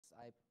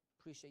I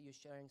appreciate you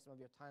sharing some of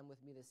your time with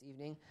me this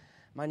evening.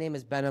 My name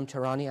is Behnam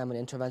Tehrani. I'm an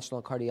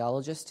interventional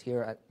cardiologist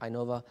here at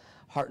Inova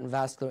Heart and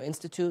Vascular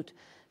Institute.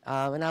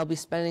 And I'll be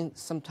spending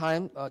some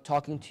time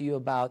talking to you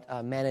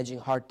about managing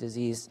heart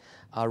disease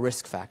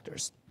risk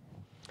factors.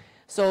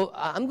 So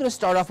I'm going to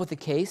start off with a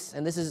case,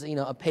 and this is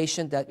a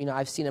patient that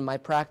I've seen in my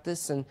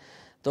practice, and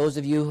those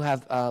of you who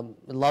have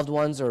loved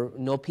ones or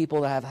know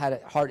people that have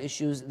had heart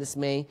issues, this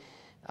may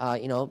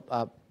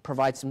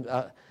provide some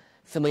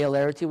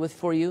familiarity with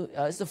for you.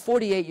 It's a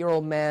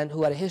 48-year-old man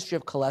who had a history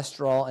of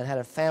cholesterol and had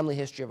a family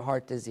history of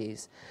heart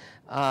disease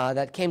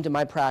that came to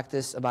my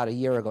practice about a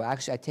year ago.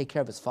 Actually, I take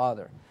care of his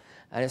father.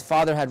 And his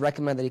father had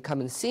recommended that he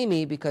come and see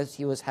me because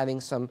he was having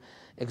some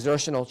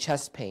exertional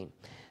chest pain.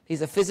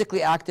 He's a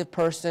physically active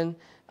person.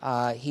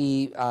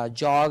 He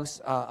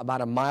jogs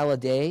about a mile a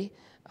day,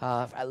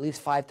 at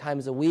least 5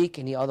 times a week,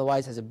 and he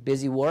otherwise has a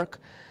busy work.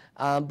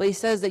 But he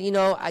says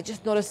that, I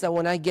just noticed that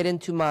when I get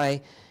into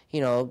my,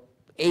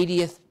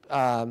 80th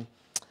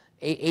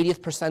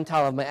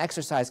percentile of my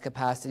exercise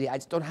capacity, I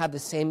just don't have the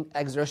same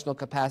exertional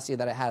capacity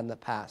that I had in the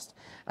past.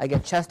 I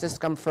get chest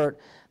discomfort,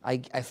 I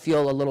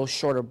feel a little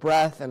short of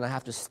breath, and I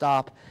have to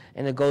stop,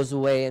 and it goes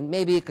away. And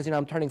maybe because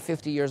I'm turning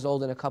 50 years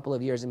old in a couple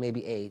of years, and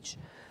maybe age.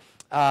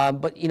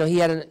 But he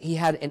had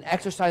an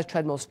exercise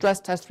treadmill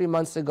stress test 3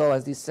 months ago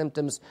as these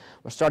symptoms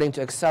were starting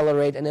to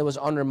accelerate, and it was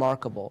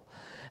unremarkable.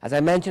 As I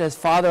mentioned, his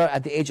father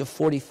at the age of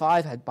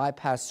 45 had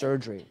bypass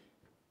surgery.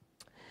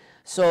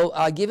 So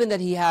given that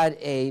he had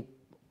a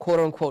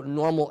quote-unquote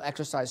normal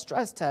exercise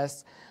stress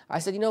test, I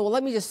said, well,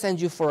 let me just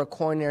send you for a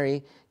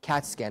coronary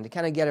CAT scan to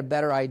kind of get a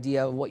better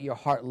idea of what your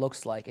heart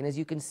looks like. And as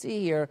you can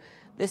see here,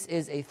 this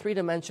is a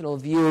 3-dimensional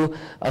view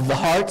of the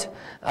heart.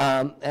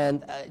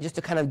 And just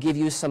to kind of give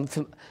you some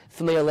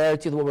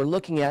familiarity with what we're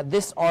looking at,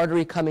 this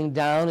artery coming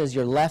down is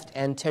your left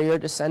anterior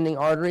descending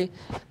artery,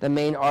 the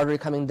main artery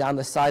coming down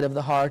the side of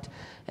the heart.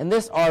 And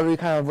this artery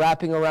kind of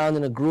wrapping around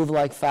in a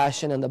groove-like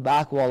fashion, and the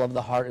back wall of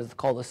the heart is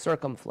called the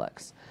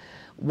circumflex.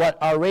 What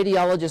our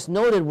radiologist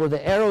noted where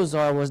the arrows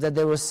are was that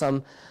there was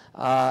some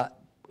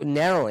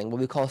narrowing,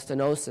 what we call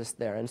stenosis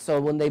there. And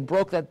so when they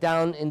broke that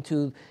down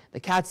into the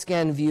CAT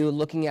scan view,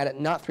 looking at it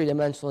not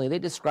 3-dimensionally, they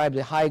described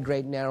a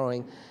high-grade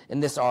narrowing in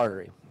this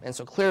artery. And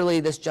so clearly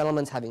this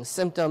gentleman's having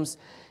symptoms.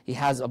 He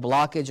has a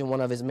blockage in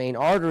one of his main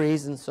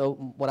arteries. And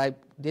so what I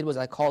did was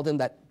I called him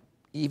that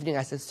evening.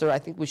 I said, sir, I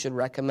think we should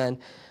recommend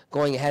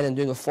going ahead and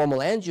doing a formal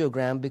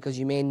angiogram because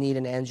you may need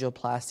an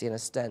angioplasty and a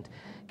stent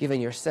given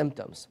your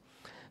symptoms.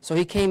 So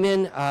he came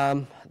in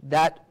at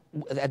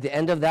the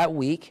end of that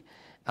week,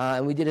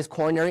 and we did his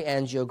coronary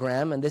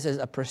angiogram, and this is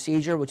a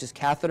procedure which is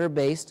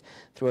catheter-based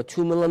through a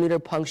 2-millimeter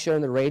puncture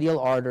in the radial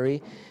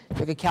artery.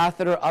 Took a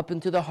catheter up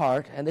into the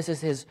heart, and this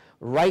is his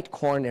right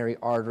coronary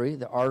artery,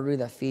 the artery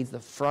that feeds the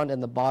front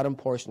and the bottom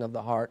portion of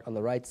the heart on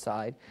the right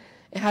side.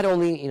 It had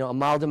only a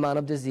mild amount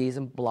of disease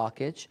and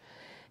blockage,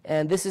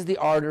 and this is the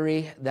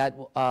artery that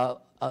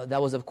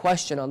was of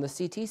question on the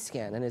CT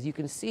scan. And as you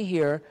can see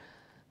here,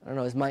 I don't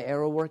know, is my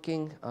arrow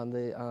working on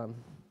the?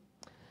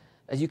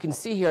 As you can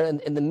see here,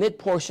 in the mid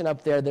portion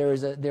up there, there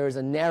is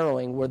a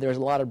narrowing where there's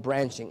a lot of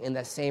branching in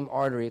that same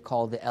artery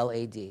called the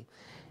LAD,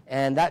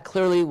 and that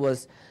clearly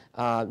was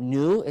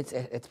new.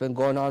 It's been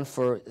going on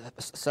for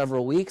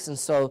several weeks, and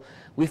so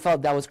we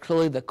felt that was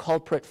clearly the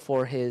culprit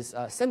for his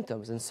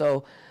symptoms. And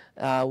so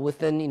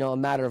within a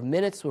matter of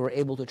minutes, we were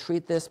able to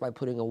treat this by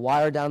putting a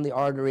wire down the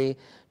artery,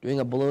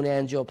 doing a balloon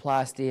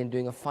angioplasty, and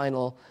doing a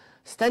final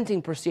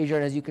stenting procedure.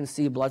 And as you can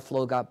see, blood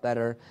flow got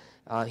better.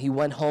 He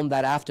went home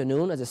that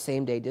afternoon as a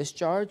same-day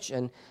discharge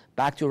and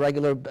back to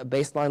regular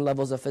baseline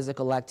levels of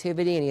physical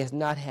activity, and he has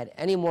not had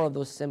any more of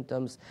those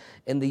symptoms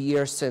in the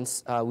year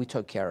since we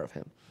took care of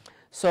him.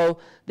 So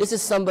this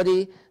is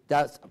somebody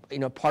that's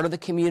part of the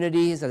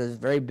community. He's at a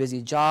very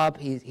busy job.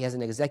 He has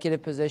an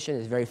executive position.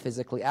 He's very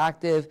physically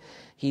active.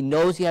 He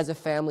knows he has a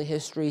family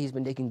history. He's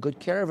been taking good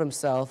care of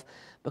himself,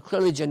 but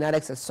clearly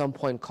genetics at some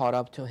point caught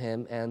up to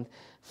him. And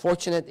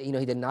fortunate, he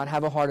did not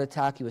have a heart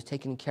attack. He was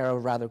taken care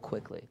of rather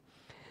quickly.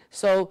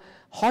 So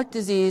heart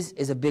disease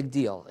is a big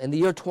deal. In the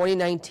year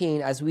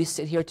 2019, as we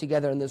sit here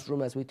together in this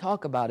room as we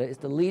talk about it, it's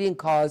the leading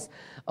cause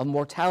of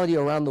mortality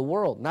around the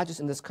world, not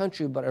just in this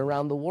country, but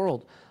around the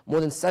world.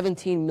 More than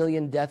 17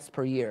 million deaths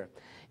per year.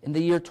 In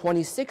the year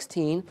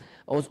 2016, it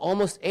was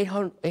almost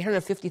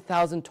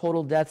 850,000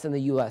 total deaths in the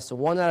U.S., so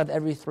 1 out of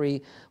every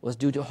 3 was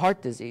due to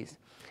heart disease.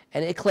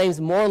 And it claims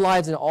more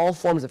lives than all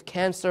forms of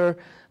cancer,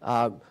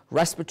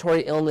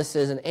 respiratory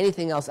illnesses, and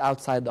anything else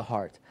outside the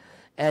heart.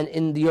 And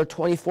in the year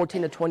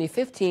 2014 to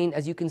 2015,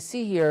 as you can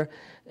see here,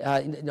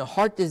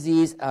 heart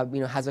disease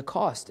has a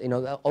cost.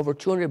 Over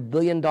 $200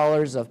 billion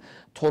of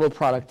total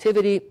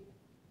productivity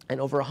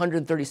and over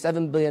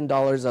 $137 billion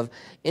of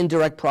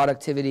indirect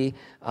productivity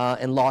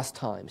and lost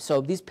time. So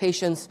these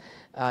patients,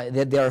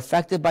 they're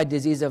affected by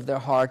disease of their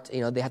heart.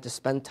 They have to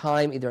spend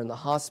time either in the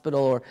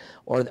hospital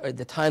or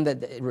the time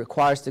that it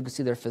requires to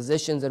see their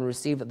physicians and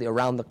receive the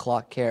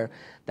around-the-clock care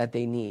that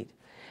they need.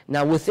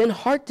 Now, within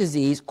heart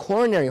disease,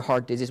 coronary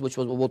heart disease, which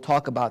we'll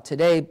talk about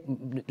today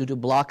due to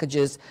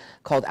blockages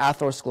called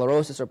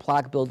atherosclerosis or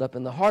plaque buildup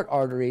in the heart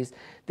arteries,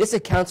 this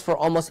accounts for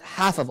almost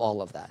half of all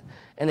of that.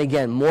 And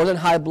again, more than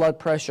high blood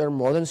pressure,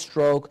 more than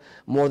stroke,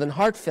 more than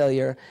heart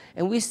failure.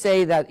 And we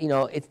say that,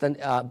 it's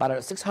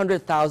about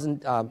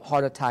 600,000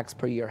 heart attacks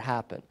per year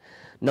happen.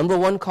 Number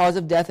one cause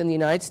of death in the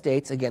United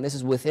States, again, this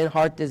is within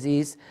heart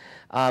disease.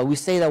 We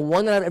say that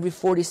 1 out of every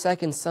 40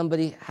 seconds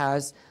somebody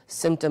has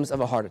symptoms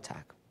of a heart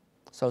attack.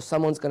 So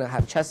someone's going to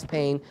have chest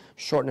pain,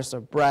 shortness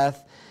of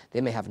breath, they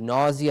may have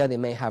nausea, they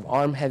may have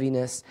arm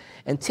heaviness.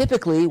 And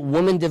typically,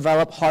 women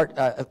develop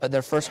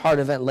their first heart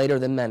event later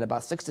than men,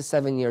 about 6 to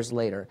 7 years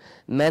later.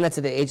 Men at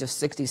the age of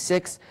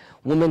 66,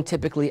 women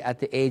typically at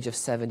the age of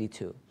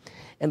 72.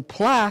 And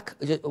plaque,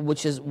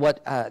 which is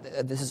what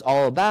this is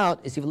all about,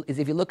 is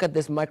if you look at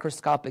this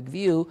microscopic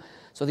view,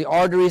 so the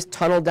arteries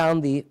tunnel down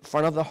the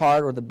front of the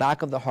heart or the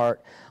back of the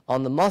heart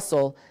on the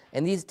muscle,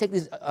 and take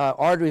these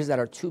arteries that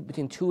are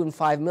between 2 and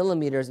 5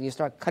 millimeters, and you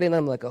start cutting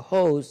them like a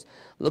hose,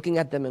 looking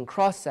at them in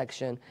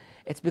cross-section.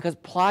 It's because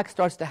plaque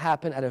starts to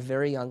happen at a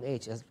very young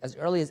age, as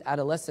early as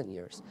adolescent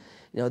years.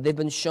 They've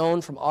been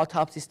shown from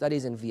autopsy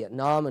studies in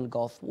Vietnam and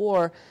Gulf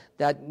War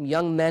that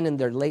young men in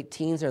their late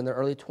teens or in their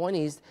early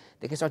 20s,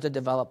 they can start to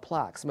develop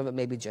plaque. Some of it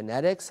may be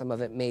genetic, some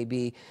of it may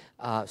be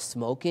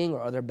smoking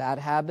or other bad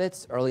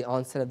habits, early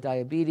onset of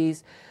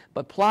diabetes.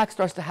 But plaque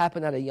starts to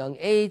happen at a young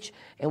age,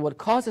 and what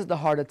causes the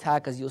heart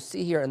attack, as you'll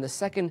see here in the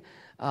second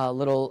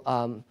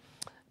little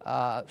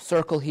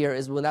circle here,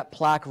 is when that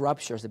plaque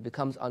ruptures. It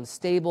becomes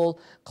unstable,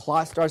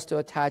 clot starts to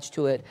attach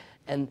to it,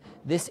 and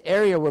this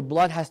area where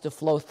blood has to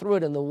flow through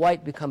it in the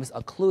white becomes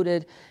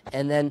occluded,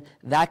 and then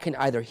that can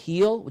either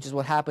heal, which is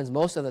what happens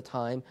most of the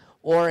time,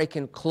 or it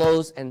can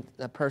close and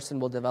the person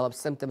will develop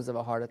symptoms of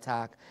a heart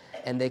attack,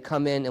 and they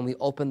come in and we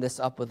open this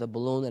up with a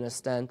balloon and a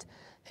stent,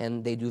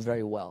 and they do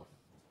very well.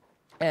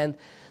 And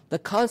the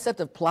concept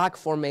of plaque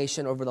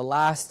formation over the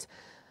last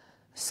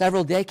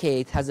several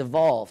decades has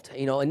evolved.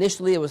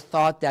 Initially it was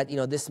thought that,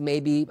 this may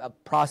be a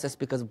process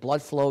because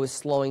blood flow is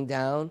slowing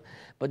down,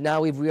 but now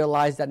we've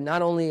realized that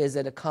not only is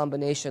it a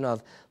combination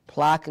of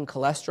plaque and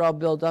cholesterol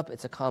buildup,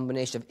 it's a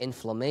combination of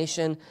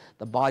inflammation,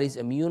 the body's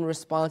immune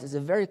response. It's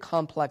a very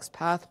complex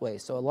pathway.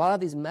 So a lot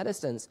of these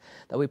medicines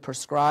that we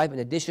prescribe, in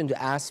addition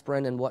to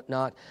aspirin and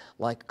whatnot,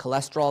 like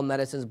cholesterol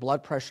medicines,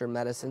 blood pressure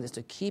medicines, is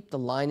to keep the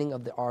lining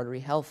of the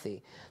artery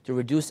healthy, to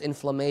reduce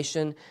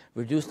inflammation,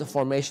 reduce the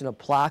formation of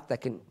plaque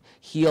that can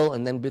heal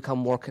and then become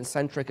more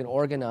concentric and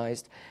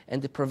organized,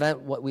 and to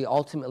prevent what we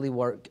ultimately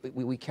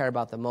we care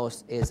about the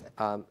most is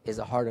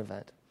a heart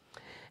event.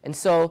 And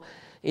so,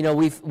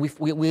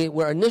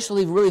 we're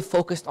initially really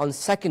focused on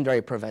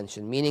secondary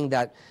prevention, meaning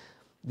that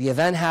the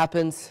event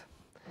happens,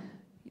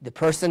 the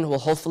person will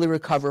hopefully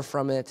recover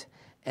from it,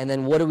 and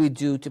then what do we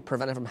do to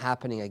prevent it from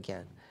happening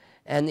again?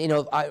 And,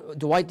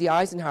 Dwight D.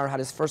 Eisenhower had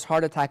his first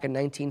heart attack in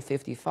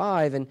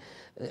 1955, and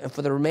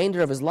for the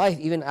remainder of his life,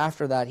 even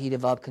after that, he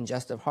developed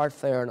congestive heart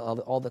failure and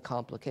all the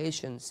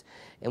complications.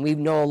 And we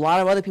know a lot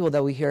of other people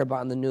that we hear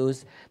about in the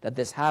news that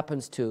this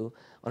happens to.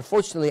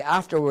 Unfortunately,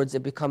 afterwards,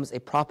 it becomes a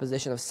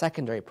proposition of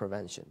secondary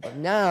prevention. But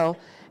now,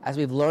 as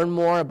we've learned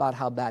more about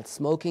how bad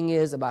smoking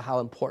is, about how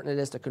important it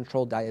is to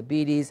control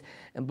diabetes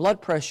and blood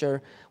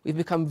pressure, we've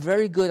become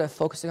very good at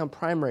focusing on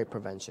primary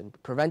prevention,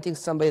 preventing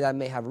somebody that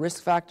may have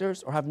risk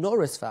factors or have no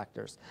risk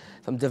factors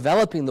from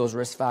developing those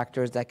risk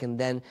factors that can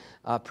then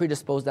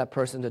predispose that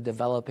person to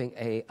developing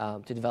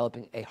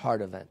a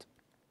heart event.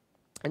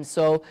 And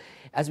so,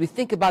 as we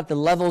think about the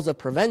levels of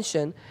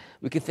prevention,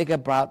 we can think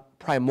about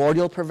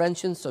primordial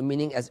prevention, so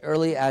meaning as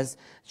early as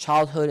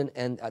childhood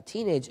and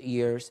teenage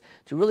years,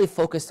 to really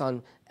focus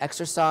on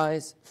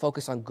exercise,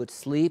 focus on good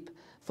sleep,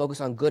 focus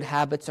on good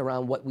habits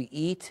around what we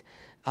eat,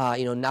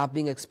 not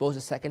being exposed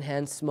to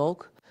secondhand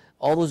smoke,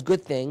 all those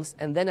good things.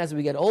 And then as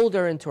we get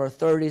older, into our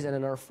 30s and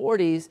in our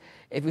 40s,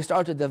 if we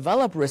start to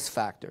develop risk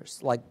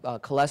factors like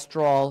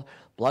cholesterol,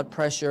 blood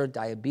pressure,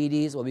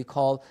 diabetes, what we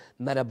call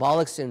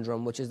metabolic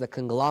syndrome, which is the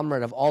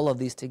conglomerate of all of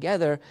these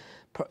together,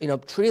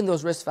 treating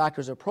those risk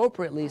factors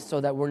appropriately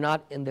so that we're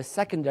not in the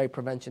secondary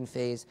prevention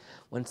phase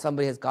when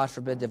somebody has, God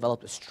forbid,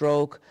 developed a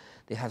stroke,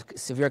 they have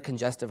severe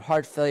congestive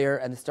heart failure,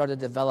 and they start to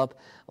develop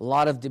a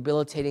lot of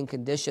debilitating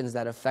conditions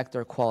that affect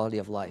their quality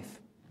of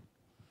life.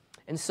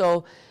 And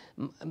so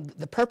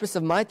the purpose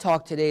of my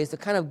talk today is to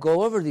kind of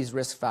go over these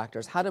risk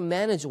factors, how to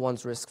manage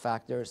one's risk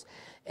factors.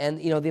 And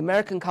the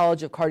American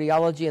College of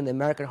Cardiology and the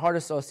American Heart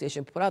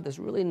Association put out this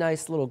really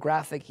nice little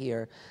graphic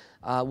here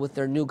with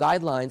their new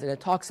guidelines, and it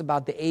talks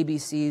about the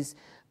ABCs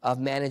of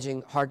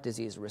managing heart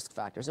disease risk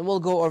factors. And we'll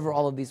go over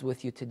all of these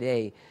with you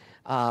today.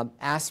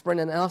 Aspirin,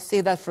 and I'll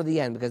save that for the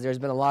end because there's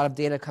been a lot of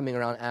data coming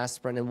around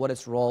aspirin and what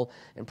its role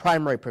in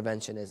primary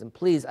prevention is. And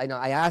please,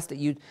 I ask that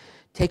you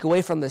take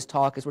away from this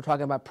talk is we're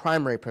talking about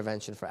primary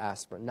prevention for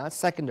aspirin, not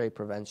secondary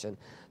prevention,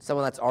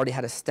 someone that's already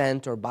had a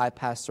stent or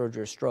bypass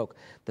surgery or stroke.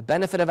 The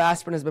benefit of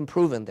aspirin has been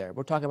proven there.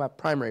 We're talking about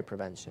primary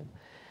prevention.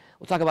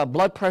 We'll talk about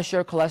blood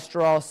pressure,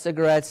 cholesterol,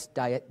 cigarettes,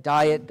 diet,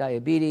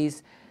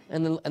 diabetes,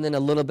 and then a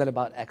little bit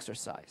about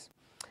exercise.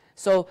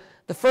 So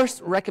the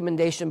first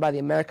recommendation by the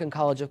American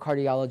College of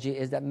Cardiology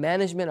is that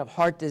management of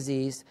heart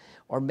disease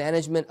or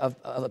management of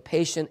a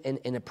patient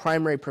in a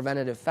primary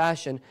preventative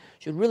fashion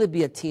should really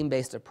be a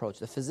team-based approach.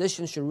 The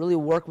physician should really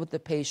work with the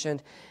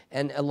patient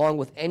and along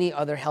with any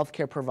other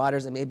healthcare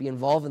providers that may be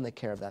involved in the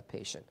care of that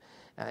patient.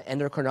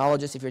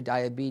 Endocrinologist if you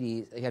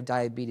have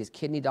diabetes,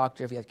 kidney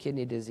doctor if you have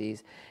kidney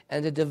disease,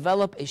 and to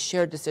develop a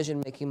shared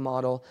decision-making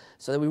model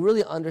so that we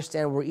really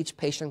understand where each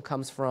patient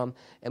comes from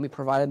and we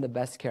provide them the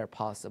best care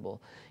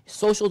possible.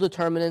 Social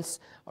determinants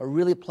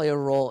really play a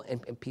role in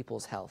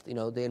people's health. You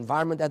know, the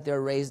environment that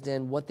they're raised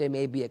in, what they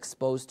may be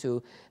exposed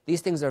to,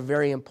 these things are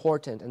very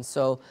important. And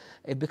so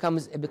it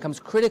becomes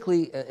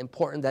critically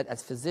important that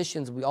as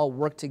physicians we all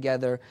work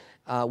together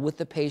with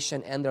the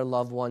patient and their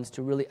loved ones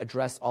to really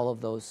address all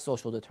of those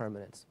social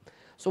determinants.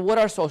 So what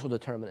are social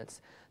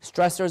determinants?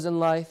 Stressors in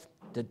life,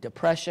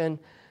 depression,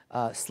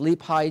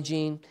 sleep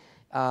hygiene.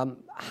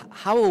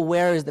 How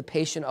aware is the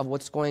patient of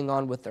what's going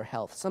on with their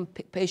health? Some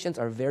patients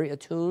are very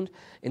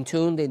in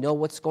tune, they know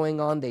what's going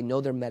on, they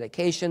know their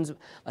medications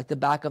like the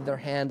back of their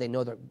hand, they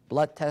know their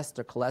blood tests,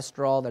 their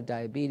cholesterol, their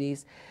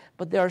diabetes,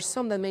 but there are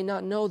some that may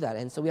not know that,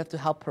 and so we have to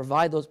help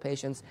provide those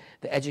patients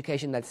the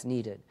education that's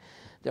needed.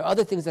 There are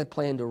other things that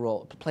play a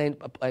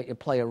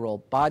role.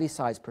 Body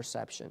size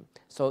perception.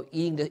 So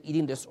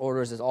eating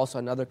disorders is also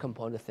another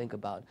component to think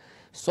about.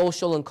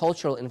 Social and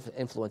cultural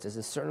influences.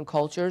 In certain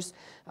cultures,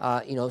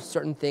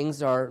 certain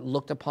things are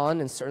looked upon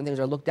and certain things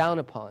are looked down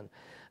upon.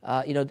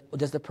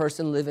 Does the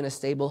person live in a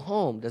stable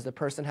home? Does the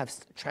person have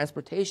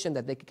transportation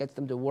that gets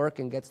them to work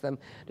and gets them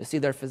to see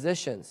their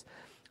physicians?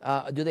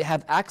 Do they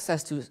have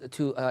access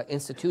to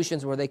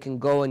institutions where they can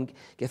go and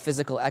get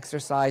physical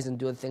exercise and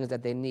do the things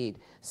that they need?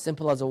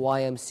 Simple as a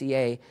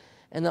YMCA.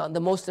 And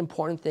the most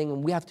important thing,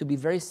 and we have to be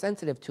very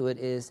sensitive to it,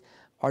 is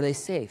are they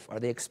safe? Are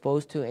they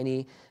exposed to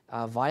any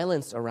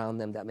violence around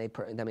them that may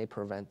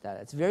prevent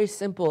that? It's very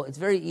simple. It's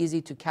very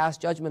easy to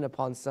cast judgment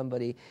upon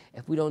somebody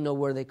if we don't know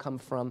where they come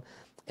from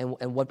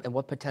and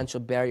what potential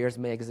barriers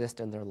may exist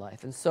in their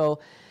life. And so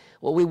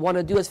what we want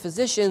to do as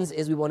physicians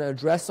is we want to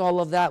address all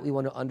of that. We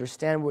want to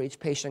understand where each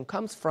patient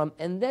comes from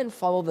and then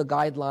follow the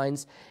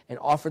guidelines and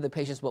offer the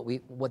patients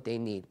what they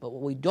need. But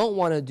what we don't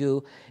want to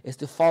do is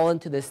to fall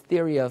into this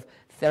theory of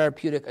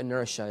therapeutic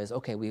inertia. Is,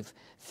 okay, we've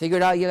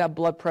figured out you have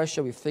blood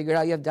pressure, we've figured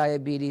out you have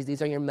diabetes,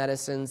 these are your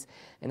medicines,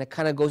 and it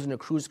kind of goes into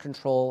cruise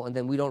control, and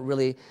then we don't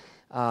really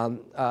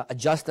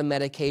adjust the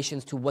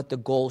medications to what the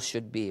goal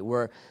should be,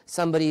 where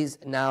somebody's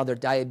now their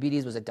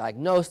diabetes was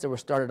diagnosed, they were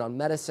started on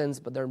medicines,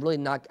 but they're really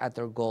not at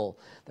their goal.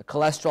 Their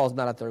cholesterol is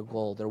not at their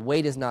goal. Their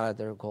weight is not at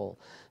their goal.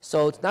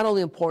 So it's not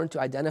only important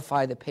to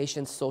identify the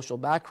patient's social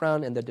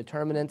background and the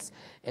determinants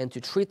and to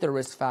treat the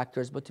risk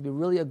factors, but to be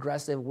really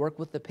aggressive, work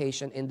with the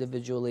patient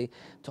individually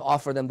to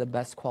offer them the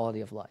best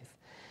quality of life.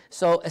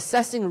 So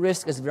assessing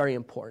risk is very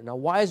important. Now,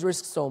 why is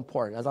risk so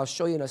important? As I'll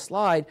show you in a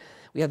slide,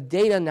 we have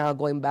data now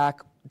going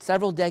back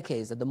several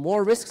decades that the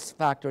more risk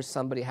factors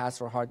somebody has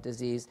for heart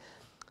disease,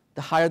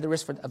 the higher the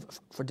risk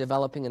for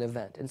developing an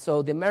event. And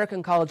so the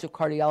American College of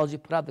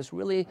Cardiology put out this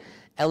really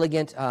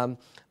elegant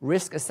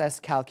risk assess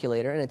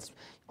calculator, and it's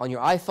on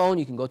your iPhone.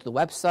 You can go to the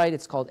website.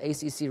 It's called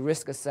ACC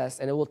Risk Assess,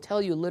 and it will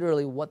tell you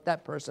literally what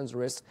that person's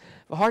risk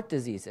for heart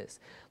disease is.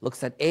 It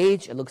looks at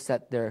age, it looks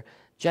at their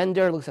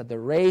gender, it looks at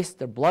their race,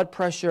 their blood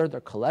pressure,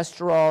 their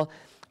cholesterol.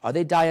 Are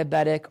they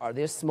diabetic? Are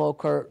they a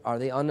smoker? Are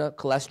they on a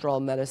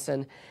cholesterol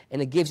medicine? And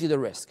it gives you the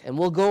risk. And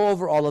we'll go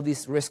over all of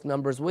these risk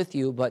numbers with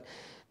you, but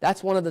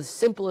that's one of the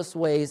simplest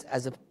ways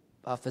as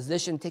a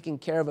physician taking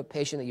care of a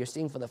patient that you're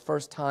seeing for the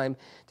first time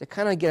to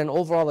kind of get an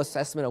overall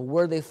assessment of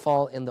where they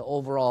fall in the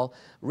overall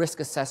risk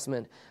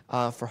assessment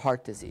for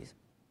heart disease.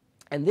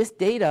 And this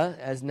data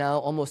is now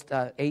almost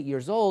 8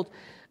 years old.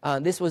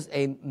 This was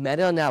a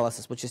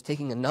meta-analysis, which is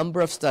taking a number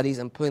of studies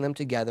and putting them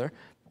together,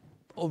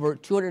 over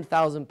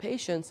 200,000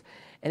 patients,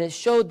 and it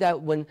showed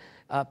that when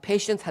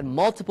patients had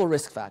multiple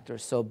risk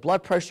factors, so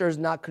blood pressure is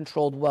not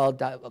controlled well,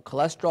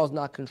 cholesterol is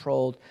not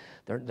controlled,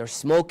 they're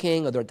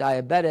smoking or they're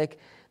diabetic,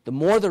 the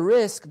more the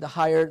risk, the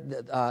higher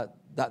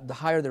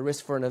the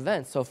risk for an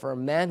event. So for a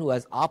man who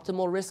has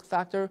optimal risk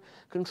factor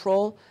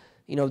control,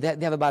 they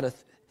have about a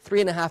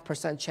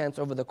 3.5% chance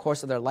over the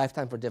course of their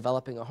lifetime for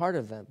developing a heart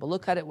event. But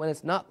look at it when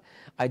it's not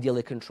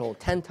ideally controlled,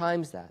 10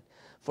 times that.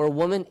 For a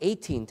woman,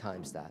 18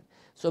 times that.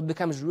 So it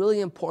becomes really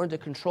important to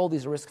control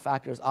these risk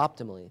factors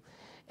optimally.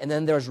 And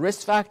then there's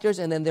risk factors,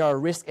 and then there are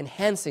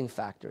risk-enhancing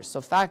factors.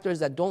 So factors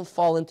that don't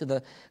fall into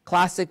the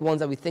classic ones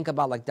that we think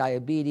about, like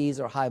diabetes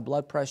or high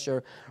blood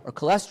pressure or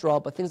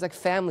cholesterol, but things like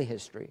family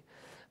history.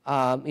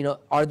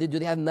 Do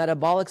they have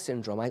metabolic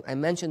syndrome? I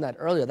mentioned that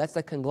earlier. That's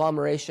the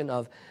conglomeration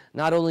of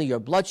not only your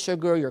blood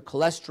sugar, your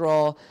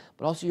cholesterol,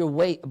 but also your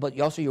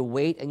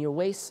weight, and your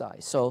waist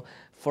size. So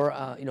for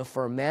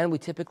a man, we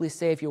typically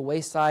say if your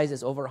waist size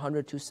is over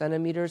 102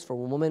 centimeters, for a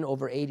woman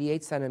over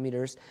 88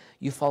 centimeters,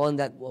 you fall in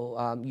that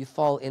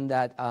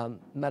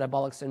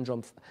metabolic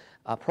syndrome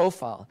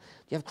profile.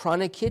 You have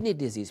chronic kidney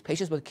disease.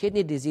 Patients with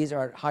kidney disease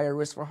are at higher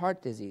risk for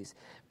heart disease.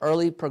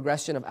 Early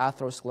progression of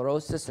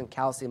atherosclerosis and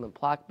calcium and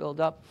plaque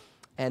buildup,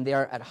 and they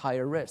are at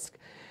higher risk.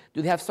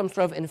 Do they have some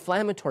sort of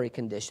inflammatory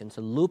condition,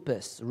 so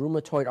lupus,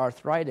 rheumatoid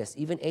arthritis,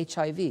 even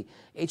HIV?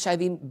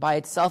 HIV by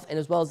itself, and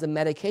as well as the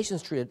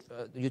medications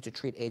used to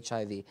treat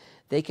HIV,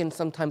 they can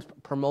sometimes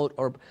promote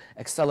or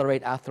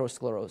accelerate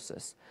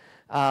atherosclerosis.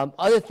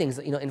 Other things,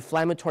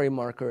 inflammatory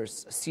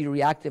markers,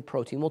 C-reactive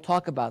protein, we'll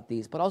talk about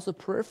these, but also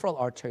peripheral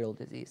arterial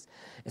disease.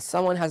 If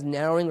someone has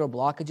narrowing or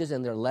blockages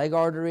in their leg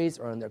arteries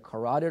or in their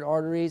carotid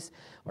arteries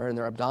or in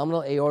their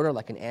abdominal aorta,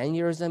 like an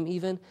aneurysm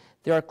even,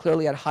 they are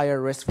clearly at higher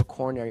risk for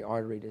coronary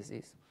artery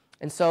disease.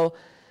 And so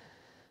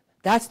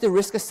that's the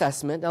risk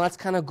assessment. Now let's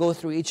kind of go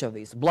through each of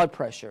these. Blood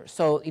pressure.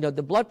 So,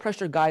 the blood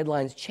pressure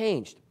guidelines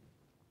changed.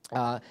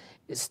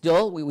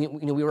 Still,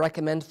 we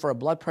recommend for a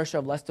blood pressure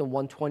of less than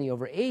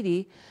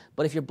 120/80,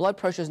 but if your blood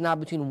pressure is now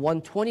between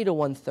 120 to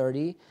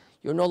 130,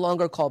 you're no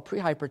longer called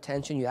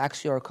prehypertension. You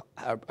actually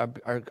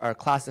are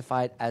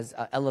classified as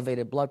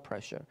elevated blood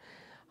pressure.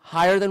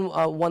 Higher than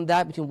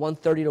between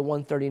 130 to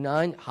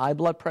 139, high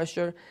blood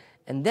pressure,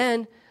 and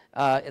then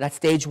that's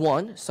stage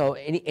 1. So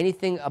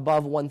anything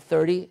above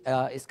 130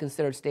 is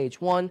considered stage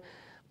 1.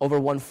 Over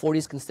 140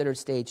 is considered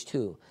stage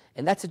 2.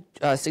 And that's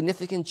a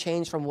significant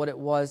change from what it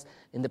was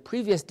in the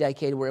previous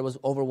decade, where it was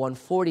over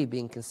 140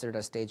 being considered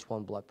a stage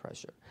 1 blood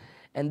pressure.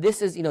 And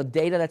this is,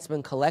 data that's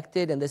been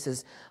collected, and this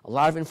is a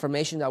lot of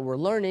information that we're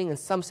learning. And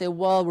some say,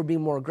 well, we're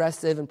being more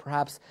aggressive and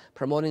perhaps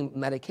promoting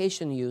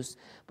medication use.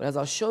 But as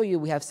I'll show you,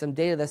 we have some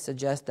data that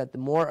suggests that the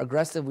more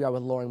aggressive we are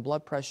with lowering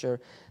blood pressure,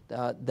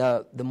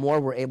 the more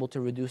we're able to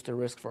reduce the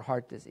risk for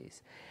heart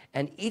disease.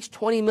 And each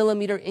 20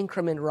 millimeter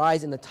increment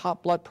rise in the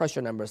top blood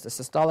pressure numbers, the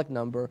systolic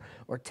number,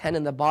 or 10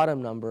 in the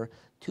bottom number,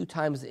 2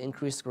 times the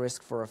increased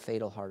risk for a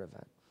fatal heart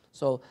event.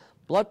 So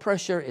blood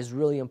pressure is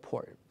really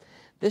important.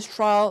 This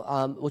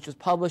trial, which was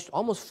published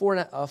almost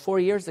 4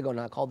 years ago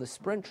now, called the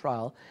SPRINT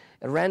trial,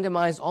 it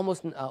randomized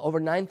almost over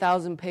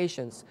 9,000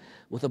 patients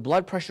with a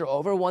blood pressure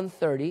over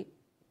 130,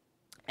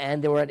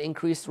 and they were at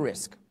increased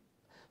risk.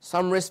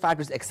 Some risk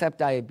factors except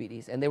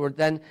diabetes, and they were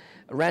then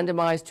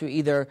randomized to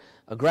either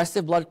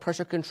aggressive blood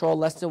pressure control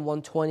less than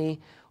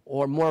 120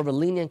 or more of a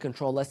lenient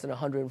control less than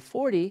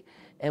 140.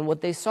 And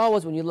what they saw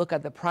was, when you look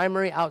at the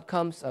primary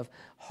outcomes of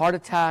heart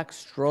attack,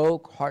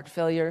 stroke, heart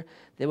failure,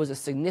 there was a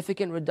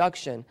significant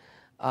reduction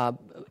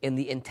in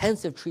the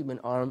intensive treatment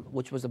arm,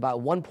 which was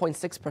about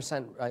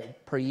 1.6%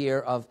 per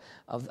year of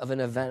an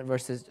event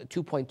versus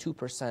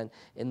 2.2%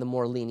 in the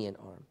more lenient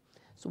arm.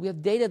 So we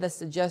have data that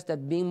suggests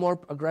that being more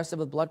aggressive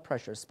with blood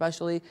pressure,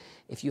 especially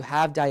if you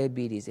have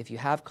diabetes, if you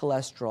have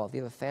cholesterol, if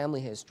you have a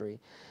family history,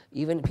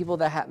 even people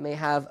that may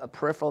have a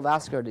peripheral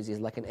vascular disease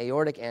like an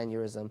aortic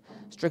aneurysm,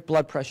 strict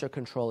blood pressure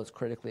control is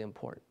critically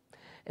important.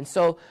 And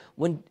so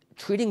when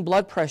treating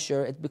blood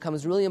pressure, it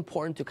becomes really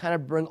important to kind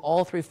of bring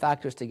all 3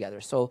 factors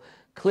together. So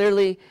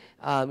clearly,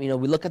 we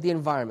look at the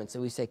environment.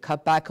 So we say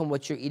cut back on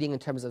what you're eating in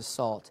terms of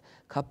salt,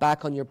 cut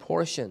back on your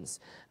portions,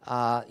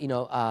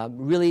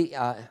 really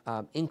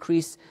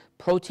increase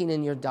protein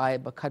in your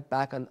diet, but cut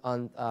back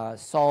on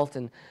salt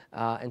and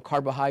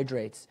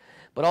carbohydrates.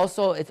 But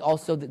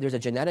also, there's a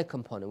genetic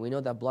component. We know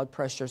that blood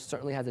pressure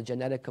certainly has a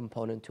genetic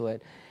component to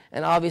it.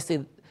 And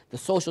obviously, the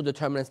social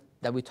determinants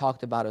that we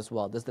talked about as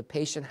well. Does the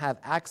patient have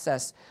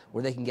access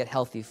where they can get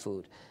healthy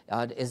food?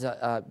 Does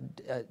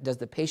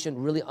the patient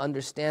really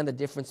understand the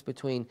difference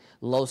between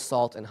low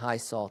salt and high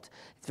salt?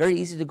 It's very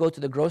easy to go to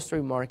the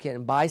grocery market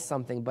and buy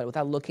something, but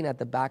without looking at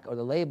the back or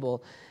the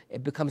label,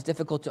 it becomes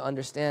difficult to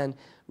understand,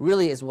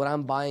 really, is what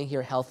I'm buying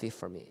here healthy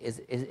for me? Is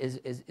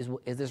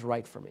this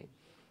right for me?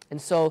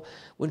 And so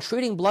when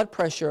treating blood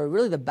pressure,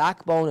 really the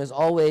backbone is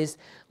always,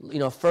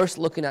 first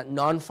looking at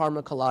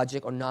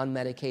non-pharmacologic or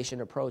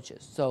non-medication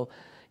approaches. So,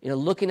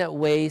 looking at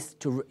ways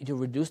to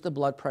reduce the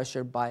blood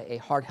pressure by a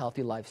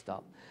heart-healthy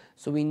lifestyle.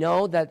 So we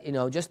know that,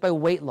 just by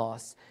weight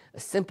loss,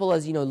 as simple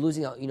as,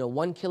 losing,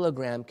 1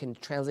 kilogram can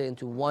translate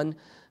into 1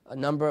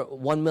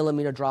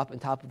 millimeter drop in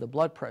top of the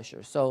blood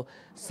pressure. So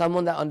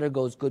someone that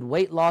undergoes good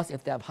weight loss,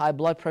 if they have high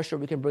blood pressure,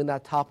 we can bring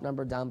that top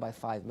number down by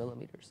 5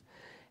 millimeters.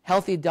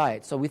 Healthy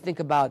diet. So we think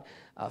about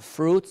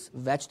fruits,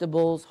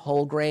 vegetables,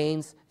 whole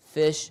grains,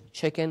 fish,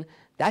 chicken.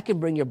 That can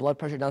bring your blood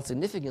pressure down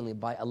significantly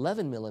by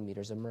 11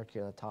 millimeters of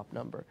mercury on the top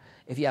number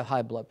if you have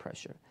high blood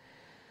pressure.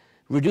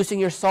 Reducing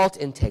your salt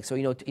intake. So,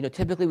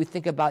 typically we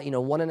think about,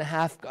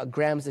 1.5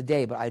 grams a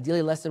day, but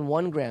ideally less than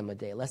 1 gram a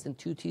day, less than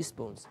 2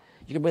 teaspoons.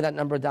 You can bring that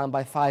number down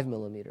by 5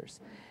 millimeters.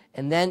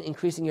 And then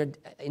increasing your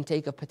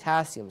intake of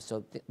potassium.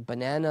 So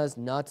bananas,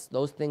 nuts,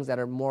 those things that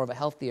are more of a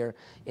healthier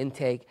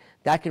intake,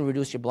 that can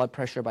reduce your blood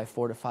pressure by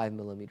 4 to 5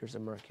 millimeters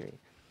of mercury.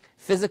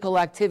 Physical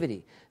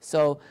activity.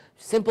 So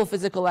simple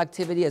physical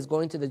activity as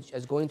going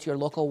to your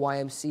local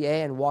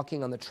YMCA and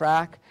walking on the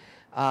track,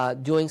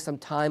 doing some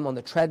time on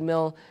the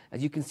treadmill.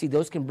 As you can see,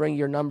 those can bring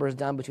your numbers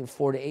down between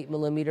 4 to 8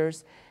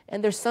 millimeters.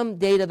 And there's some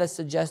data that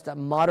suggests that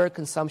moderate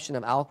consumption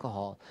of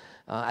alcohol.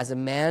 As a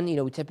man,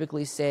 we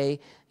typically say,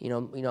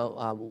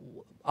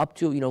 up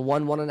to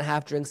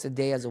 1.5 drinks a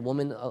day. As a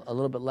woman, a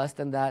little bit less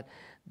than that.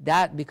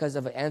 That, because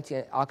of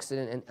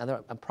antioxidant and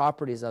other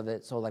properties of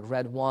it, so like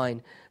red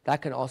wine,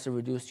 that can also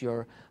reduce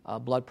your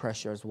blood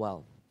pressure as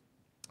well.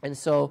 And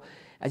so,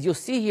 As you'll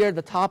see here,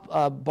 the top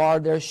bar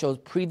there shows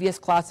previous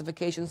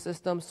classification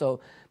system.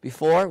 So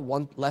before,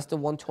 less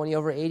than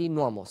 120/80,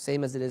 normal,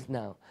 same as it is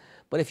now.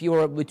 But if you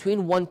were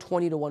between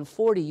 120 to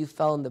 140, you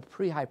fell in the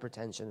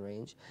pre-hypertension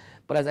range.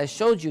 But as I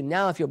showed you,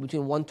 now if you're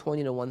between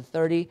 120 to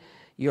 130,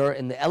 you're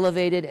in the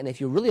elevated, and if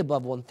you're really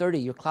above 130,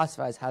 you're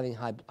classified as having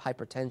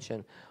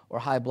hypertension or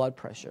high blood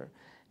pressure.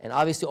 And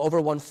obviously over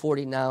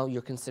 140 now,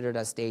 you're considered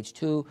as stage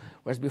 2,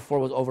 whereas before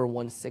it was over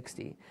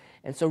 160.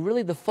 And so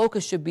really the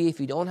focus should be, if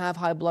you don't have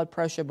high blood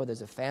pressure, but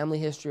there's a family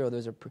history or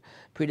there's a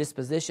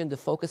predisposition, to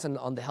focus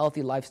on the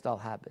healthy lifestyle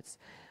habits.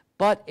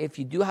 But if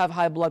you do have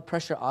high blood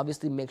pressure,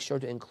 obviously make sure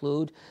to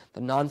include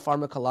the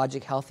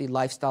non-pharmacologic healthy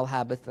lifestyle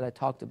habits that I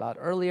talked about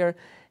earlier.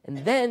 And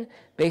then,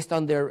 based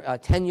on their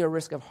 10-year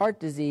risk of heart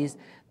disease,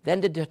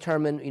 then to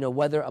determine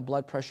whether a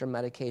blood pressure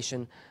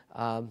medication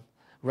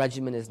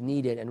regimen is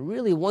needed. And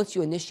really, once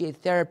you initiate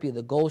therapy,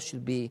 the goal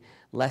should be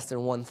less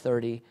than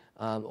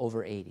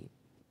 130/80.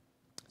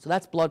 So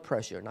that's blood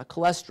pressure. Now,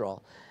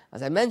 cholesterol.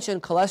 As I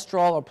mentioned,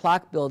 cholesterol or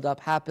plaque buildup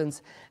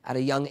happens at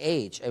a young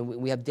age. And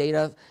we have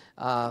data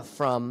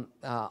from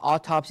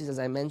autopsies, as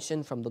I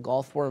mentioned, from the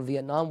Gulf War and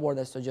Vietnam War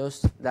that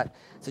suggests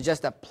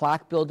that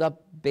plaque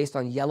buildup based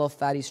on yellow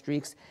fatty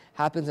streaks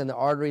happens in the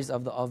arteries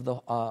of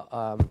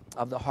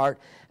the heart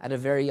at a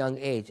very young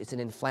age. It's an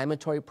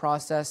inflammatory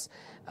process.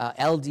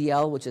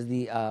 LDL, which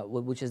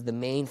is the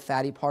main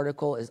fatty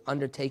particle, is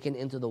undertaken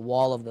into the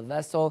wall of the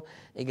vessel.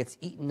 It gets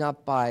eaten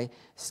up by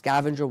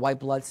scavenger white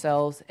blood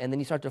cells, and then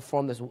you start to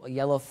form this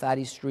yellow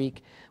fatty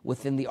streak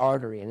within the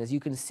artery. And as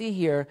you can see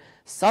here,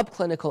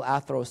 subclinical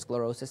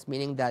atherosclerosis,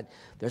 meaning that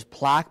there's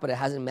plaque, but it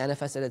hasn't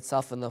manifested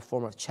itself in the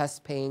form of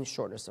chest pain,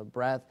 shortness of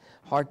breath,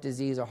 heart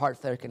disease, or heart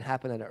failure, can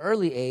happen at an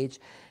early age.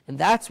 And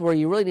that's where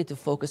you really need to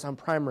focus on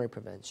primary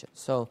prevention.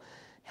 So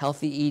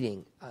healthy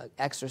eating,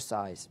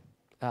 exercise,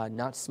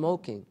 not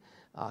smoking,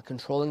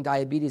 controlling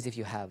diabetes if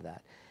you have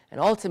that. And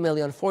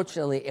ultimately,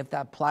 unfortunately, if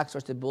that plaque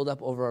starts to build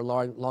up over a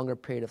longer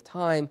period of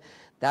time,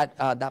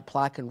 that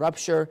plaque can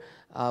rupture,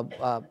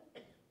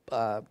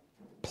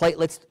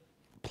 platelets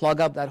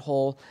plug up that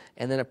hole,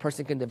 and then a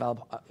person can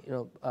develop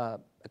a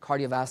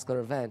cardiovascular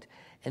event.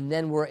 And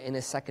then we're in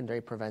a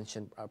secondary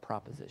prevention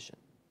proposition.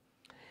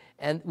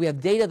 And we have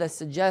data that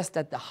suggests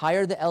that the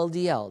higher the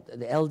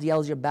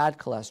LDL is your bad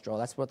cholesterol.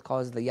 That's what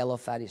causes the yellow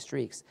fatty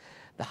streaks.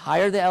 The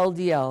higher the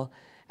LDL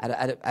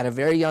at a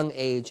very young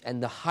age,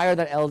 and the higher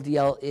that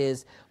LDL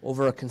is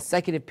over a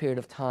consecutive period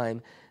of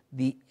time,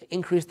 the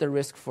increase the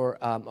risk for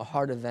a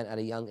heart event at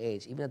a young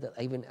age,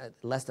 even at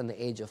less than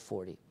the age of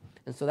 40.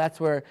 And so that's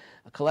where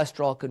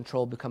cholesterol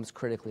control becomes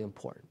critically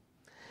important.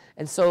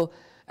 And so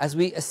as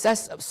we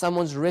assess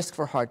someone's risk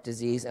for heart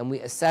disease, and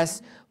we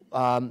assess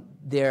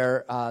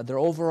their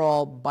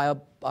overall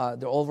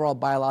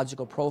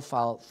biological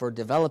profile for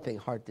developing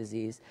heart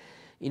disease,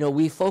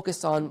 we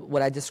focus on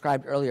what I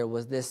described earlier,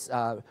 was this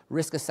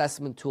risk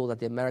assessment tool that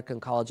the American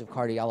College of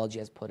Cardiology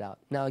has put out.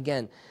 Now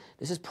again,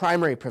 this is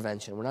primary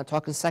prevention. We're not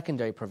talking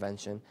secondary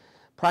prevention,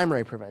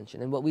 primary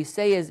prevention. And what we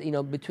say is,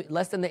 between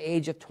less than the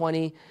age of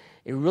 20,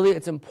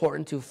 it's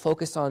important to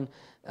focus on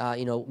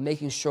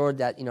making sure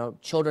that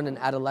children and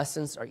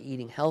adolescents are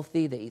eating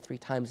healthy. They eat 3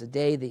 times a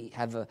day. They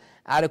have an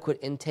adequate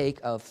intake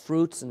of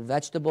fruits and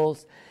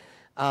vegetables.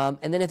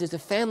 And then if there's a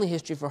family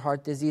history for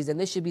heart disease, then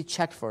they should be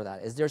checked for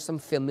that. Is there some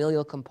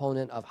familial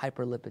component of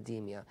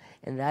hyperlipidemia?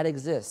 And that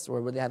exists,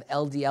 where they have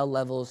LDL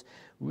levels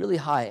really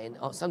high, and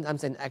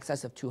sometimes in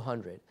excess of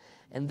 200.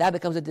 And that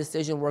becomes a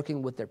decision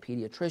working with their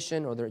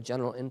pediatrician or their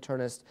general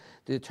internist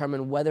to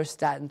determine whether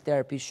statin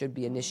therapy should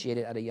be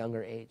initiated at a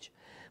younger age.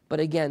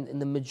 But again, in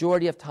the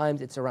majority of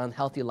times, it's around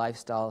healthy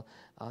lifestyle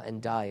and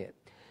diet.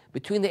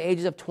 Between the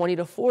ages of 20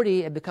 to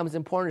 40, it becomes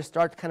important to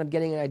start kind of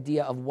getting an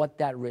idea of what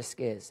that risk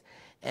is.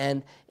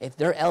 And if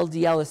their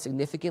LDL is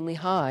significantly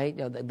high,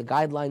 the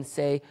guidelines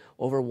say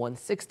over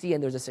 160,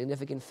 and there's a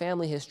significant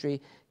family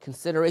history,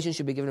 consideration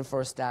should be given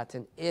for a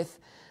statin if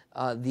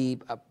the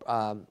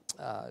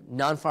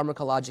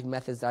non-pharmacologic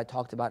methods that I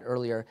talked about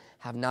earlier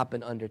have not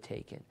been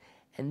undertaken.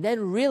 And then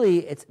really,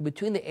 it's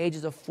between the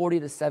ages of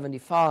 40 to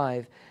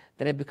 75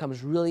 that it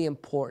becomes really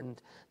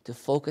important to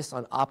focus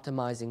on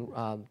optimizing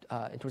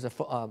in terms of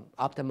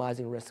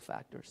optimizing risk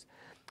factors.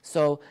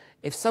 So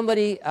if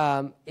somebody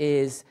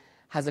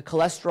has a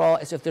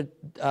cholesterol, so if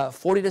they're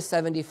 40 to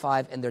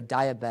 75 and they're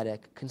diabetic,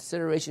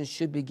 consideration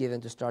should be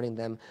given to starting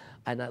them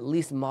on at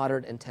least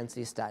moderate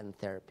intensity statin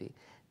therapy.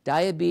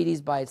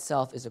 Diabetes by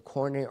itself is a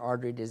coronary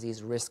artery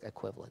disease risk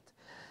equivalent.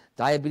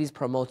 Diabetes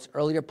promotes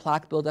earlier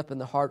plaque buildup in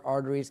the heart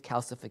arteries,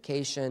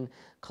 calcification,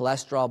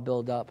 cholesterol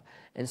buildup,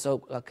 and so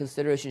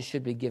consideration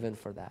should be given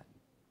for that.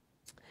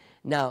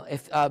 Now,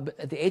 if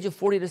at the age of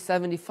 40 to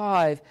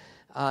 75,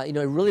 it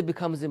really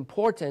becomes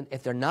important,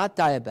 if they're not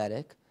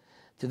diabetic,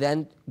 to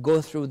then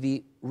go through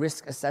the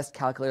risk assessed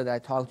calculator that I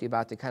talked to you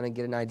about to kind of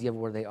get an idea of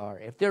where they are.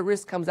 If their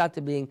risk comes out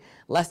to being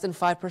less than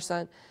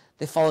 5%,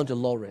 they fall into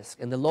low risk.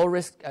 And the low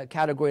risk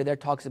category there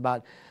talks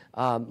about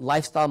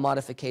lifestyle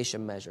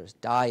modification measures,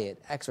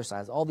 diet,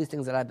 exercise, all these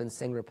things that I've been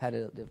saying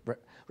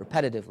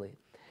repetitively.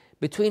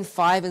 Between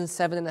 5 and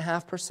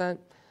 7.5%,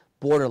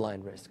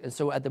 borderline risk. And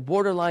so at the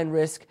borderline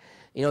risk,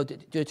 to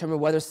determine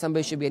whether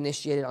somebody should be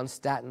initiated on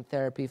statin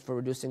therapy for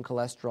reducing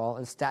cholesterol,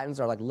 and statins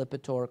are like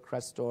Lipitor,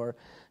 Crestor,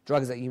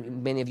 drugs that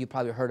many of you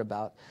probably heard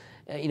about.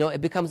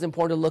 It becomes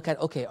important to look at,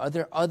 okay, are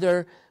there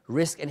other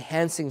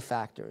risk-enhancing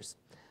factors?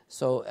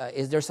 So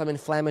is there some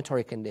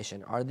inflammatory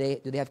condition?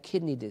 Do they have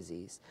kidney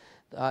disease?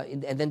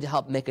 And then to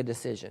help make a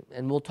decision.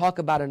 And we'll talk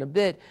about it in a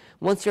bit.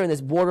 Once you're in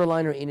this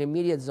borderline or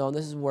intermediate zone,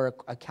 this is where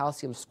a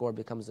calcium score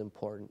becomes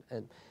important.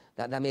 And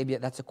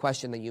that's a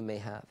question that you may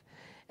have.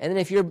 And then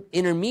if you're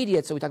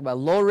intermediate, so we talk about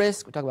low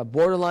risk, we talk about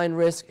borderline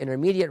risk,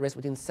 intermediate risk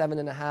between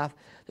 7.5%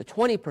 to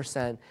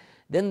 20%,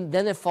 then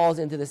it falls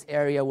into this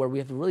area where we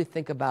have to really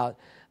think about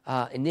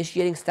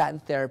initiating statin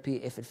therapy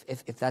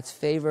if that's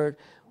favored,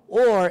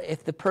 or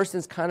if the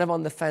person's kind of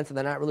on the fence and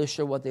they're not really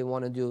sure what they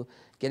want to do,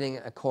 getting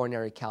a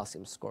coronary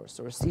calcium score.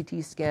 So a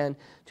CT scan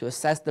to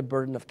assess the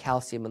burden of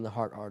calcium in the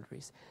heart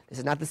arteries. This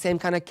is not the same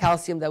kind of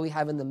calcium that we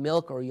have in the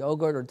milk or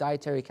yogurt or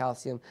dietary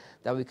calcium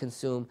that we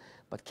consume,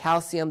 but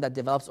calcium that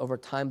develops over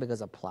time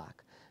because of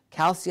plaque.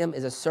 Calcium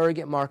is a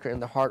surrogate marker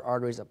in the heart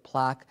arteries of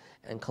plaque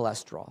and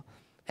cholesterol.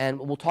 And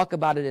we'll talk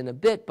about it in a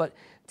bit, but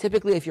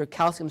typically if your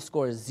calcium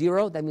score is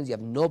 0, that means you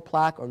have no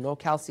plaque or no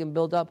calcium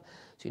buildup,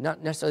 so you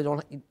not necessarily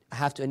don't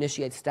have to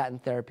initiate statin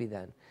therapy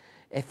then.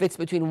 If it's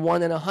between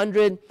 1 and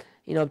 100,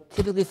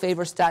 typically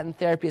favor statin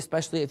therapy,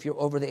 especially if you're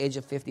over the age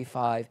of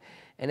 55.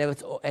 And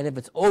if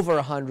it's over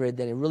 100,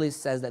 then it really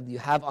says that you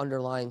have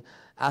underlying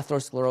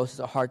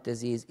atherosclerosis or heart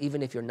disease,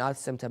 even if you're not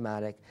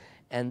symptomatic,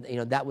 and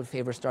that would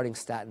favor starting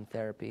statin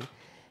therapy.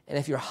 And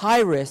if you're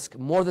high risk,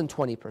 more than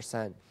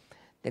 20%,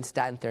 then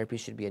statin therapy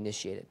should be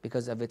initiated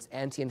because of its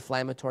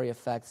anti-inflammatory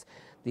effects,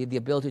 the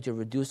ability to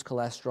reduce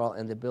cholesterol,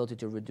 and the ability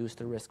to reduce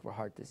the risk for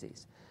heart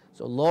disease.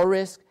 So low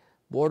risk,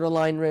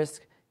 borderline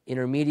risk,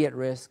 intermediate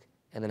risk,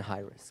 and then high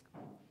risk.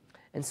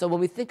 And so when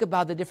we think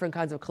about the different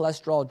kinds of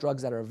cholesterol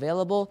drugs that are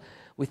available,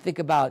 we think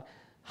about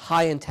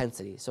high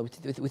intensity. So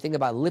we think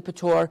about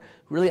Lipitor,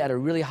 really at a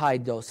really high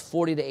dose,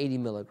 40 to 80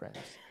 milligrams.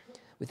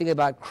 We think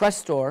about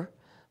Crestor,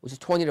 which is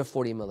 20 to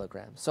 40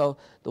 milligrams. So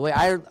the way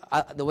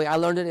I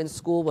learned it in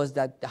school was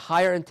that the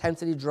higher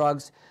intensity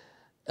drugs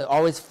are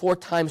always 4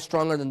 times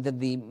stronger than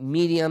the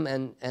medium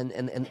and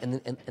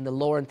the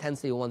lower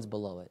intensity ones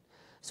below it.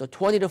 So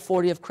 20 to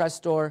 40 of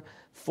Crestor,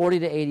 40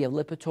 to 80 of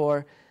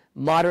Lipitor.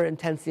 Moderate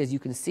intensity, as you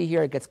can see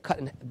here, it gets cut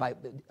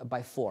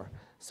by 4.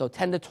 So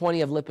 10 to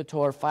 20 of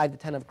Lipitor, 5 to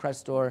 10 of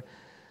Crestor.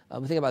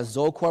 We think about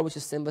Zocor, which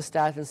is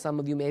simvastatin. Some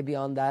of you may be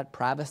on that.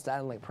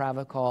 Pravastatin, like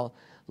Pravachol.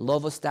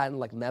 Lovastatin,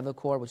 like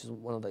Mevacor, which is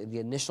one of the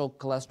initial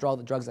cholesterol,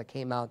 the drugs that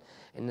came out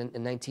in the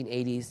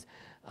 1980s.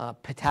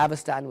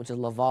 Pitavastatin, which is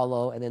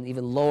Lavalo, and then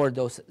even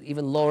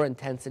lower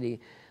intensity,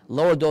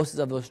 lower doses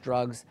of those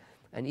drugs,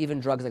 and even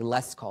drugs like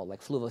Lescol,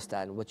 like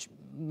Fluvastatin, which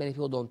many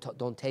people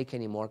don't take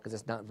anymore because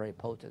it's not very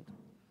potent.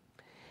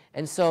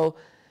 And so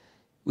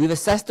we've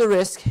assessed the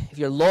risk. If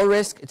you're low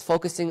risk, it's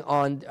focusing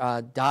on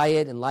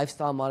diet and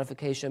lifestyle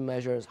modification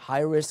measures.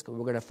 High risk, we're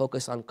going to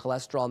focus on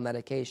cholesterol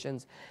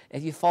medications.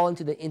 If you fall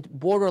into the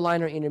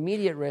borderline or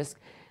intermediate risk,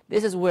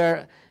 this is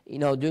where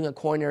doing a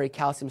coronary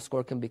calcium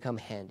score can become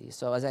handy.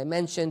 So as I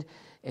mentioned,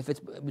 if it's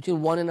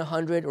between 1 and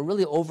 100 or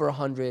really over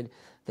 100,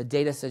 the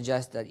data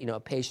suggests that a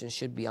patient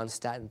should be on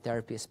statin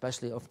therapy,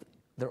 especially if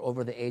they're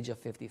over the age of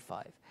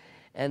 55.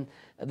 And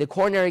the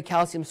coronary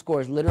calcium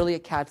score is literally a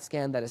CAT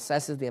scan that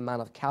assesses the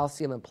amount of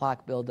calcium and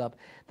plaque buildup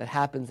that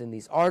happens in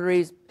these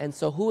arteries. And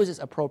so who is this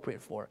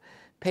appropriate for?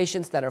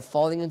 Patients that are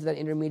falling into that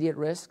intermediate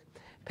risk,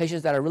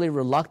 patients that are really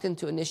reluctant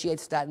to initiate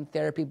statin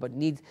therapy but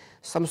need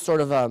some sort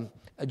of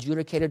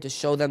adjudicator to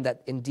show them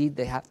that indeed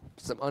they have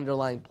some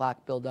underlying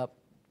plaque buildup.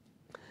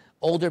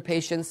 Older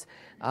patients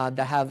that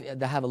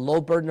have a low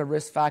burden of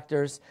risk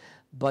factors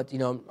but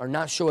are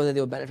not sure whether they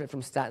will benefit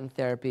from statin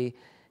therapy.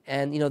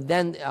 And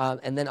then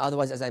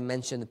otherwise, as I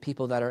mentioned, the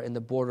people that are in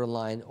the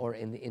borderline or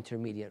in the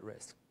intermediate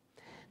risk.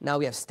 Now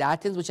we have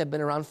statins, which have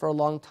been around for a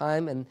long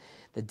time, and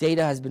the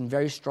data has been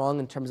very strong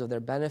in terms of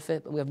their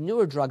benefit. But we have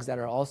newer drugs that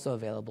are also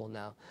available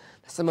now.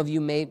 Some of you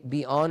may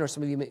be on, or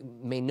some of you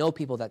may know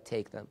people that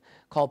take them,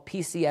 called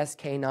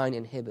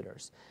PCSK9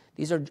 inhibitors.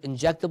 These are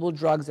injectable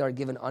drugs that are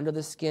given under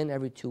the skin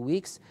every 2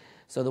 weeks.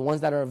 So the ones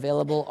that are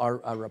available are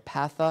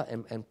Repatha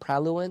and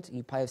Praluent.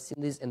 You probably have seen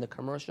these in the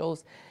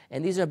commercials.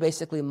 And these are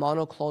basically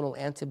monoclonal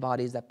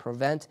antibodies that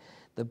prevent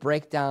the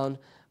breakdown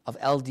of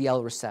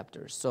LDL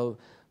receptors. So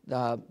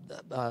the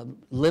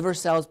liver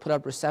cells put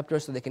up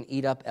receptors so they can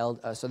eat up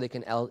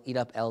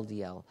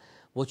LDL.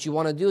 What you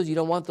want to do is you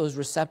don't want those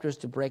receptors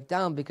to break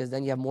down because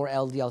then you have more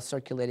LDL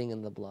circulating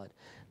in the blood.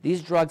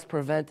 These drugs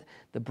prevent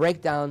the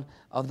breakdown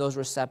of those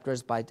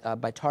receptors by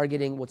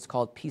targeting what's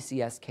called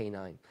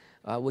PCSK9.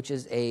 Which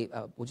is a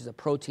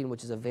protein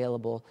which is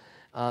available,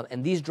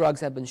 and these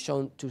drugs have been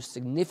shown to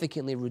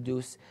significantly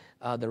reduce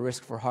the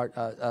risk for heart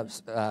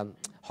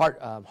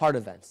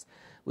events.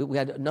 We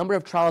had a number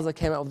of trials that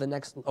came out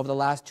over the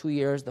last 2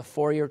 years. The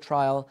 4-year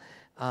trial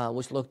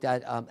which looked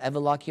at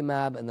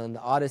evolocumab and then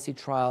the Odyssey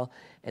trial.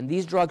 And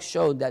these drugs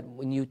showed that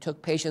when you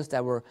took patients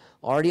that were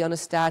already on a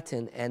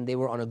statin and they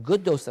were on a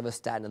good dose of a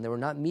statin and they were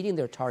not meeting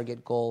their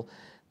target goal,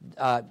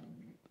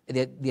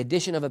 the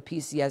addition of a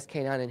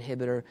PCSK9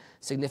 inhibitor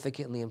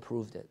significantly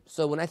improved it.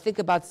 So when I think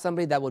about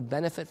somebody that would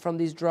benefit from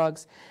these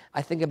drugs,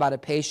 I think about a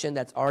patient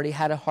that's already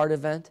had a heart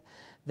event,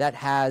 that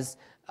has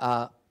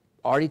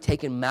already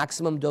taken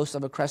maximum dose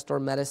of a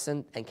Crestor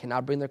medicine and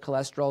cannot bring their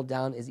cholesterol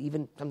down, is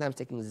even sometimes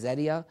taking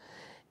Zetia,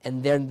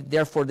 and then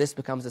therefore this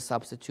becomes a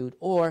substitute.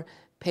 Or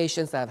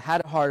patients that have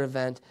had a heart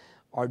event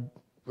are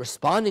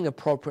responding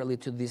appropriately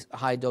to this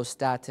high-dose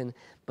statin,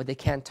 but they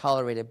can't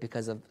tolerate it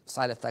because of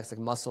side effects like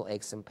muscle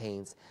aches and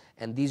pains.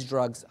 And these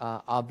drugs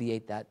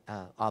obviate that.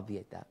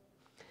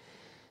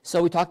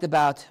 So we talked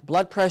about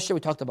blood pressure, we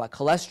talked about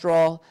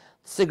cholesterol,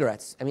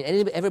 cigarettes. I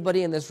mean,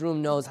 everybody in this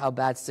room knows how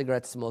bad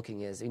cigarette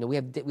smoking is. You know, we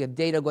have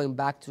data going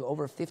back to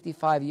over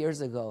 55 years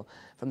ago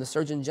from the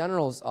Surgeon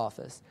General's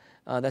office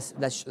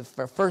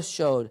that first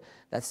showed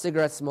that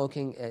cigarette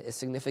smoking is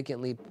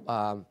significantly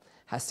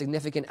has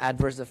significant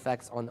adverse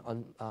effects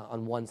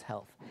on one's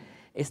health.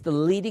 It's the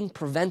leading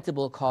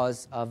preventable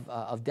cause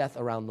of death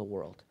around the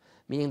world,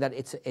 meaning that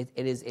it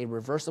is a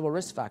reversible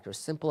risk factor,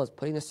 simple as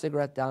putting a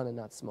cigarette down and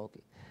not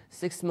smoking.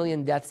 6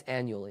 million deaths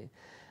annually.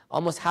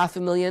 Almost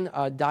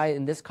 500,000 die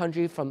in this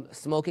country from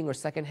smoking or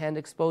secondhand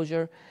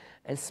exposure.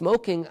 And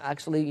smoking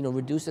actually,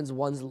 reduces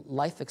one's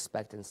life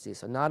expectancy.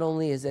 So not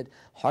only is it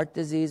heart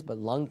disease, but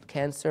lung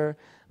cancer,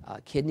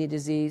 kidney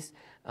disease,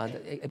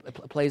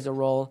 it plays a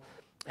role.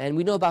 And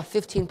we know about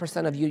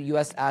 15% of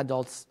U.S.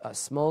 adults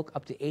smoke,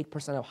 up to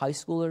 8% of high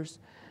schoolers,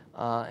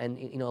 and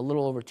a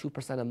little over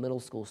 2% of middle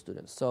school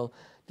students. So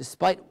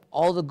despite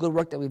all the good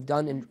work that we've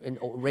done in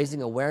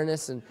raising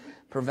awareness and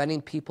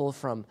preventing people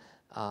from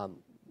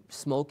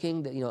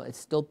smoking, it's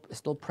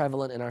still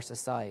prevalent in our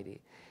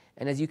society.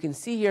 And as you can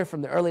see here,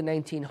 from the early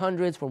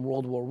 1900s, from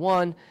World War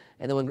I,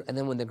 and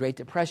then when the Great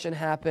Depression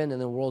happened, and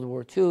then World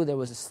War II, there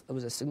was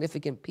a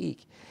significant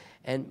peak.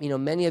 And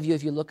many of you,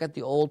 if you look at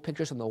the old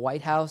pictures from the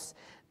White House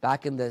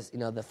back in the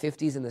the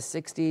 50s and the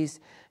 60s,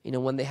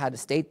 when they had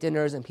state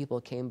dinners and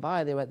people came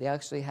by, they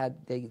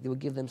would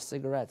give them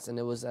cigarettes, and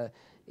it was a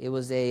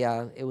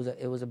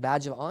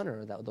badge of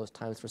honor those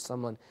times for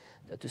someone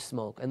to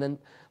smoke. And then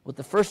with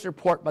the first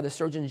report by the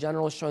Surgeon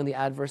General showing the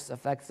adverse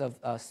effects of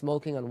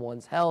smoking on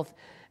one's health,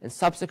 and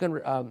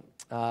subsequent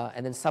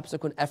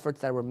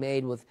efforts that were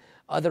made with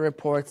other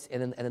reports,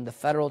 and then the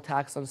federal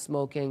tax on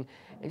smoking,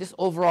 and just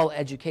overall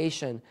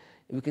education,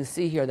 we can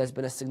see here there's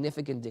been a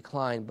significant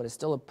decline, but it's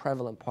still a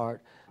prevalent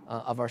part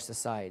of our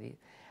society.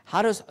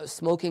 How does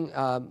smoking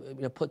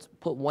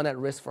put one at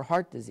risk for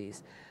heart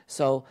disease?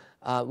 So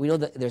we know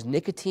that there's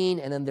nicotine,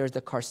 and then there's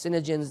the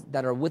carcinogens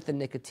that are with the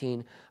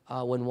nicotine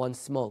when one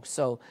smokes.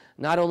 So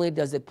not only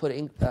does it put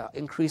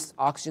increased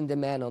oxygen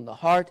demand on the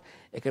heart,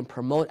 it can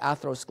promote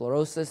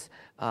atherosclerosis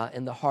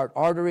in the heart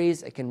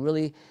arteries. It can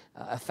really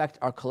affect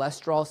our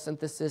cholesterol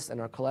synthesis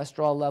and our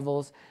cholesterol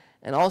levels.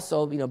 And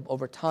also,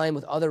 over time,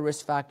 with other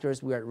risk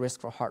factors, we're at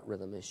risk for heart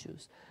rhythm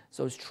issues.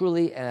 So it's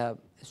truly a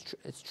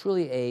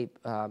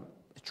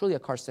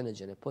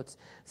carcinogen. It puts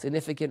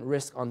significant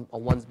risk on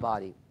one's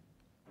body.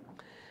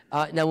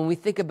 Now, when we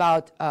think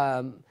about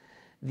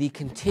the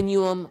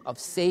continuum of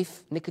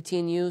safe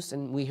nicotine use,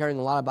 and we're hearing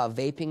a lot about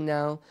vaping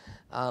now,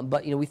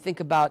 but we think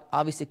about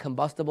obviously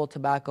combustible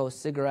tobacco,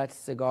 cigarettes,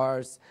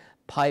 cigars,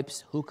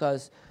 pipes,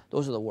 hookahs.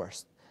 Those are the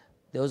worst.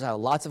 Those have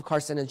lots of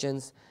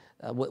carcinogens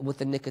with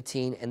the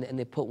nicotine, and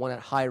they put one at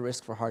high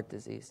risk for heart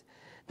disease.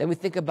 Then we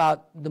think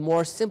about the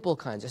more simple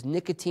kinds, just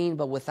nicotine,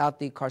 but without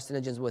the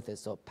carcinogens with it.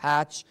 So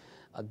patch,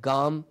 a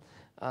gum,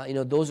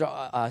 those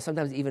are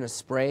sometimes even a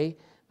spray.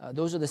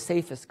 Those are the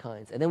safest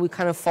kinds. And then we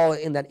kind of fall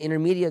in that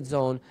intermediate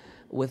zone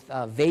with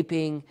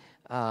vaping,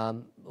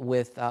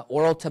 with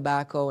oral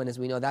tobacco, and as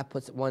we know, that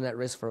puts one at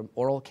risk for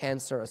oral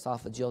cancer,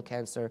 esophageal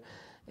cancer,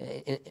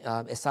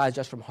 aside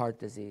just from heart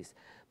disease.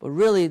 But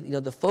really,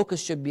 the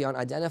focus should be on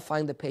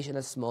identifying the patient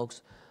that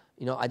smokes,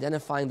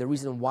 identifying the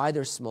reason why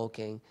they're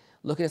smoking,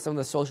 looking at some of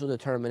the social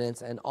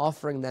determinants, and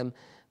offering them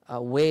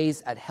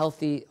ways at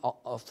healthy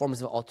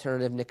forms of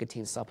alternative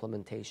nicotine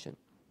supplementation.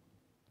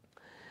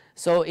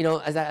 So,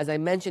 as I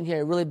mentioned here,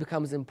 it really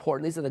becomes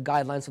important. These are the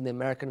guidelines from the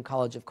American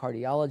College of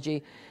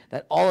Cardiology,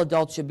 that all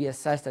adults should be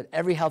assessed at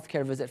every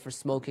healthcare visit for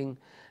smoking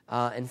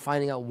and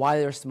finding out why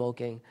they're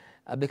smoking.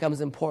 It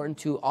becomes important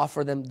to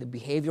offer them the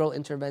behavioral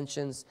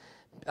interventions,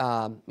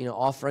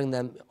 offering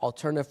them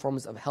alternative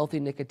forms of healthy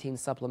nicotine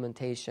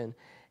supplementation,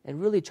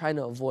 and really trying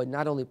to avoid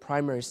not only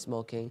primary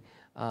smoking,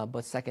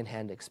 but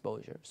secondhand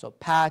exposure. So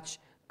patch,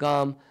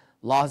 gum,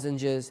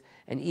 lozenges,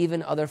 and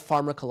even other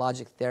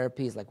pharmacologic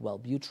therapies like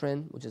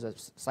Wellbutrin, which is a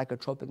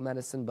psychotropic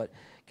medicine, but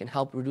can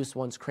help reduce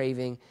one's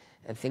craving,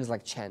 and things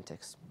like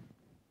Chantix.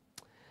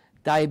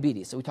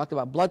 Diabetes. So we talked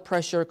about blood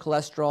pressure,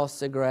 cholesterol,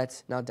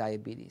 cigarettes, now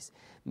diabetes.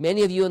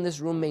 Many of you in this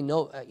room may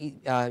know,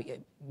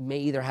 may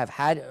either have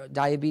had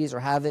diabetes or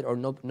have it, or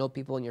know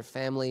people in your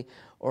family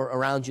or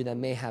around you that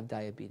may have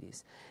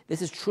diabetes.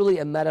 This is truly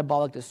a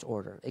metabolic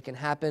disorder. It can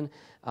happen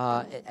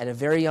at a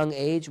very young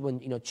age when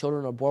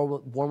children are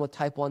born with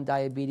type 1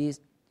 diabetes,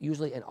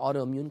 usually an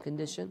autoimmune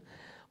condition.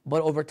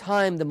 But over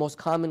time, the most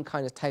common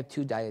kind is type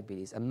 2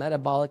 diabetes, a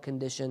metabolic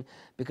condition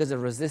because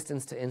of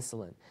resistance to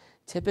insulin.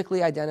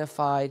 Typically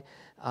identified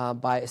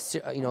by a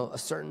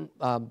certain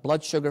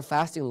blood sugar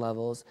fasting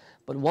levels,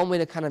 but one way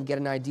to kind of get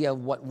an idea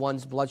of what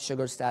one's blood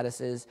sugar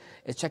status is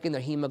checking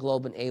their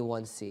hemoglobin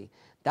A1C.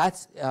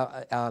 That's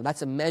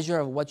a measure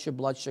of what your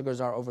blood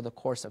sugars are over the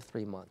course of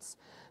 3 months.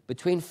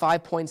 Between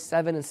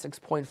 5.7 and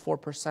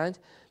 6.4%,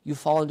 you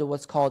fall into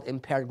what's called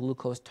impaired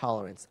glucose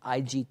tolerance,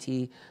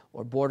 IGT,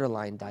 or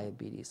borderline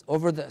diabetes.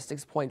 Over the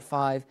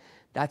 6.5,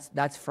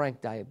 that's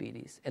frank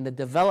diabetes. And the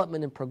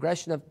development and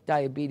progression of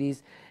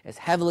diabetes is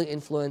heavily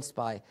influenced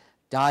by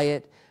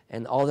diet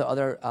and all the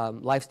other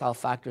lifestyle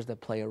factors that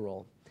play a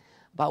role.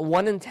 About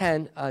 1 in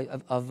 10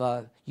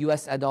 of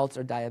U.S. adults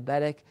are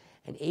diabetic,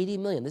 and 80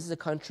 million. This is a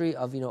country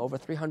of over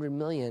 300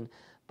 million,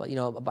 but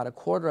about a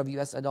quarter of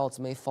U.S. adults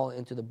may fall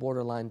into the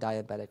borderline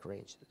diabetic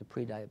range, the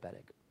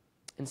pre-diabetic.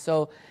 And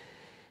so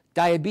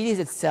diabetes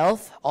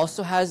itself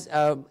also has,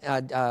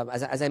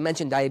 as I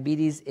mentioned,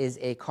 diabetes is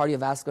a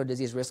cardiovascular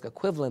disease risk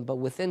equivalent, but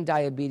within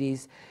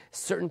diabetes,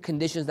 certain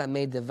conditions that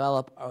may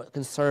develop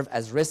can serve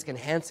as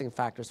risk-enhancing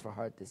factors for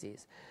heart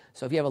disease.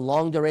 So if you have a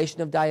long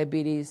duration of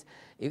diabetes,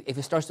 if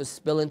it starts to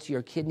spill into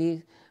your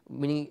kidney,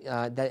 meaning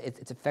that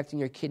it's affecting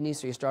your kidneys,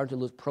 so you're starting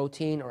to lose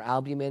protein or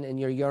albumin in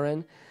your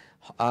urine,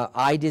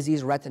 eye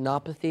disease,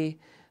 retinopathy,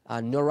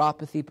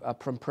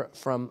 neuropathy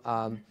from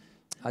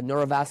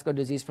neurovascular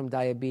disease from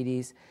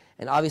diabetes,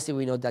 and obviously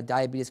we know that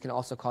diabetes can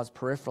also cause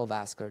peripheral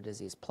vascular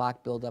disease,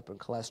 plaque buildup and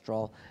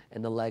cholesterol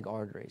in the leg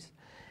arteries.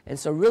 And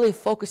so really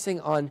focusing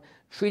on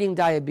treating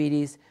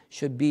diabetes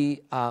should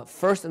be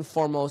first and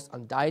foremost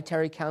on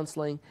dietary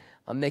counseling,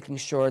 on making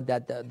sure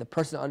that the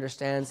person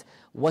understands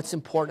what's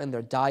important in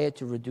their diet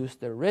to reduce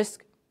their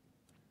risk,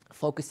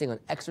 focusing on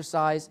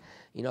exercise,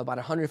 about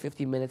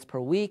 150 minutes per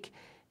week.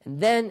 And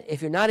then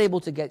if you're not able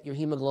to get your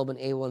hemoglobin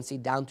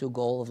A1C down to a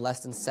goal of less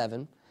than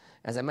 7,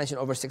 as I mentioned,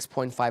 over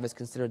 6.5 is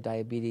considered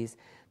diabetes,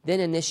 then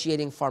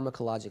initiating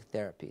pharmacologic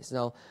therapies.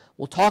 Now,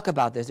 we'll talk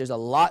about this. There's a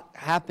lot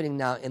happening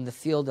now in the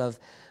field of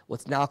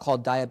what's now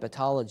called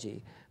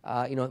diabetology.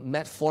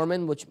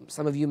 Metformin, which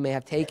some of you may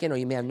have taken or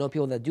you may have known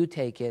people that do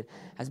take it,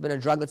 has been a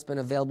drug that's been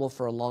available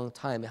for a long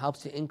time. It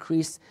helps to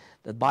increase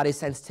the body's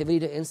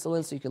sensitivity to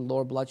insulin so you can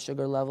lower blood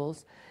sugar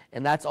levels.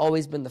 And that's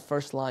always been the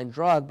first-line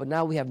drug, but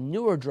now we have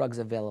newer drugs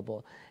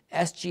available.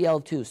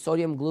 SGL2,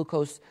 sodium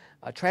glucose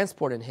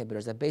transport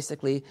inhibitors that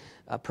basically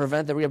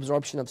prevent the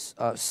reabsorption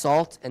of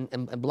salt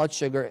and blood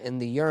sugar in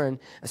the urine,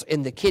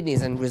 in the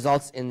kidneys, and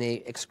results in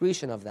the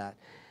excretion of that.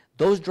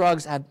 Those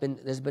drugs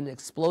there's been an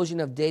explosion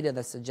of data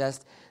that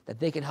suggests that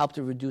they can help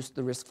to reduce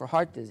the risk for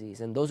heart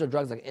disease. And those are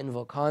drugs like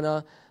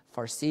Invokana,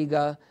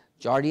 Farxiga,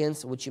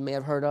 Jardiance, which you may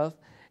have heard of.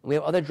 And we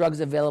have other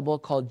drugs available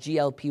called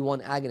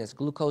GLP-1 agonists,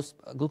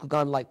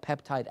 glucagon-like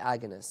peptide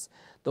agonists.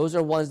 Those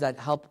are ones that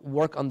help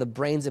work on the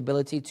brain's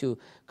ability to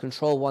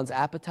control one's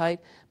appetite,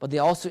 but they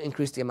also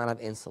increase the amount of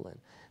insulin.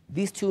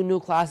 These two new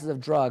classes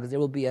of drugs, there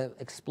will be an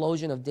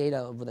explosion of data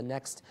over the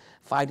next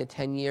 5 to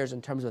 10 years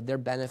in terms of their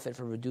benefit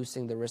for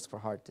reducing the risk for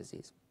heart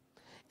disease.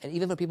 And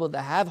even for people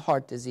that have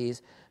heart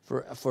disease,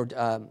 for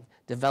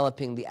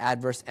developing the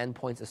adverse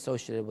endpoints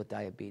associated with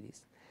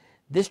diabetes.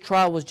 This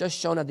trial was just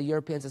shown at the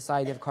European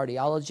Society of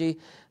Cardiology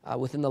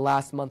within the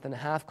last month and a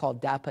half,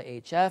 called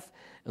DAPA-HF.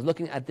 It was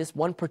looking at this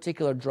one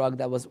particular drug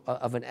that was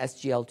of an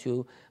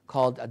SGL2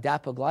 called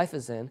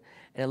dapagliflozin,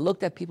 and it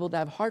looked at people that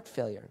have heart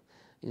failure.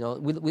 We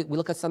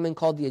look at something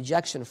called the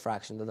ejection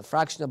fraction, the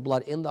fraction of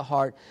blood in the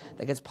heart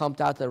that gets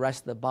pumped out to the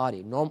rest of the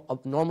body.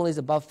 Normally is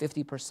above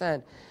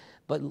 50%,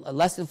 but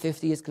less than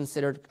 50 is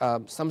considered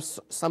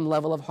some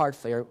level of heart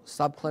failure,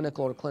 subclinical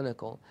or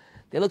clinical.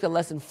 They looked at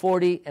less than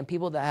 40 and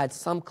people that had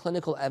some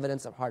clinical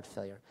evidence of heart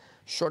failure.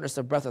 Shortness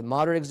of breath with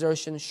moderate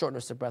exertion,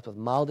 shortness of breath with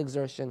mild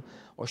exertion,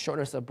 or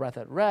shortness of breath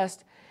at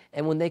rest.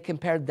 And when they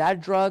compared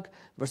that drug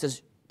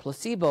versus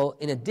placebo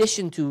in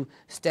addition to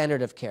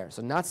standard of care,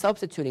 so not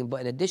substituting,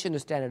 but in addition to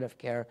standard of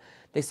care,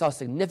 they saw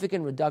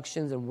significant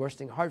reductions in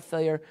worsening heart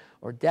failure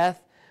or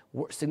death,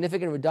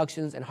 significant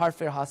reductions in heart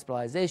failure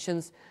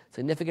hospitalizations,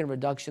 significant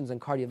reductions in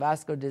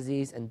cardiovascular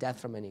disease, and death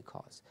from any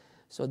cause.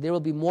 So there will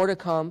be more to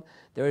come.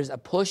 There is a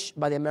push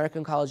by the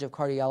American College of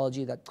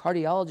Cardiology that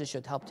cardiologists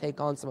should help take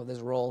on some of this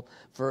role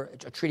for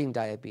treating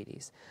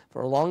diabetes.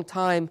 For a long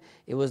time,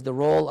 it was the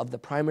role of the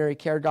primary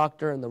care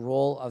doctor and the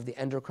role of the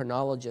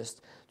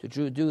endocrinologist to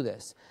do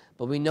this.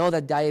 But we know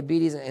that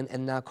diabetes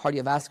and now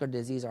cardiovascular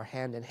disease are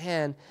hand in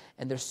hand,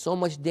 and there's so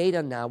much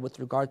data now with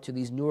regard to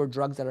these newer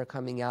drugs that are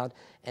coming out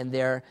and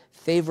their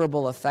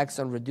favorable effects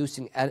on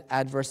reducing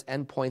adverse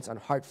endpoints on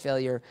heart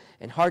failure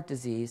and heart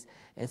disease.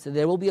 And so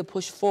there will be a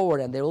push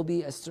forward, and there will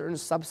be a certain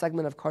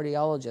subsegment of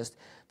cardiologists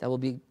that will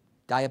be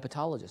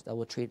diabetologists that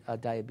will treat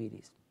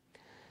diabetes.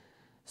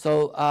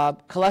 So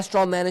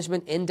cholesterol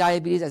management in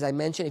diabetes, as I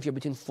mentioned, if you're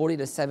between 40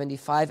 to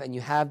 75 and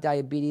you have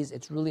diabetes,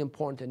 it's really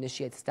important to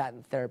initiate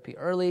statin therapy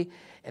early.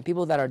 And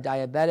people that are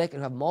diabetic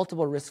and have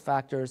multiple risk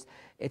factors,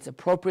 it's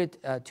appropriate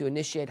to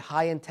initiate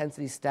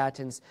high-intensity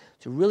statins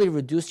to really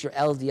reduce your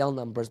LDL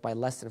numbers by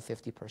less than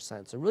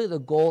 50%. So really the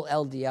goal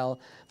LDL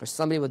for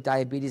somebody with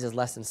diabetes is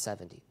less than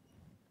 70.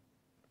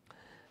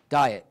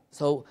 Diet.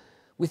 So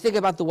we think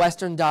about the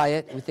Western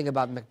diet, we think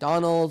about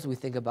McDonald's, we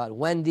think about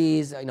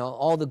Wendy's,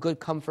 all the good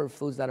comfort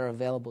foods that are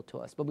available to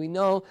us. But we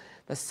know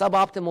the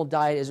suboptimal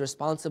diet is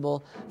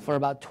responsible for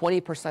about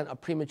 20%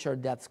 of premature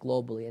deaths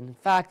globally. And in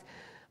fact,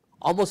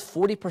 almost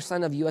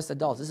 40% of U.S.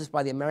 adults, this is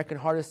by the American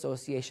Heart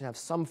Association, have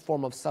some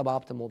form of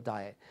suboptimal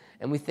diet.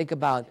 And we think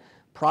about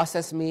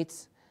processed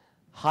meats,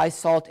 high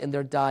salt in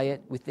their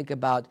diet. We think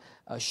about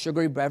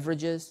sugary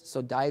beverages,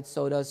 so diet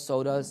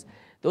sodas.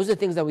 Those are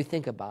things that we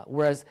think about,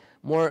 whereas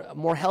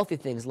more healthy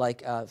things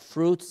like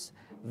fruits,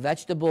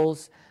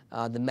 vegetables,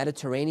 the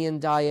Mediterranean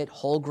diet,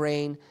 whole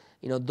grain,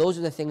 those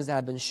are the things that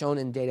have been shown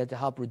in data to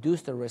help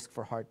reduce the risk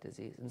for heart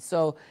disease. And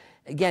so,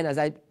 again, as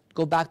I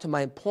go back to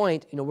my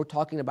point, we're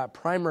talking about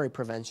primary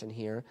prevention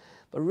here,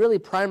 but really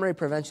primary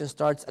prevention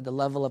starts at the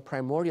level of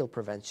primordial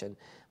prevention.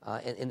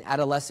 In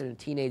adolescent and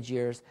teenage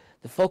years,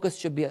 the focus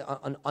should be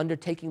on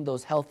undertaking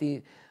those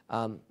healthy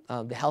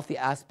the healthy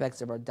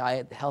aspects of our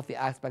diet, the healthy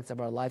aspects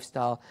of our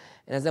lifestyle.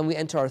 And as then we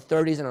enter our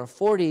 30s and our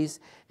 40s,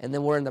 and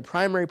then we're in the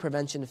primary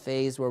prevention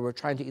phase where we're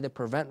trying to either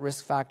prevent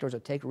risk factors or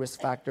take risk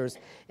factors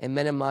and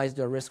minimize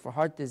their risk for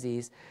heart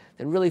disease,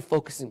 then really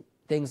focusing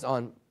things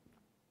on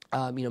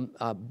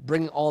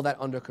bringing all that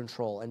under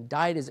control. And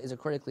diet is a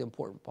critically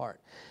important part.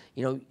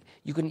 You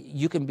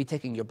can be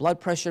taking your blood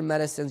pressure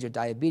medicines, your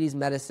diabetes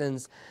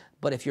medicines,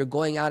 but if you're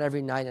going out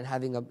every night and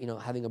having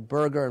a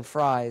burger and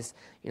fries,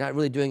 you're not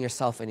really doing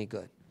yourself any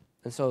good.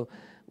 And so,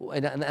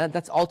 and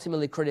that's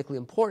ultimately critically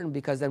important,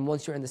 because then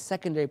once you're in the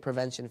secondary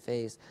prevention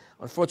phase,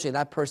 unfortunately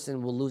that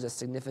person will lose a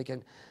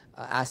significant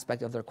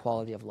aspect of their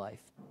quality of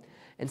life.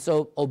 And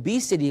so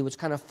obesity, which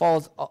kind of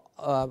falls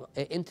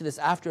into this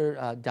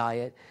after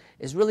diet,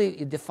 is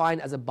really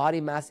defined as a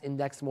body mass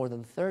index more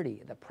than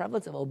 30. The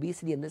prevalence of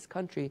obesity in this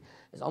country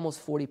is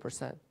almost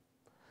 40%.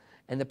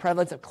 And the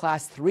prevalence of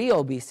class 3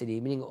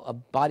 obesity, meaning a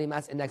body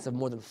mass index of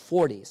more than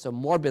 40, so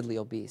morbidly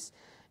obese,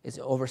 is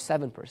over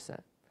 7%.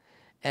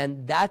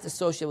 And that's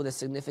associated with a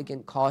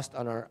significant cost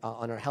on our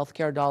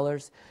healthcare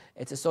dollars.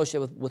 It's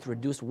associated with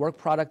reduced work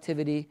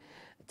productivity.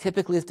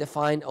 Typically, it's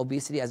defined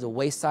obesity as a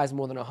waist size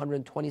more than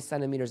 120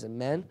 centimeters in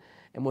men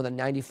and more than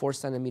 94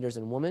 centimeters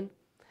in women,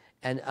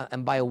 and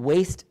by a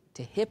waist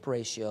to hip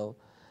ratio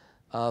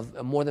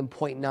of more than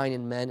 0.9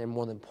 in men and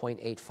more than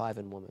 0.85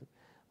 in women.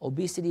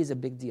 Obesity is a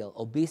big deal.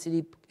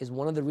 Obesity is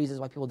one of the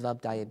reasons why people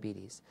develop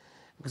diabetes,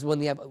 because when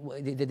they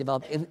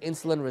develop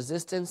insulin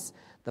resistance,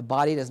 the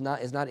body is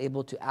not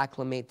able to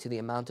acclimate to the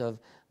amount of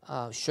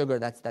sugar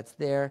that's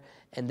there,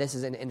 and this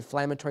is an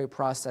inflammatory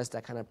process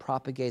that kind of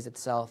propagates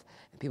itself,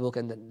 and people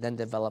can then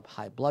develop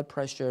high blood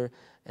pressure,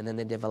 and then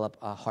they develop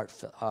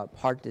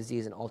heart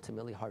disease and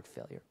ultimately heart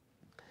failure.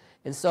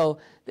 And so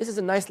this is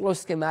a nice little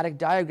schematic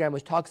diagram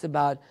which talks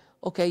about,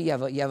 okay, you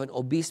have an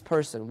obese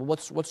person. Well,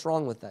 what's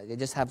wrong with that? They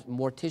just have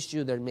more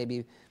tissue. They're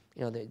maybe,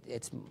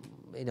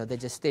 they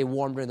just stay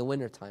warm during the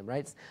wintertime,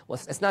 right? Well,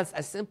 it's not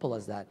as simple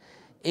as that.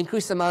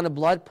 Increased amount of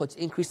blood puts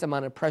increased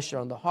amount of pressure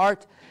on the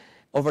heart.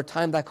 Over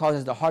time, that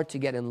causes the heart to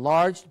get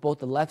enlarged, both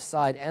the left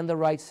side and the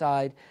right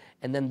side,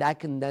 and then that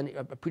can then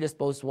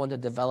predispose one to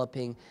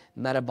developing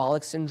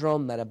metabolic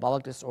syndrome,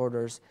 metabolic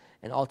disorders,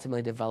 and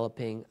ultimately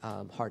developing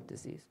heart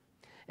disease.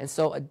 And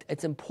so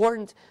it's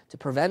important to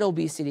prevent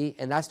obesity,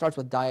 and that starts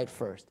with diet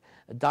first.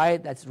 A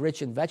diet that's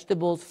rich in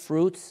vegetables,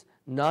 fruits,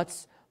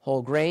 nuts,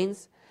 whole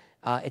grains.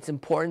 It's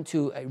important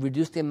to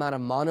reduce the amount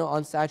of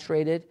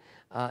monounsaturated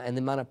and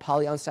the amount of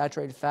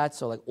polyunsaturated fats,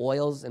 so like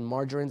oils and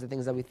margarines and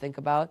things that we think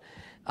about.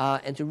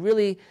 And to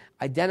really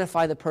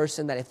identify the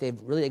person that if they've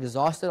really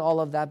exhausted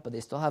all of that, but they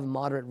still have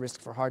moderate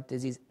risk for heart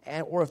disease,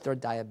 or if they're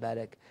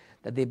diabetic,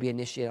 that they be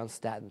initiated on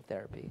statin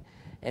therapy.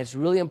 And it's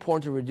really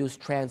important to reduce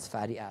trans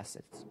fatty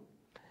acids.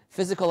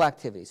 Physical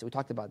activity. So we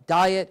talked about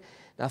diet,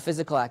 now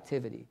physical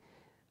activity.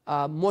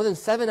 More than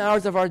 7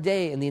 hours of our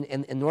day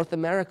in North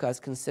America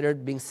is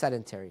considered being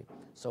sedentary.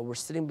 So we're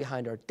sitting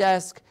behind our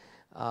desk,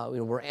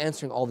 we're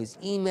answering all these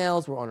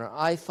emails, we're on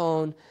our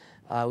iPhone.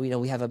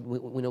 We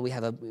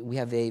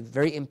have a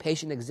very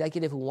impatient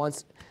executive who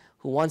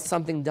wants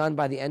something done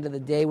by the end of the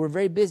day. We're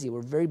very busy.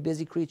 We're very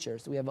busy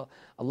creatures. So we have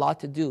a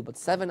lot to do. But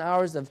 7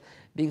 hours of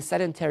being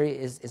sedentary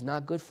is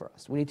not good for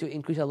us. We need to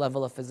increase our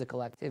level of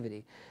physical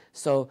activity.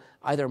 So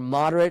either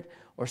moderate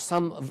or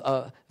some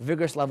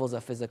vigorous levels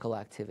of physical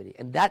activity.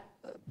 And that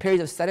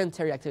period of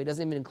sedentary activity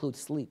doesn't even include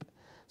sleep.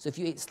 So if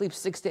you sleep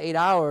 6 to 8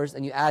 hours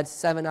and you add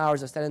 7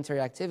 hours of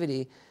sedentary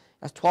activity,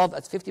 that's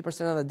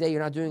 50% of the day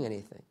you're not doing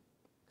anything.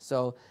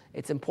 So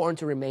it's important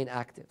to remain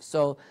active.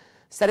 So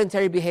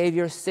sedentary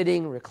behavior,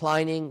 sitting,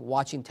 reclining,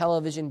 watching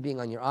television,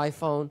 being on your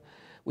iPhone.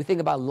 We think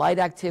about light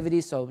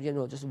activity, so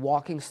just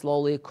walking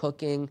slowly,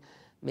 cooking,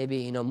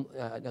 maybe,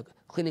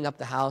 cleaning up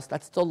the house.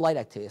 That's still light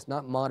activity. It's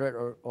not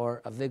moderate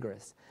or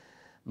vigorous.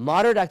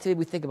 Moderate activity,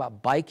 we think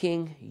about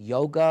biking,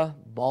 yoga,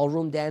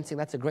 ballroom dancing.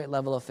 That's a great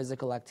level of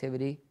physical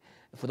activity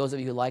for those of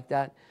you who like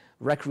that.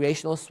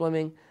 Recreational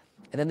swimming.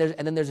 And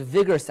then there's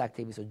vigorous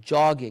activity, so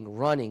jogging,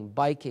 running,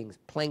 biking,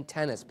 playing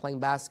tennis, playing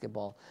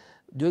basketball,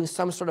 doing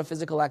some sort of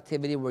physical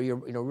activity where you're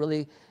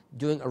really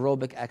doing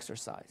aerobic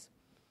exercise.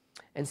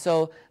 And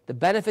so the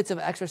benefits of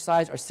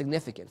exercise are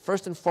significant.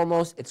 First and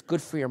foremost, it's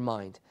good for your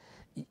mind.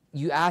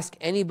 You ask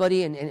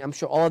anybody, and I'm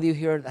sure all of you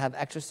here that have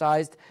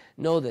exercised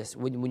know this.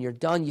 When you're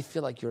done, you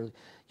feel like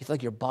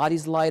your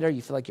body's lighter.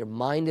 You feel like your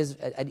mind is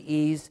at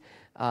ease.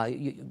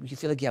 You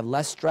feel like you have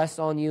less stress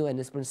on you, and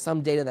there's been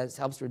some data that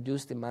helps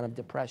reduce the amount of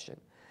depression.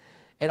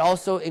 It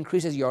also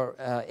increases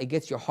it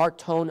gets your heart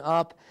tone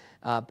up.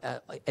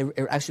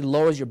 It actually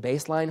lowers your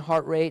baseline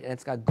heart rate, and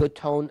it's got good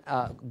tone,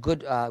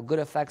 good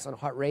effects on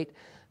heart rate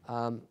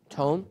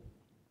tone.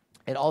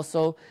 It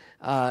also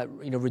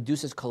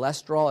reduces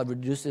cholesterol. It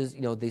reduces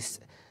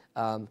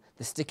the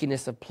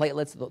stickiness of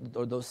platelets,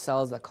 or those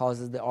cells that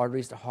causes the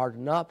arteries to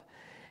harden up.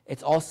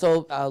 It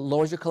also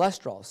lowers your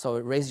cholesterol. So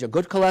it raises your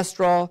good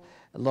cholesterol,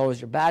 it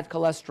lowers your bad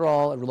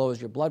cholesterol, it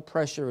lowers your blood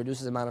pressure,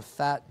 reduces the amount of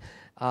fat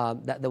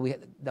that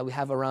we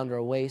have around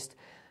our waist.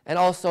 And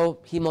also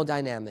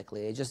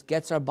hemodynamically, it just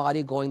gets our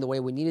body going the way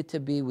we need it to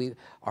be.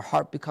 Our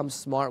heart becomes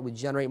smart. We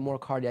generate more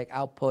cardiac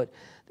output.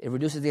 It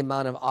reduces the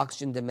amount of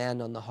oxygen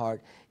demand on the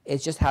heart. It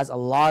just has a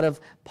lot of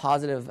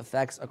positive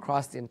effects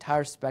across the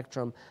entire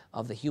spectrum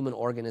of the human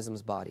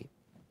organism's body.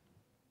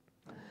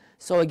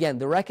 So again,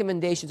 the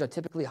recommendations are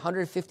typically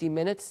 150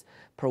 minutes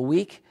per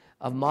week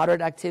of moderate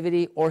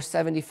activity or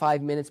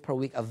 75 minutes per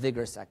week of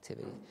vigorous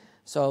activity.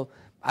 So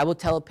I will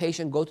tell a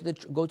patient, go to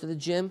the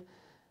gym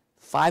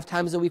 5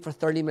 times a week for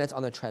 30 minutes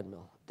on the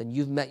treadmill. Then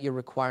you've met your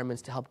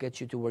requirements to help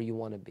get you to where you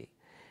want to be.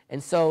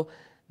 And so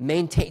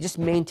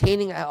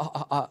maintaining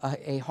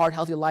a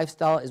heart-healthy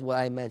lifestyle is what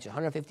I mentioned,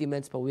 150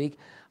 minutes per week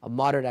of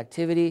moderate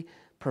activity,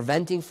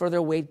 preventing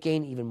further weight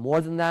gain, even more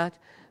than that,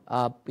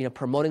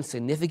 promoting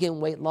significant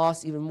weight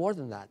loss, even more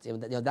than that.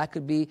 That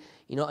could be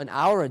an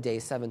hour a day,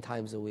 7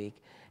 times a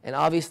week. And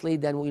obviously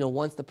then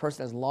once the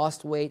person has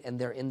lost weight and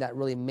they're in that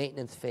really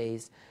maintenance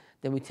phase,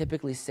 then we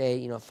typically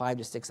say 5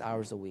 to 6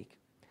 hours a week.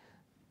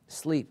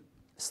 Sleep.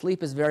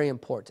 Sleep is very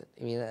important.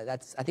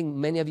 I think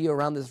many of you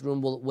around this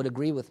room would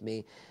agree with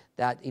me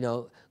that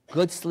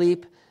good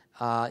sleep,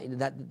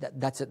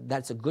 that's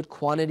a good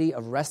quantity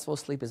of restful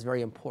sleep is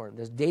very important.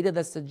 There's data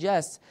that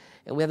suggests,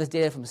 and we have this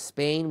data from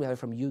Spain, we have it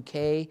from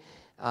UK,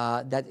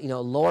 that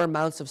lower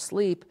amounts of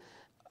sleep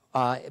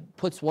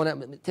puts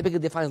one typically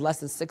defines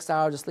less than 6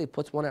 hours of sleep,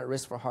 puts one at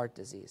risk for heart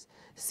disease.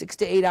 6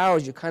 to 8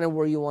 hours, you're kind of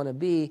where you want to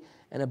be,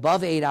 and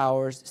above 8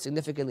 hours,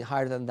 significantly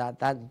higher than that.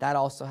 That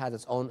also has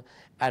its own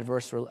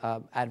adverse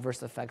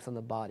effects on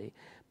the body.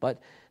 But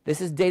this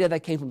is data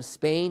that came from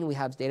Spain. We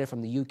have data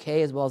from the UK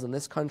as well as in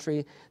this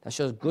country that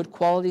shows good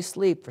quality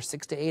sleep for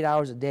 6 to 8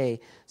 hours a day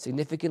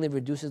significantly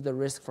reduces the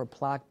risk for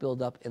plaque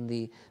buildup in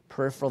the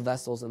peripheral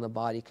vessels in the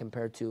body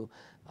compared to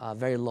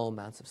very low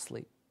amounts of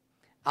sleep.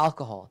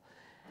 Alcohol.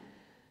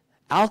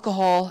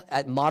 Alcohol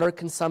at moderate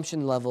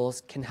consumption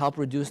levels can help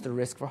reduce the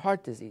risk for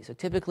heart disease. So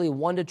typically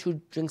 1 to 2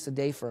 drinks a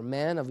day for a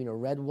man of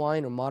red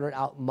wine or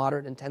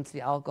moderate intensity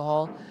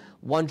alcohol.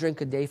 1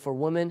 drink a day for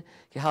women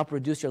can help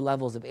reduce your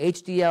levels of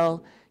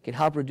HDL, can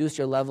help reduce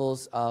your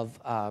levels of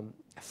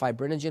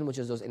fibrinogen, which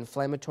is those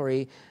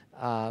inflammatory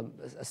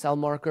cell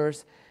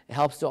markers. It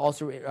helps to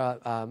also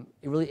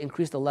really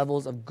increase the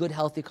levels of good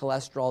healthy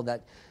cholesterol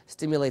that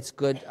stimulates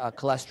good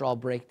cholesterol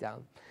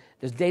breakdown.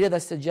 There's data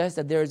that suggests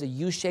that there is a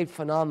U-shaped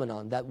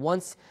phenomenon, that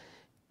once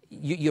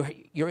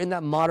you're in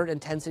that moderate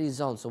intensity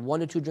zone, so 1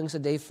 to 2 drinks a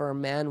day for a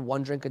man,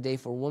 1 drink a day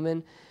for a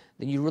woman,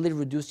 then you really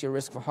reduce your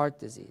risk for heart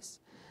disease.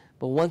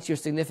 But once you're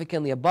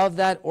significantly above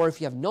that, or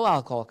if you have no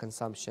alcohol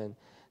consumption,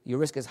 your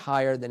risk is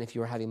higher than if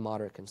you were having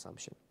moderate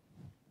consumption.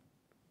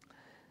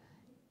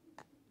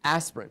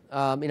 Aspirin,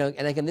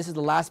 and again, this is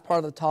the last part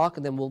of the talk,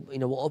 and then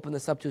we'll open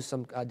this up to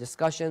some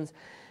discussions.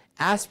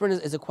 Aspirin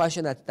is a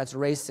question that's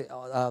raised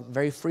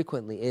very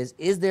frequently.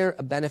 Is there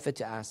a benefit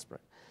to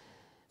aspirin?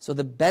 So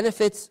the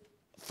benefits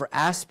for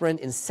aspirin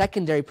in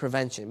secondary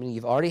prevention, meaning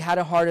you've already had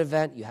a heart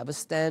event, you have a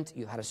stent,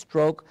 you had a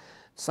stroke,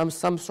 some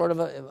sort of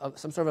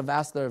a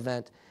vascular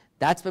event,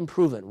 that's been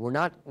proven.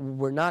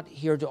 We're not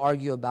here to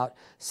argue about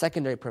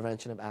secondary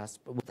prevention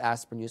with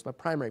aspirin use, but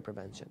primary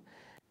prevention.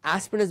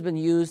 Aspirin has been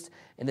used,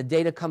 and the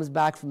data comes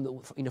back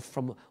from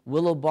from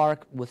willow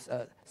bark with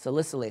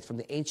salicylate from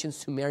the ancient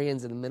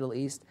Sumerians in the Middle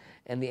East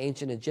and the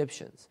ancient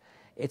Egyptians.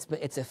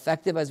 It's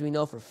effective, as we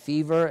know, for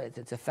fever.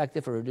 It's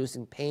effective for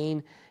reducing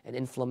pain and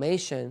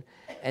inflammation.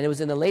 And it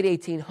was in the late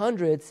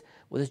 1800s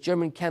with this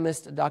German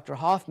chemist, Dr.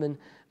 Hoffman,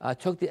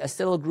 took the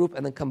acetyl group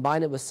and then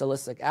combined it with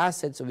salicylic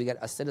acid, so we get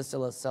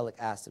acetylsalicylic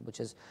acid, which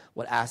is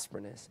what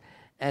aspirin is.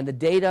 And the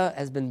data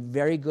has been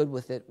very good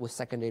with it with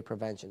secondary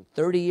prevention.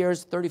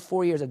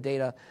 34 years of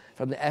data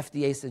from the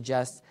FDA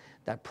suggests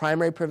that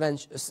primary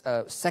prevention,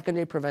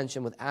 secondary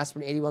prevention with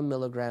aspirin 81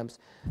 milligrams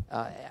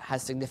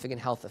has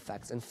significant health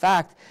effects. In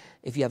fact,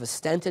 if you have a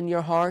stent in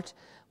your heart,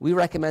 we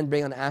recommend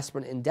bringing on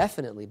aspirin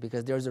indefinitely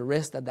because there's a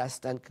risk that that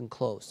stent can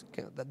close,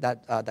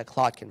 that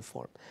clot can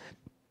form.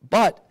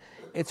 But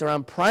it's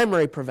around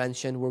primary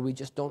prevention where we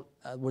just don't,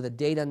 where the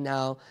data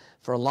now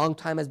for a long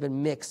time has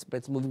been mixed, but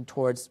it's moving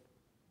towards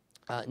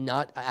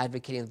not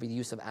advocating for the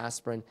use of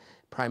aspirin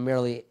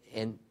primarily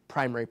in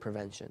primary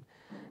prevention.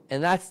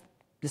 And that's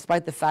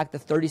despite the fact that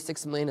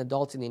 36 million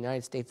adults in the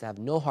United States that have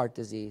no heart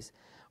disease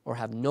or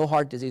have no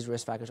heart disease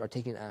risk factors are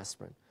taking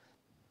aspirin.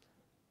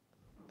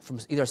 From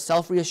either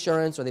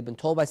self-reassurance or they've been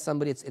told by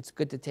somebody it's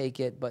good to take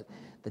it, but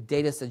the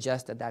data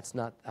suggests that that's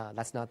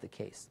not the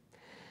case.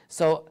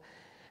 So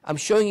I'm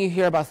showing you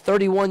here about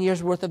 31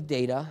 years worth of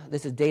data.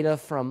 This is data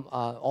from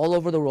all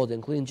over the world,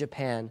 including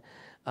Japan,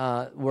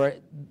 where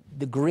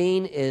the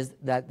green is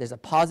that there's a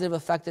positive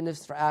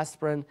effectiveness for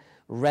aspirin,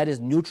 red is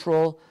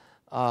neutral,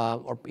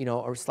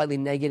 or slightly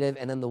negative,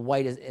 and then the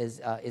white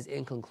is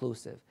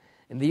inconclusive.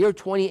 In the year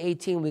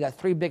 2018, we got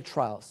 3 big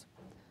trials.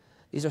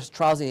 These are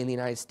trials in the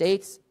United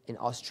States, in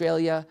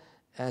Australia,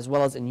 as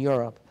well as in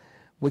Europe,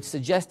 which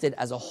suggested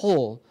as a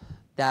whole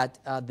that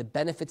the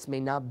benefits may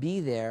not be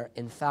there.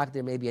 In fact,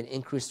 there may be an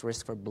increased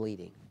risk for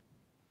bleeding.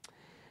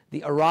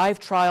 The ARRIVE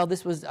trial,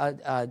 this was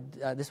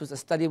a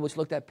study which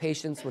looked at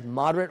patients with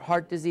moderate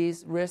heart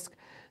disease risk.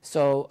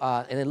 So,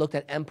 and it looked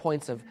at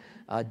endpoints of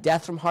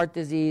death from heart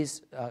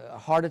disease,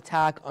 heart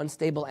attack,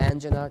 unstable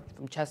angina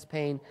from chest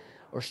pain,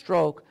 or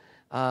stroke.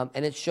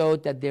 And it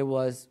showed that there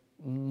was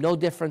no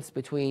difference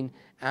between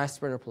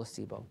aspirin or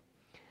placebo.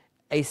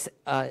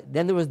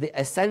 Then there was the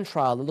ASCEND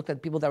trial that looked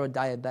at people that were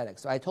diabetic.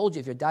 So I told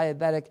you if you're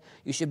diabetic,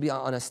 you should be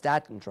on a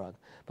statin drug,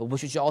 but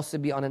you should also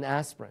be on an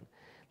aspirin.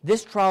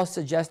 This trial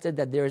suggested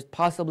that there is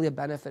possibly a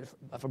benefit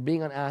for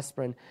being on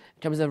aspirin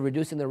in terms of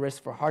reducing the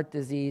risk for heart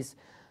disease,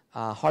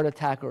 heart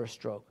attack, or a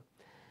stroke.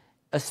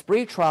 A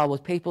SPREE trial was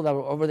people that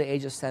were over the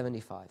age of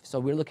 75. So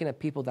we're looking at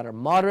people that are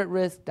moderate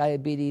risk,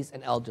 diabetes,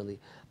 and elderly.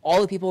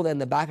 All the people that in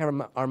the back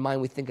of our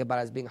mind we think about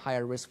as being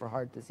higher risk for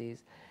heart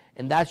disease.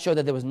 And that showed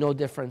that there was no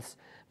difference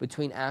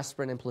between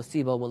aspirin and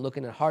placebo when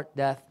looking at heart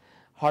death,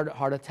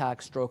 heart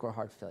attack, stroke, or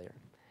heart failure.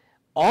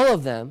 All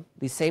of them,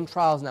 these same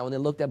trials now, when they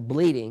looked at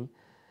bleeding,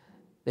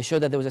 they showed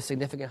that there was a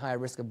significant higher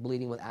risk of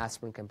bleeding with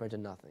aspirin compared to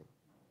nothing.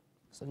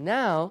 So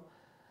now,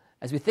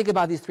 as we think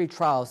about these 3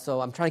 trials,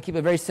 so I'm trying to keep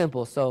it very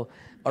simple. So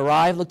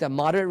ARRIVE looked at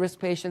moderate risk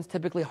patients,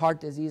 typically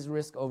heart disease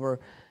risk over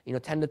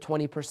 10 to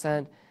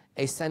 20%.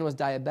 ASCEND was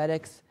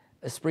diabetics.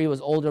 SPREE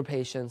was older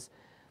patients.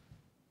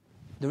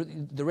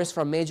 The risk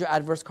for a major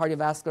adverse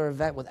cardiovascular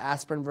event with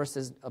aspirin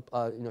versus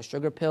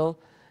sugar pill,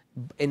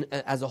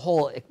 as a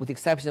whole, with the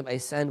exception of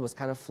ASCEND, was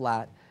kind of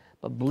flat,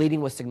 but bleeding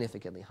was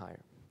significantly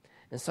higher.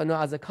 And so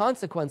now as a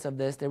consequence of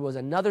this, there was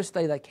another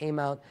study that came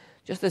out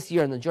just this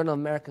year in the Journal of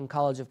American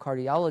College of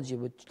Cardiology,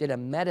 which did a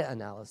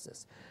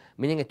meta-analysis,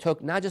 meaning it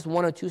took not just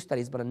 1 or 2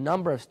 studies, but a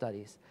number of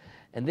studies.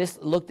 And this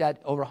looked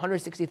at over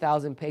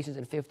 160,000 patients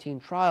in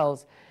 15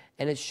 trials,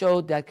 and it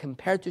showed that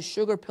compared to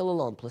sugar pill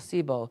alone,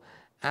 placebo,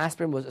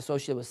 aspirin was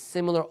associated with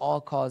similar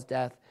all-cause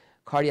death,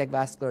 cardiac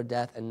vascular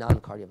death, and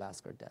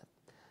non-cardiovascular death.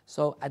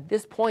 So at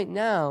this point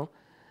now,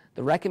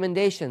 the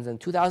recommendations in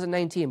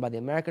 2019 by the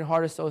American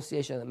Heart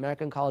Association and the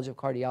American College of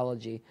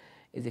Cardiology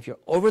is if you're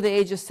over the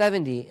age of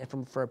 70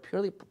 and for a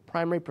purely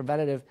primary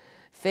preventative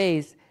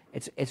phase,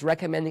 it's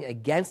recommending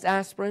against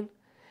aspirin.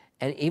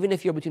 And even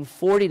if you're between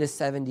 40 to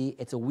 70,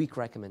 it's a weak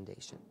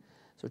recommendation.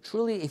 So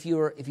truly, if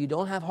you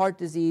don't have heart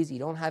disease, you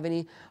don't have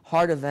any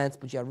heart events,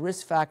 but you have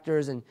risk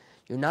factors and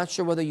you're not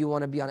sure whether you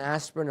want to be on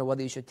aspirin or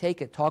whether you should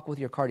take it, talk with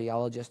your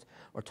cardiologist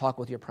or talk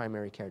with your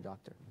primary care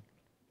doctor.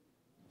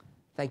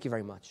 Thank you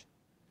very much.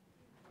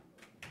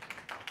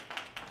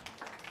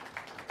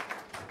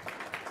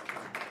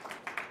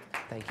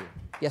 Thank you.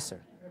 Yes, sir.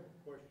 I have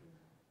a question.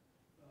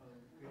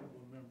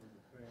 A member of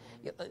the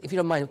family. Yeah, if you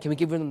don't mind, can we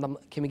give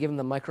him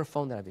the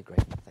microphone? That'd be great.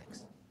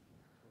 Thanks.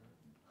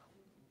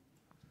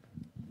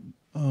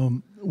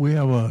 We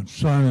have a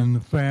son in the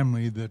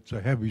family that's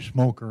a heavy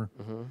smoker,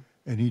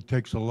 and he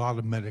takes a lot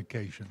of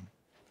medication.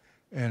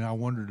 And I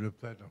wondered if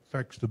that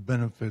affects the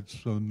benefits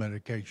of the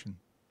medication.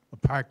 A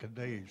pack a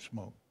day he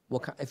smokes.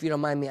 If you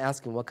don't mind me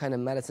asking, what kind of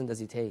medicine does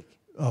he take?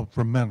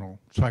 For mental,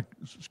 for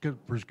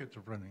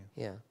schizophrenia.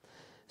 Yeah.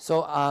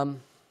 So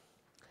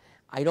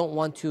I don't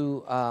want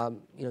to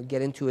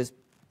get into his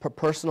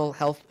personal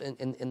health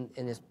in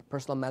his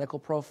personal medical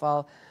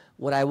profile.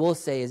 What I will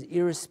say is,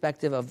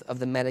 irrespective of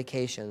the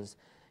medications,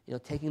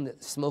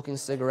 smoking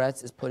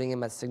cigarettes is putting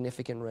him at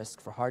significant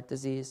risk for heart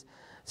disease,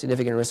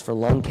 significant risk for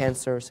lung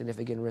cancer,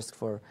 significant risk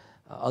for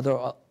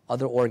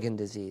other organ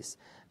disease.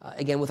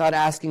 Again, without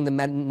asking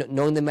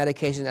knowing the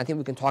medication, I think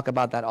we can talk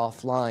about that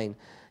offline.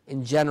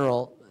 In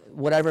general,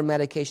 whatever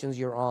medications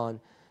you're on,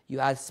 you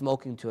add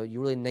smoking to it,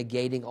 you're really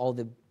negating all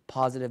the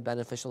positive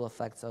beneficial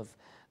effects of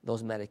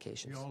those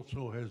medications. He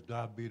also has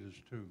diabetes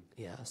too.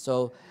 Yeah,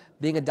 so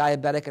being a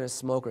diabetic and a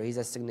smoker, he's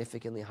at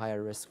significantly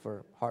higher risk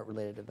for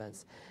heart-related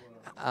events. What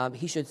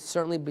He should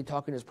certainly be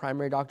talking to his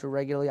primary doctor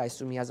regularly. I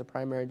assume he has a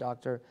primary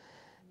doctor.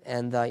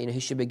 And he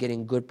should be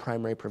getting good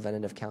primary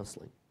preventative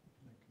counseling.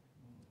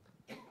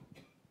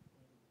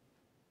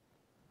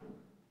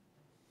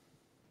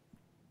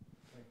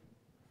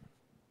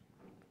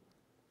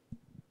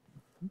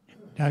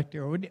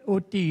 Doctor,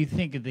 what do you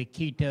think of the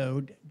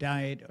keto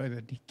diet or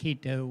the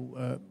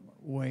keto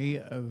way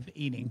of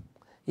eating?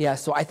 Yeah,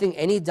 so I think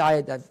any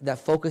diet that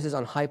focuses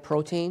on high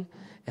protein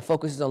and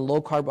focuses on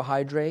low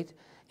carbohydrate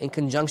in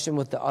conjunction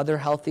with the other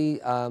healthy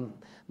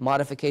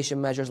modification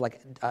measures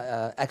like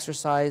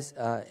exercise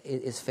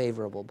is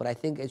favorable. But I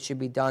think it should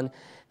be done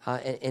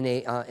in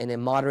a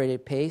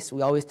moderated pace.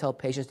 We always tell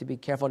patients to be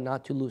careful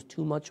not to lose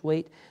too much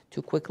weight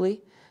too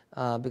quickly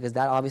because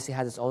that obviously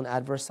has its own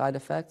adverse side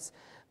effects.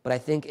 But I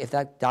think if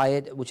that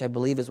diet, which I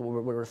believe is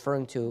what we're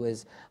referring to,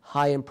 is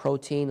high in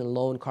protein and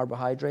low in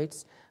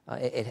carbohydrates,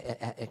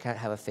 it can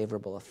have a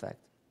favorable effect.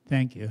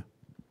 Thank you.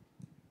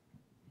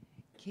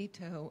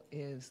 Keto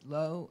is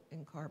low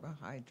in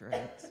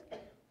carbohydrates,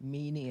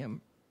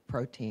 medium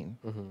protein,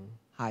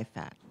 high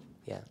fat.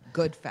 Yeah.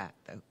 Good fat,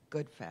 though.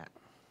 Good fat.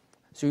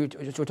 So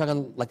we're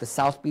talking like the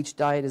South Beach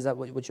diet. Is that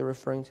what you're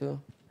referring to?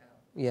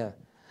 Yeah.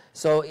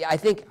 So I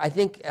think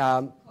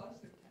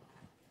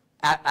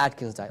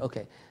Atkins diet.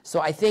 Okay. So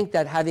I think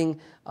that having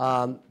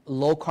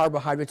low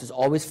carbohydrates is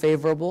always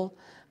favorable.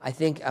 I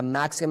think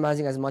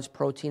maximizing as much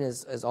protein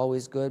is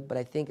always good. But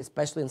I think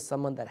especially in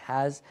someone that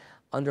has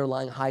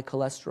underlying high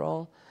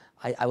cholesterol,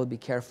 I would be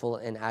careful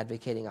in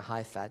advocating a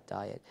high-fat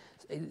diet.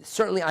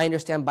 Certainly, I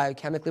understand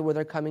biochemically where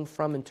they're coming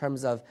from in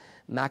terms of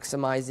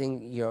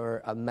maximizing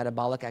your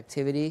metabolic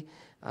activity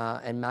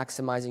and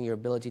maximizing your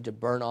ability to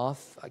burn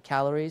off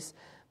calories,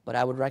 but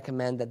I would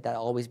recommend that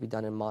always be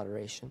done in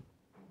moderation.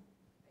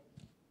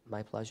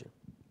 My pleasure.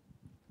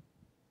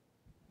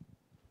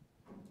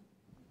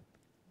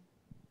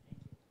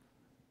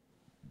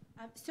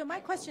 So my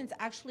question is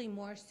actually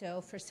more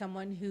so for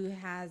someone who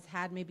has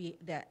had maybe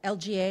the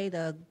LGA,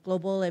 the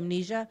global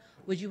amnesia.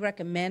 Would you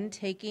recommend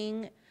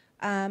taking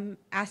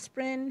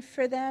aspirin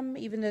for them,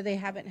 even though they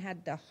haven't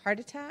had the heart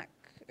attack?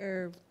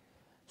 Or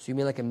so you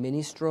mean like a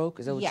mini stroke?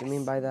 Is that what Yes. you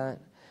mean by that?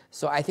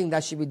 So I think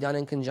that should be done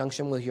in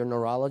conjunction with your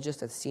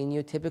neurologist that's seen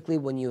you. Typically,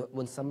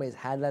 when somebody's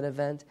had that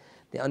event,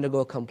 they undergo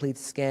a complete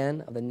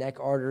scan of the neck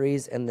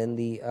arteries and then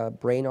the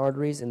brain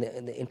arteries and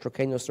the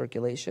intracranial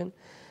circulation.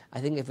 I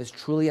think if it's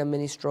truly a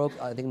mini stroke,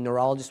 I think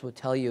neurologists would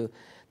tell you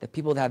that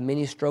people that have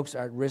mini strokes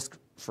are at risk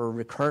for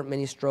recurrent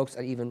mini strokes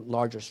and even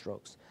larger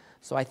strokes.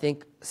 So I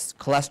think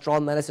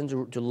cholesterol medicine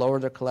to lower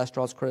their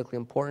cholesterol is critically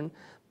important,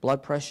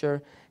 blood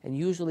pressure, and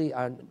usually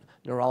our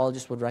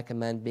neurologist would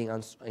recommend being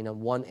on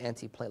one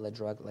antiplatelet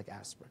drug like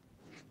aspirin.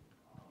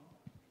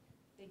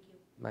 Thank you.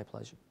 My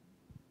pleasure.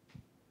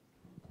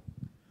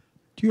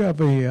 Do you have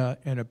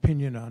an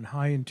opinion on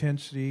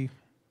high-intensity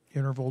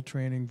interval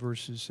training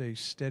versus, say,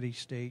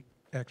 steady-state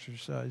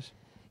exercise?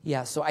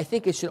 Yeah, so I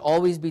think it should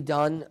always be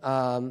done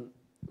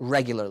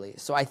regularly.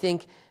 So I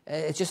think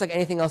it's just like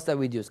anything else that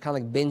we do. It's kind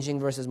of like binging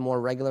versus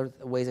more regular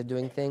ways of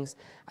doing things.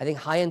 I think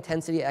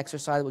high-intensity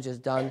exercise, which is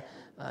done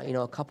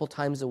a couple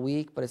times a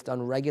week, but it's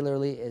done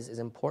regularly, is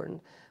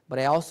important. But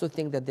I also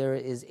think that there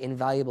is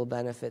invaluable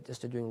benefit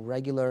just to doing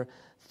regular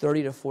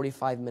 30 to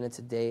 45 minutes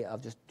a day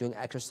of just doing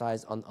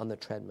exercise on the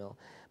treadmill.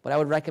 But I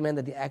would recommend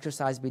that the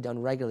exercise be done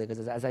regularly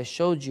because as I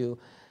showed you,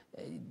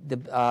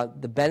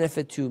 the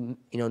benefit to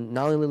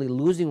not only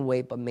losing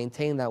weight but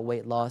maintaining that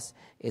weight loss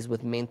is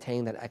with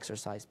maintaining that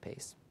exercise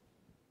pace.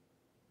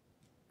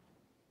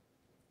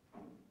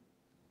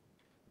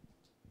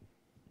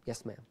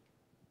 Yes, ma'am.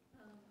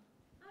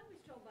 I was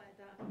told by a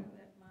doctor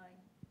that my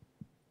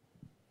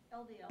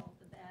LDL,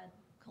 the bad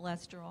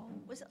cholesterol,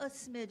 was a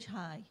smidge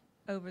high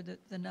over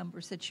the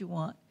numbers that you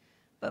want.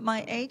 But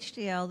my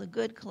HDL, the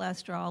good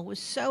cholesterol, was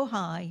so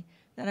high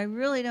that I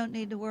really don't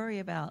need to worry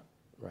about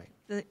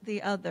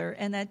the other.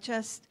 And that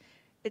just,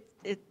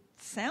 it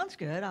sounds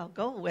good, I'll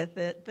go with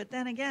it. But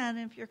then again,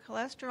 if your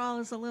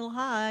cholesterol is a little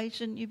high,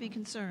 shouldn't you be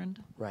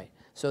concerned? Right.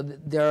 So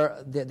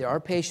there are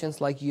patients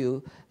like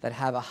you that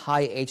have a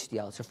high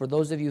HDL. So for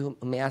those of you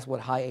who may ask what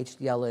high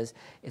HDL is,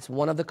 it's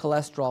one of the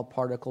cholesterol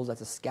particles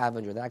that's a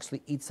scavenger that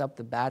actually eats up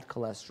the bad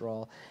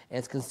cholesterol, and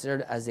it's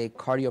considered as a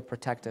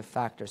cardioprotective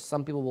factor.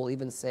 Some people will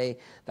even say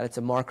that it's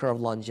a marker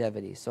of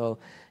longevity. So,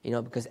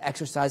 because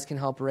exercise can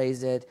help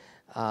raise it,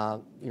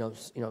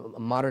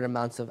 moderate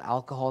amounts of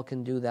alcohol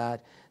can do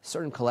that.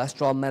 Certain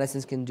cholesterol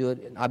medicines can do it.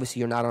 And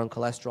obviously, you're not on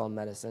cholesterol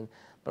medicine,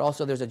 but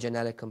also there's a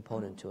genetic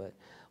component to it.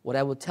 What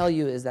I will tell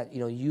you is that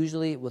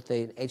usually with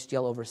an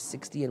HDL over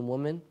 60 in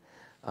women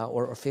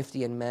or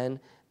 50 in men,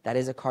 that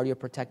is a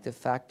cardioprotective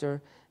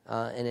factor,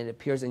 and it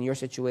appears in your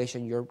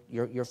situation,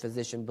 your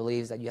physician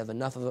believes that you have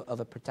enough of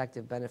a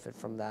protective benefit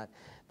from that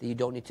you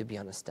don't need to be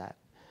on a statin.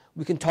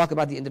 We can talk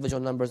about the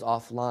individual numbers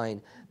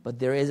offline, but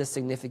there is a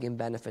significant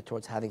benefit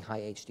towards having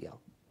high HDL.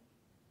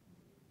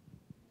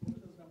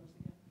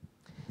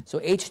 So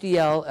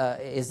HDL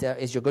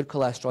is your good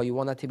cholesterol. You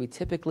want that to be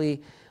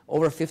typically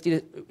over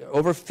 50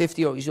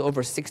 or usually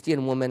over 60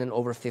 in women and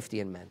over 50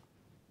 in men.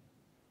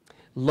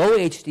 Low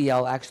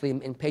HDL, actually,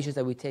 in patients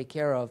that we take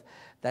care of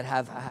that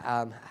have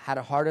had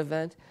a heart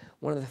event,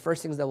 one of the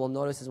first things that we'll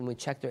notice is when we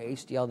check their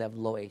HDL, they have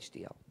low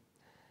HDL.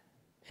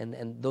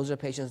 And those are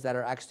patients that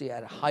are actually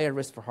at a higher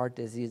risk for heart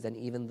disease than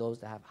even those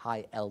that have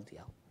high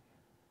LDL.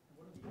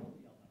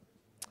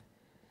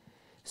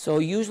 So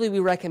usually we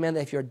recommend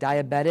that if you're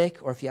diabetic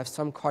or if you have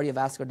some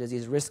cardiovascular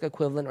disease risk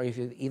equivalent, or if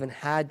you've even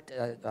had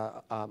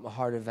a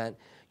heart event,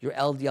 your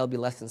LDL be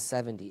less than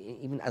 70,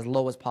 even as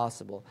low as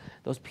possible.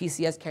 Those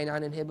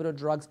PCSK9 inhibitor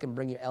drugs can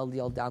bring your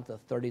LDL down to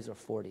the 30s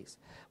or 40s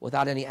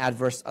without any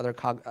adverse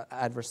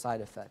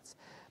side effects.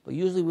 But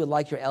usually we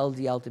like your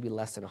LDL to be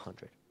less than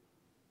 100.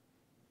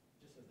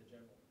 Just as a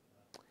general?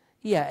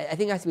 Yeah, I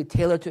think it has to be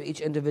tailored to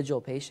each individual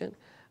patient,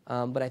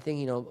 but I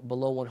think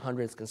below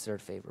 100 is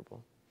considered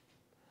favorable.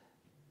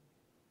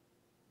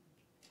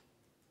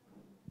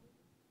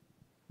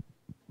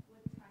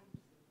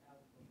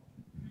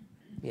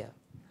 Yeah.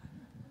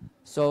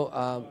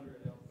 So,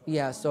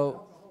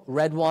 so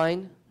red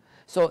wine.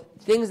 So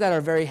things that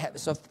are very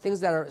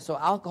so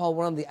alcohol,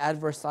 one of the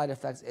adverse side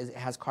effects is it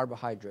has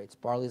carbohydrates.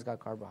 Barley's got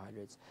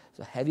carbohydrates.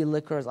 So heavy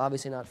liquor is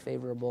obviously not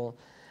favorable.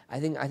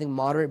 I think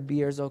moderate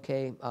beer is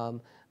okay.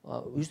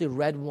 Usually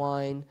red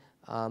wine.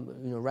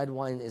 Red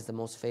wine is the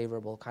most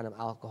favorable kind of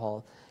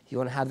alcohol. If you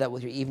want to have that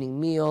with your evening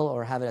meal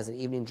or have it as an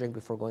evening drink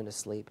before going to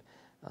sleep.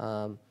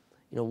 1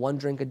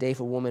 drink a day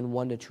for women,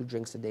 1 to 2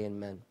 drinks a day in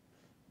men.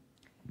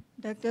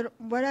 Doctor,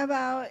 what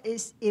about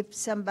if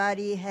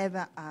somebody have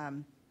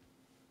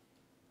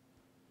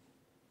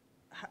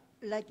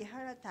like a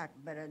heart attack,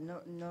 but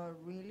not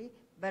really,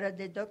 but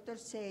the doctor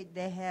say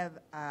they have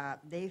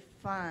they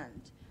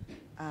found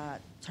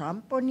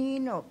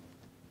troponin or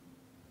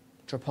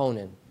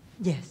troponin.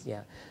 Yes.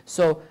 Yeah.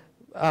 So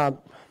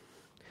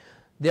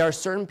there are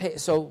certain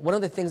so one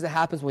of the things that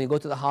happens when you go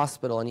to the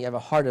hospital and you have a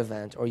heart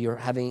event or you're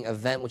having an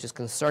event which is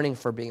concerning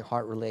for being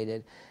heart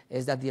related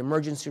is that the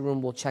emergency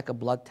room will check a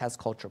blood test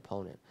called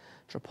troponin.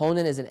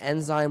 Troponin is an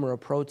enzyme or a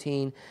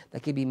protein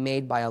that can be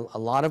made by a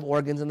lot of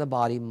organs in the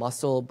body,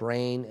 muscle,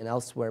 brain, and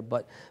elsewhere.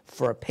 But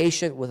for a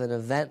patient with an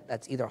event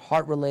that's either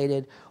heart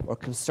related or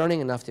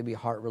concerning enough to be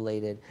heart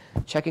related,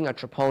 checking a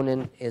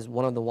troponin is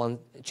one of the ones.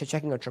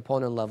 Checking a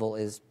troponin level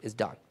is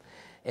done.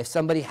 If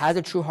somebody has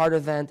a true heart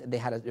event, they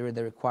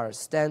require a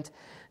stent,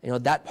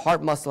 that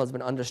heart muscle has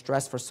been under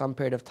stress for some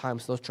period of time,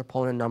 so those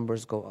troponin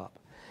numbers go up.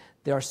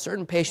 There are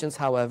certain patients,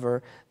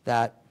 however,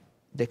 that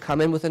they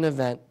come in with an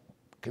event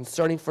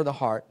concerning for the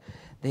heart.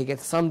 They get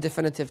some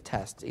definitive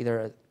test,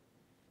 either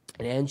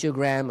an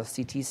angiogram, a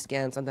CT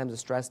scan, sometimes a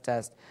stress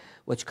test,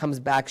 which comes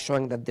back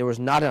showing that there was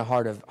not a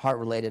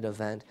heart-related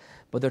event,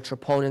 but their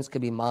troponins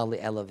could be mildly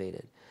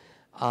elevated.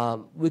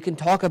 We can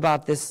talk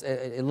about this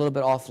a little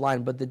bit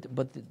offline,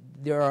 but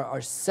there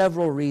are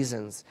several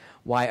reasons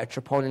why a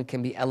troponin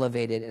can be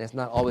elevated, and it's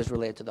not always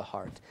related to the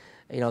heart.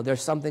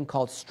 There's something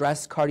called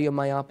stress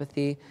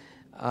cardiomyopathy,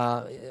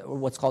 or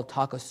what's called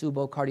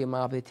Takotsubo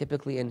cardiomyopathy,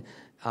 typically in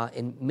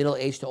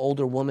middle-aged to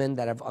older women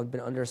that have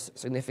been under a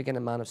significant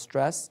amount of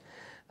stress.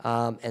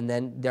 And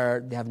then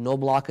they have no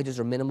blockages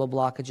or minimal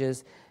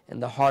blockages,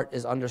 and the heart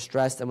is under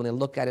stress, and when they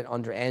look at it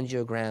under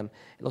angiogram,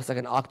 it looks like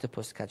an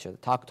octopus catcher.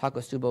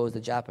 Takotsubo is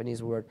the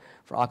Japanese word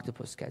for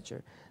octopus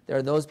catcher. There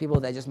are those people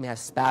that just may have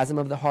spasm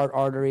of the heart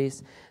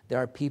arteries. There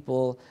are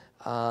people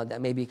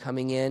that may be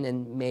coming in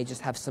and may just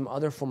have some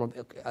other form of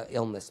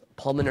illness.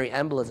 Pulmonary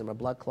embolism, a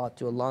blood clot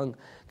to a lung,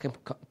 can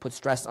put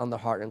stress on the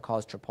heart and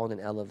cause troponin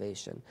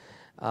elevation.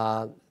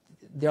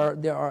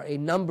 There are a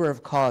number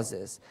of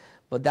causes.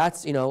 But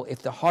that's,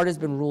 if the heart has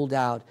been ruled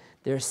out,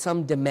 there's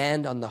some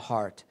demand on the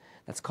heart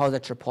that's caused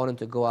that troponin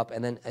to go up,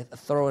 and then a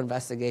thorough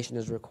investigation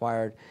is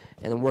required,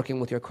 and then working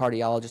with your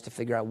cardiologist to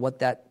figure out what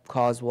that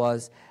cause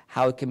was,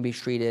 how it can be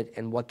treated,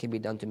 and what can be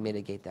done to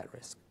mitigate that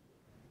risk.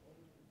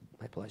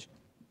 My pleasure.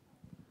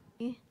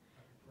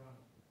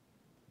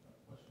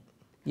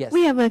 Yes.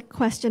 We have a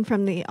question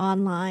from the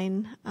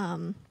online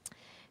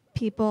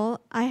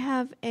people. I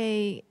have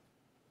a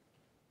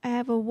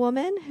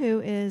woman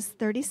who is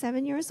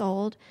 37 years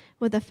old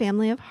with a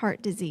family of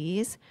heart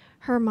disease.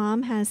 Her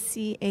mom has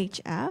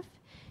CHF.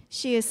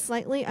 She is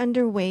slightly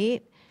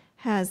underweight,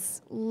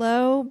 has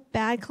low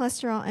bad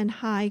cholesterol and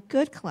high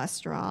good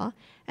cholesterol,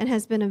 and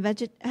has been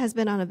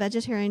on a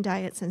vegetarian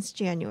diet since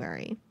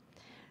January.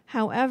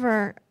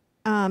 However,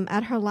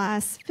 at her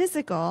last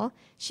physical,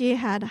 she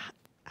had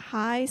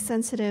high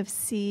sensitive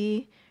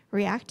C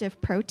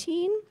reactive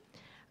protein.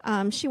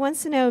 She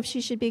wants to know if she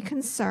should be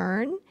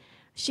concerned.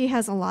 She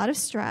has a lot of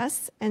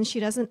stress, and she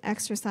doesn't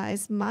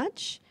exercise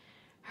much.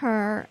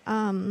 Her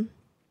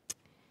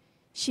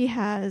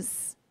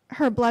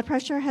blood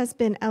pressure has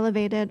been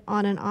elevated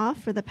on and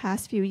off for the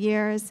past few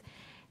years,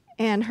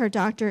 and her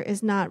doctor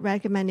is not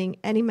recommending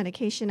any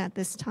medication at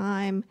this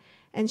time,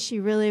 and she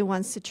really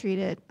wants to treat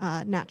it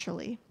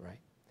naturally. Right.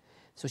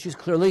 So she's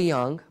clearly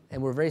young,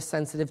 and we're very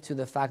sensitive to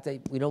the fact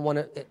that we don't want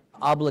to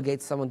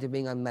obligate someone to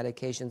being on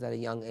medications at a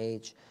young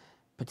age,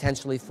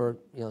 potentially for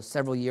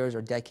several years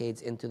or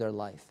decades into their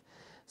life.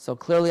 So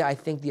clearly I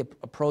think the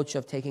approach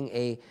of taking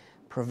a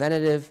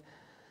preventative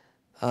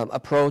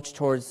approach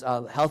towards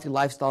healthy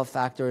lifestyle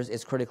factors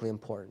is critically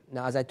important.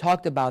 Now, as I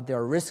talked about, there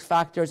are risk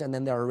factors and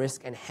then there are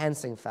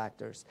risk-enhancing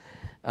factors.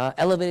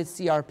 Elevated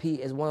CRP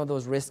is one of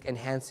those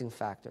risk-enhancing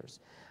factors.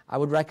 I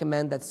would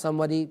recommend that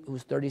somebody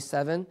who's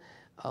 37,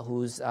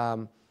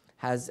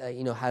 has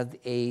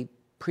a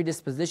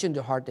predisposition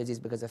to heart disease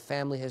because of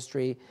family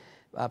history,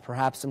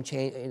 perhaps some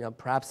change,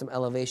 perhaps some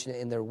elevation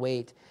in their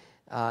weight.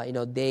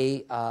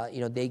 They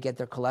get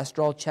their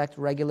cholesterol checked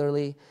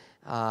regularly,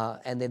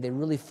 and they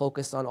really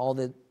focus on all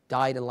the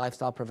diet and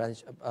lifestyle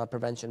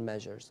prevention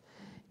measures.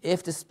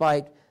 If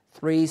despite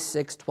 3,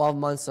 6, 12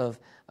 months of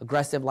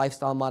aggressive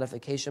lifestyle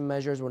modification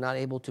measures we're not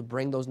able to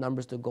bring those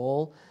numbers to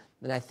goal,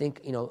 then I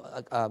think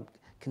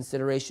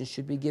consideration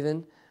should be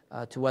given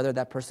to whether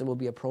that person will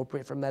be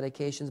appropriate for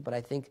medications. But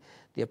I think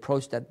the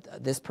approach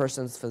that this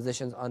person's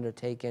physician's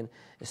undertaken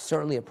is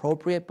certainly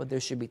appropriate, but there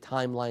should be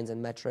timelines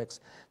and metrics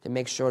to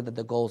make sure that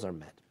the goals are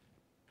met.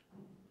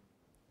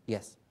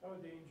 Yes? How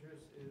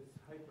dangerous is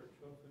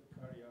hypertrophic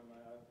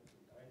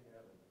cardiomyopathy? I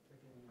have a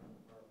thickening of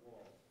the heart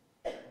wall.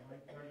 My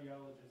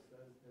cardiologist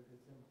says that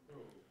it's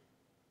improved,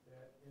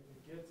 that if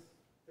it gets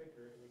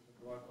thicker, it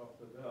can block off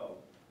the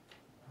valve.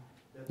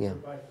 That's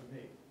goodbye for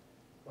me.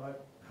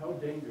 But how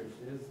dangerous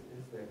is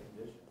that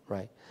condition?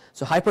 Right.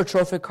 So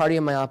hypertrophic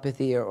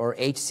cardiomyopathy, or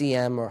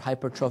HCM, or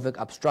hypertrophic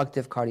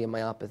obstructive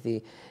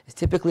cardiomyopathy, is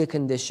typically a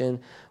condition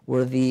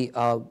where the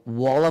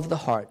wall of the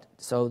heart,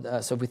 so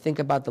if we think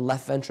about the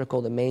left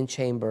ventricle, the main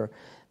chamber,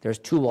 there's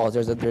two walls.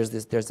 There's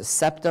a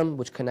septum,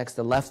 which connects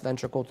the left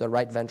ventricle to the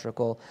right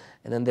ventricle,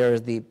 and then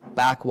there's the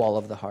back wall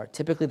of the heart.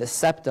 Typically, the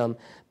septum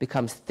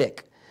becomes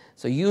thick.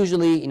 So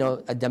usually,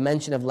 a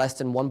dimension of less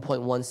than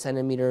 1.1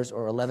 centimeters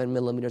or 11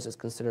 millimeters is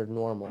considered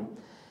normal.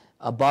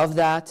 Above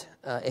that,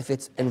 if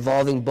it's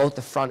involving both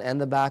the front and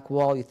the back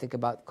wall, you think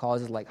about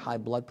causes like high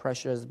blood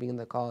pressure as being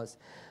the cause.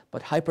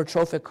 But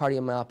hypertrophic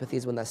cardiomyopathy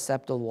is when the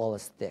septal wall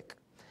is thick.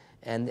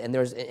 And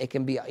it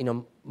can be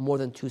more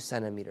than 2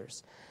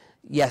 centimeters.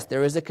 Yes,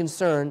 there is a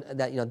concern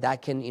that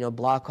that can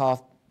block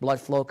off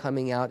blood flow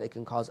coming out. It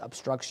can cause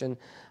obstruction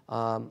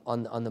on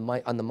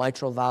the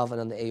mitral valve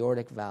and on the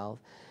aortic valve.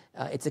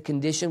 It's a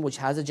condition which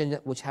has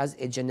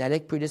a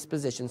genetic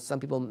predisposition. Some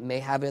people may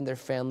have it in their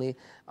family,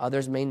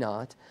 others may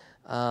not.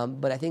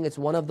 But I think it's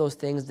one of those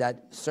things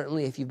that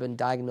certainly, if you've been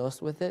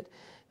diagnosed with it,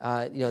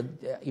 your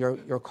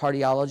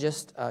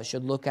cardiologist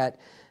should look at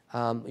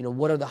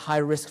what are the high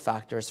risk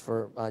factors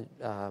for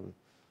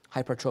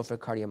hypertrophic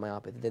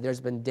cardiomyopathy.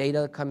 There's been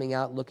data coming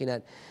out looking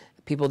at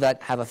people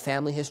that have a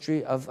family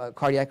history of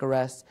cardiac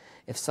arrest.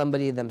 If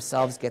somebody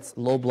themselves gets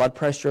low blood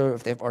pressure,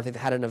 if they've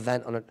had an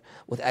event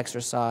with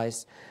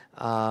exercise,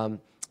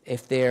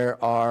 if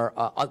there are,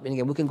 and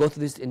again, we can go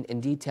through this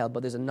in detail,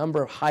 but there's a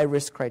number of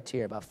high-risk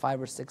criteria, about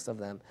 5 or 6 of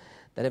them,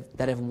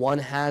 that if one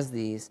has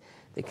these,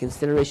 the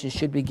consideration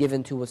should be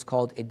given to what's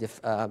called a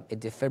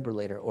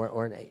defibrillator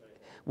or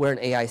an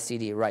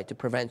AICD, right, to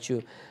prevent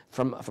you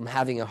from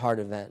having a heart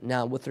event.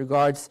 Now, with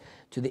regards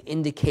to the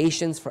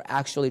indications for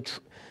actually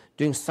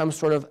doing some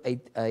sort of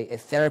a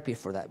therapy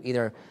for that,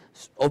 either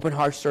open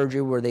heart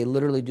surgery where they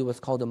literally do what's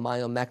called a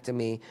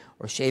myomectomy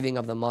or shaving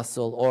of the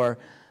muscle, or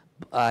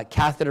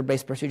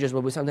catheter-based procedures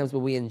where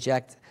we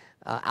inject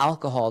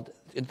alcohol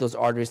into those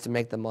arteries to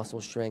make the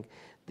muscle shrink.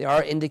 There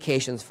are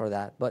indications for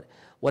that. But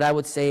what I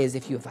would say is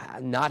if you've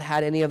not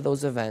had any of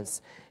those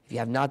events, if you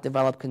have not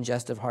developed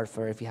congestive heart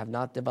failure, if you have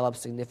not developed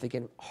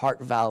significant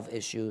heart valve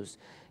issues,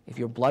 if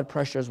your blood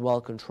pressure is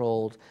well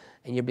controlled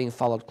and you're being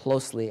followed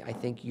closely, I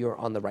think you're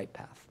on the right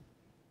path.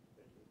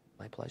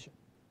 My pleasure.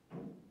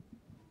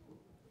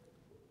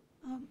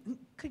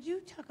 Could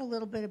you talk a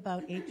little bit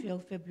about atrial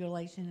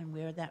fibrillation and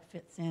where that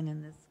fits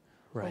in this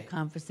whole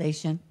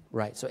conversation?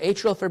 Right. So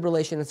atrial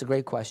fibrillation, is a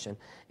great question,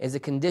 is a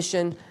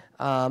condition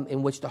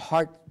in which the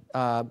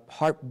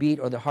heartbeat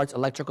or the heart's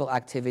electrical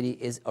activity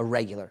is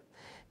irregular.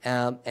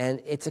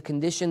 And it's a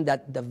condition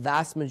that the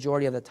vast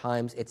majority of the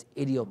times it's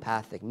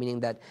idiopathic, meaning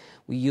that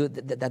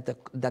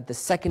the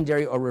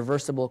secondary or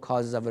reversible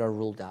causes of it are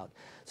ruled out.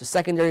 So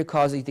secondary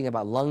causes, you think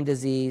about lung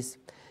disease,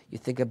 you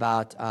think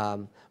about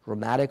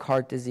rheumatic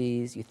heart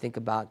disease, you think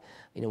about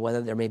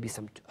whether there may be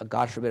some,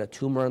 God forbid, a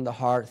tumor in the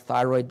heart,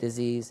 thyroid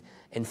disease,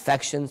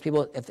 infections.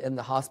 People if in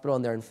the hospital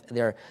and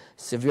they're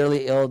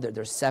severely ill,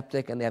 they're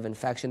septic and they have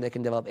infection, they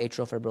can develop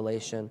atrial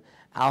fibrillation.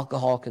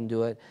 Alcohol can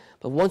do it.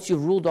 But once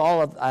you've ruled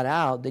all of that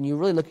out, then you're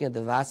really looking at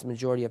the vast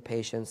majority of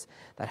patients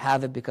that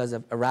have it because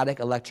of erratic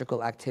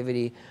electrical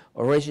activity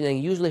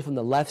originating usually from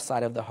the left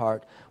side of the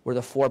heart where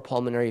the 4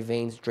 pulmonary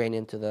veins drain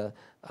into the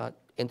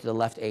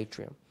left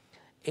atrium.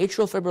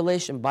 Atrial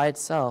fibrillation by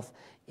itself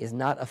is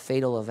not a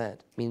fatal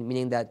event,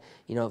 meaning that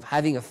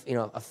having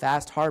a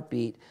fast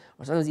heartbeat,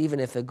 or sometimes even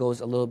if it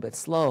goes a little bit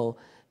slow,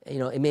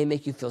 it may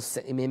make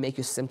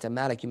you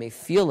symptomatic. You may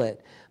feel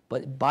it,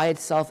 but by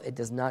itself it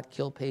does not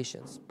kill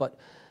patients. But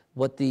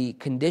what the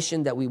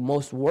condition that we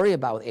most worry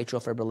about with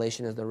atrial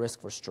fibrillation is the risk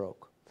for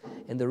stroke.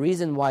 And the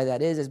reason why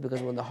that is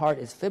because when the heart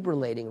is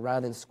fibrillating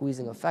rather than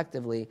squeezing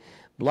effectively,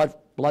 blood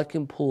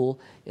can pool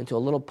into a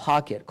little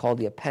pocket called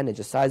the appendage,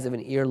 the size of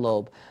an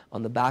earlobe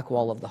on the back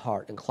wall of the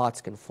heart, and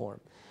clots can form.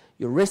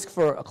 your risk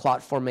for a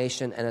clot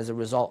formation and as a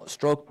result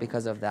stroke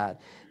because of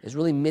that is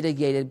really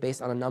mitigated based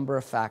on a number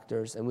of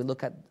factors, and we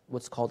look at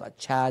what's called a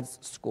CHADS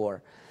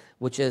score,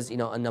 which is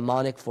a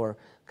mnemonic for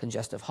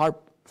congestive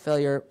heart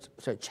failure,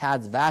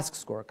 CHADS VASC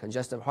score,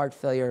 congestive heart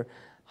failure,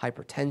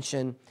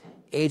 hypertension,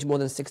 age more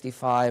than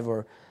 65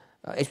 or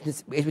age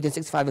between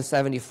 65 and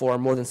 74,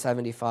 more than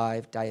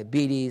 75,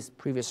 diabetes,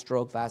 previous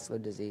stroke, vascular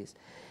disease.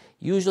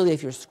 Usually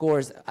if your score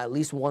is at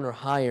least 1 or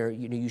higher,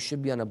 you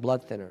should be on a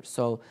blood thinner.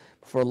 So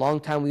for a long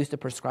time we used to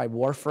prescribe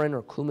warfarin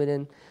or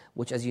Coumadin,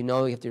 which as you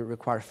know, you have to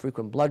require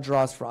frequent blood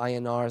draws for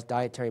INRs,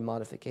 dietary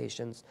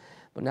modifications.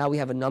 But now we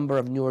have a number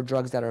of newer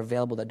drugs that are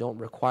available that don't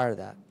require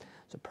that.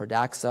 So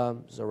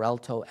Perdaxa,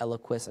 Xarelto,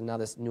 Eliquis, and now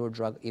this newer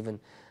drug even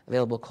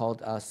available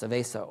called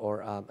Savesa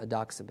or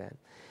Edoxaban.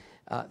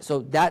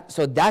 So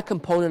that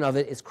component of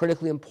it is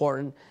critically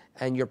important,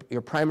 and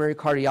your primary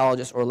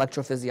cardiologist or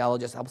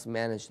electrophysiologist helps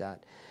manage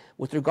that.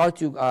 With regards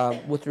to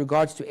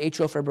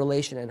atrial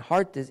fibrillation and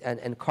heart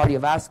and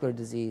cardiovascular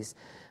disease,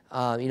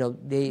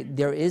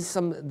 there is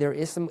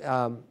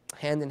some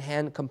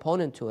hand-in-hand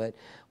component to it,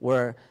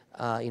 where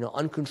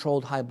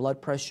uncontrolled high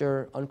blood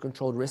pressure,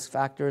 uncontrolled risk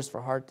factors for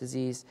heart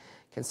disease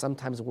can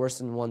sometimes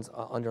worsen one's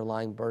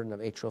underlying burden of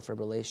atrial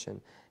fibrillation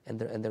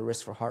and the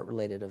risk for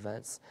heart-related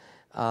events.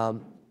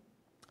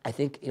 I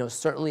think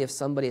certainly if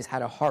somebody has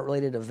had a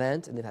heart-related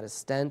event and they've had a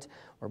stent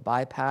or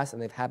bypass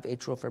and they've had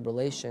atrial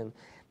fibrillation,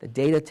 the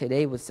data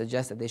today would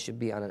suggest that they should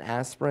be on an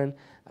aspirin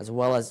as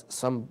well as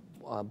some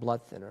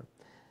blood thinner.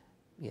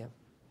 Yeah.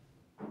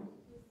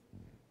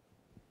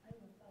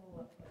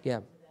 Yeah.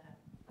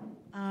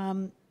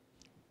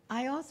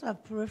 I also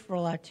have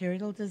peripheral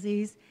arterial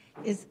disease.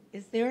 Is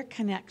there a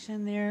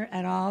connection there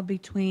at all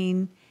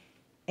between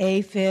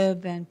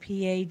AFib and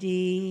PAD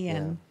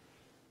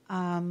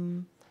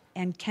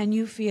and can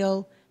you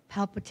feel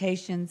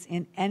palpitations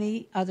in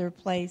any other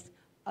place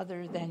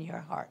other than your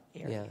heart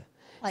area? Yeah.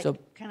 Like, So,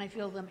 can I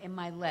feel them in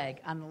my leg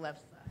on the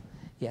left side?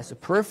 yeah, so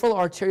peripheral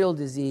arterial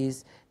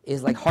disease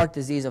is like heart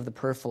disease of the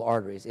peripheral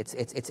arteries.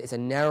 It's a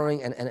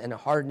narrowing and a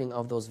hardening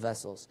of those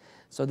vessels.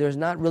 So there's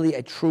not really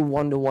a true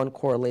one-to-one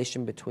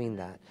correlation between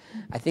that.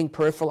 I think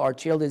peripheral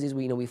arterial disease,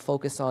 we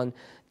focus on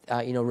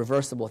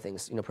reversible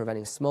things,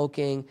 preventing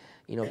smoking,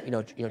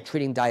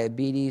 treating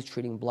diabetes,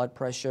 treating blood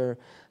pressure,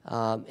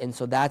 and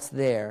so that's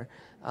there.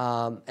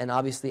 And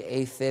obviously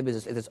AFib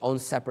is its own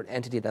separate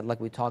entity that, like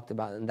we talked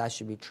about, and that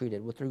should be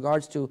treated. With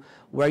regards to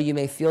where you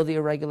may feel the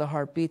irregular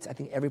heartbeats, I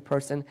think every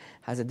person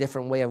has a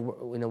different way of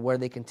where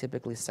they can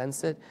typically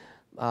sense it.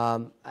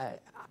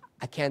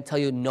 I can't tell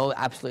you, no,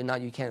 absolutely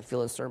not, you can't feel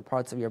it in certain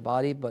parts of your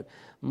body, but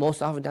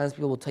most oftentimes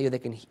people will tell you they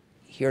can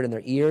hear it in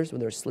their ears when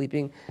they're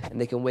sleeping,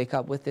 and they can wake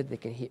up with it. They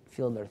can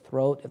feel it in their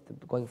throat if they're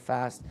going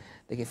fast.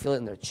 They can feel it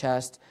in their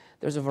chest.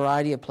 There's a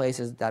variety of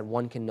places that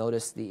one can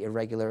notice the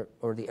irregular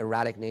or the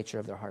erratic nature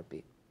of their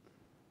heartbeat.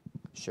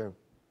 Sure.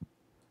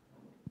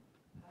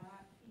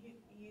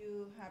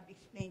 You have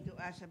explained to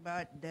us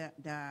about the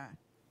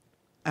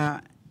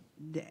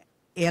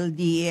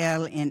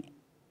LDL and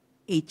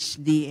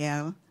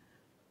HDL,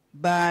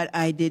 but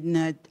I did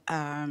not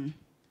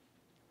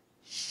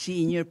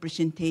see in your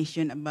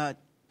presentation about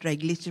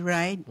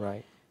triglyceride,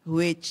 Right.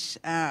 which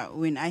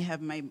when I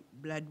have my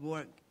blood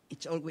work,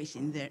 it's always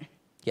in there.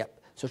 Yep.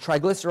 So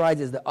triglycerides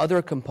is the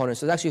other component.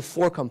 So there's actually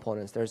 4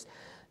 components. There's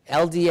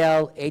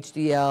LDL,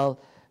 HDL,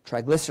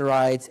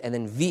 triglycerides, and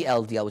then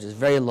VLDL, which is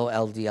very low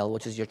LDL,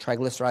 which is your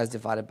triglycerides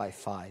divided by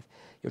 5.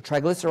 Your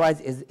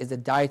triglycerides is a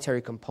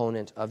dietary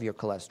component of your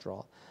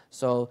cholesterol.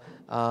 So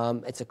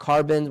it's a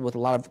carbon with a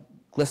lot of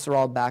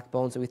glycerol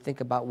backbone, so we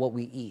think about what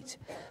we eat.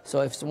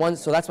 So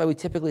that's why we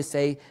typically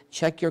say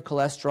check your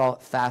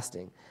cholesterol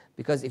fasting,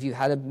 because if you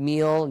had a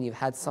meal and you've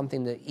had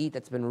something to eat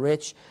that's been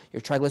rich,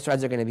 your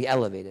triglycerides are going to be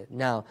elevated.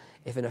 Now,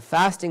 if in a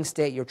fasting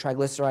state your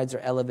triglycerides are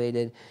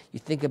elevated, you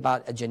think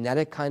about a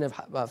genetic kind of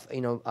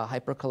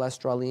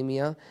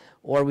hypercholesterolemia,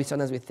 or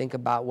sometimes we think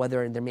about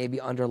whether there may be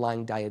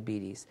underlying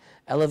diabetes.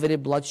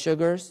 Elevated blood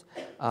sugars,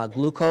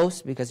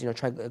 glucose, because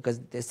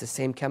because it's the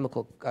same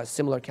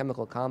similar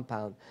chemical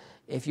compound.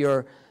 If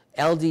your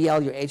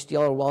LDL, your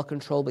HDL are well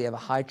controlled, but you have a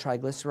high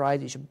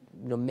triglyceride, you should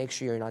make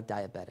sure you're not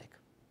diabetic.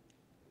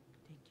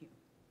 Thank you.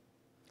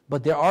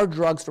 But there are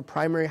drugs for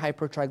primary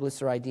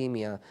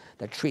hypertriglyceridemia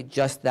that treat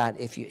just that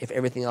if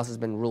everything else has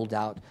been ruled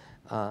out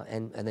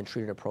and then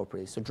treated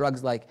appropriately. So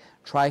drugs like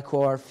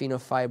Tricor,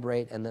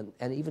 fenofibrate, and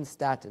even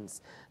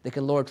statins, they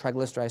can lower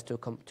triglycerides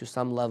to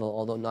some level,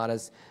 although not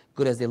as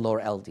good as they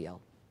lower LDL.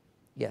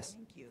 Yes?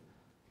 Thank you.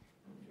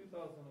 In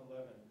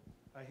 2011,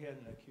 I had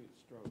an acute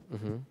stroke.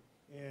 Mm-hmm.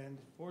 And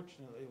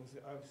fortunately,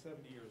 I was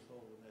 70 years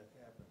old when that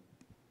happened.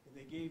 And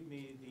they gave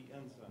me the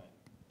enzyme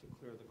to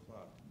clear the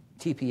clot.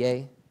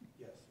 TPA?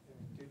 Yes, and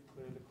it did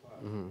clear the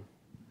clot. Mm-hmm.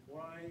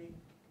 Why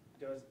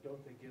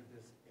don't they give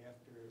this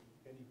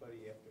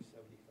anybody after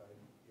 75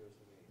 years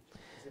of age?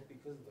 Is it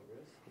because of the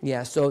risk?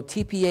 Yeah, so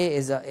TPA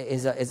is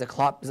a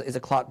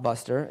clot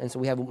buster, and so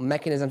we have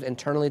mechanisms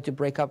internally to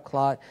break up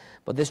clot,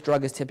 but this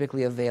drug is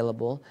typically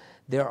available.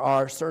 There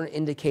are certain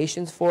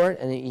indications for it,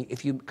 and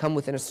if you come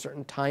within a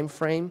certain time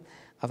frame,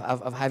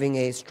 of having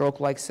a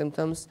stroke-like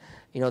symptoms,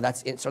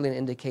 that's certainly an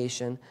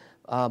indication.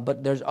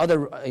 But there's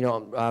other,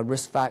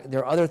 risk factors.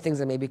 There are other things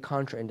that may be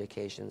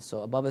contraindications.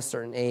 So above a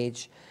certain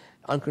age,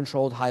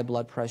 uncontrolled high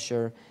blood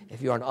pressure.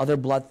 If you're on other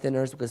blood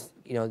thinners, because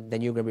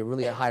then you're going to be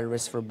really at higher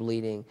risk for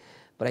bleeding.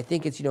 But I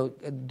think it's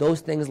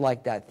those things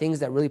like that, things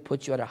that really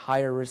put you at a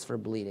higher risk for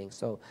bleeding.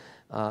 So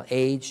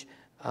age,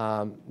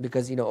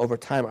 because over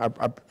time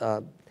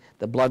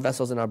the blood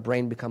vessels in our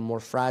brain become more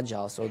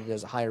fragile, so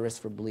there's a higher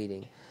risk for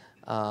bleeding.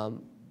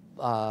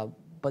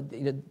 But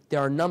there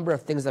are a number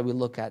of things that we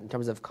look at in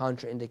terms of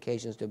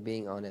contraindications to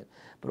being on it.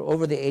 But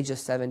over the age of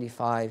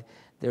 75,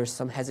 there's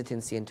some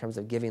hesitancy in terms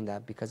of giving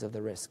that because of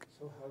the risk.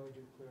 So how would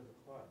you clear the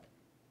clot?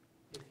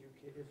 If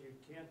you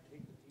can't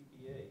take the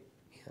TPA,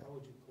 how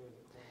would you clear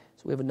the clot?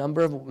 So we have a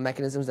number of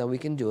mechanisms that we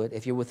can do it.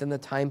 If you're within the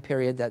time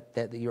period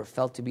that you're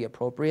felt to be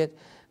appropriate,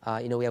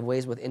 we have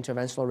ways with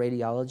interventional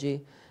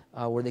radiology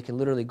where they can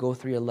literally go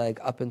through your leg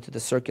up into the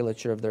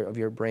circulature of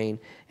your brain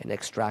and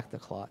extract the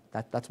clot.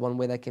 That's one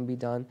way that can be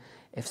done.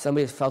 If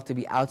somebody is felt to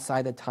be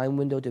outside the time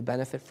window to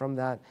benefit from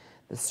that,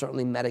 then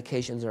certainly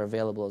medications are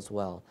available as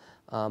well.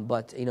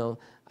 But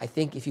I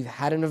think if you've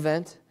had an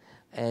event,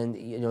 and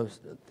it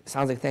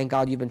sounds like, thank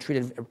God, you've been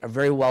treated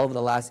very well over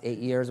the last 8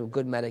 years with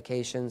good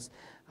medications,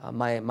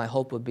 my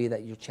hope would be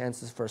that your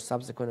chances for a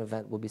subsequent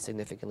event will be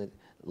significantly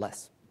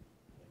less.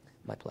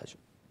 My pleasure.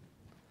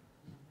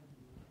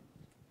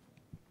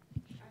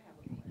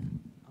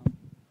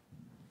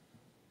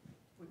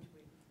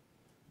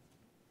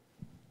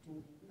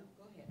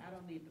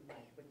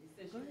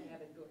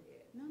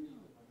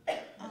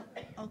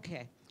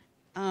 Okay.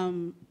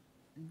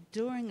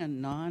 During a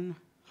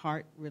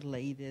non-heart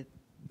related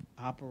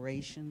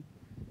operation,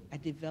 I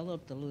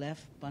developed a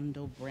left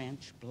bundle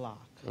branch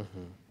block,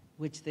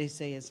 which they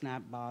say is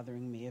not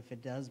bothering me. If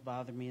it does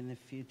bother me in the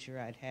future,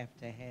 I'd have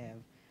to have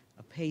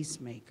a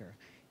pacemaker.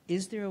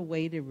 Is there a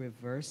way to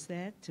reverse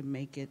that to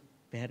make it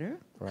better,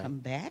 come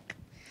back?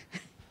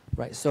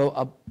 Right. So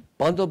a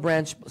bundle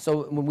branch,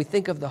 so when we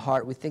think of the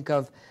heart, we think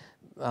of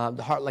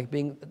the heart like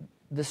being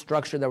the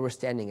structure that we're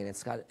standing in.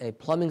 It's got a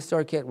plumbing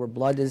circuit where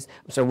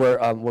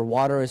where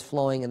water is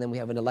flowing, and then we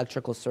have an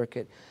electrical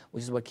circuit,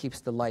 which is what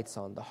keeps the lights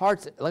on. The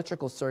heart's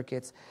electrical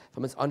circuits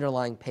from its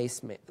underlying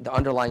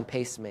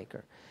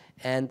pacemaker.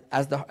 And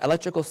as the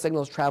electrical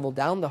signals travel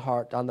down the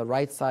heart, on the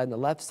right side and the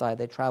left side,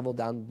 they travel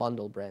down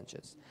bundle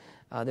branches.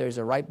 There's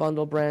a right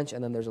bundle branch,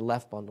 and then there's a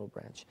left bundle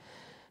branch.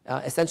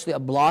 Essentially, a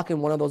block in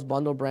one of those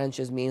bundle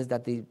branches means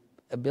that the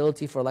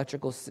ability for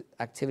electrical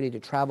activity to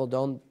travel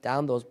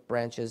down those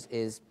branches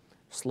is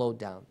slowed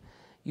down.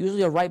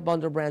 Usually a right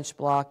bundle branch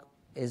block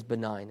is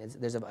benign.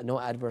 There's no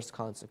adverse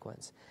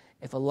consequence.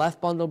 If a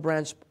left bundle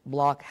branch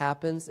block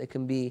happens, it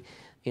can be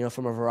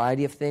from a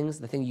variety of things.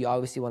 The thing you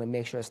obviously want to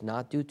make sure it's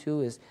not due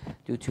to is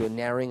due to a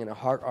narrowing in a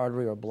heart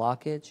artery or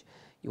blockage.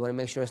 You want to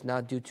make sure it's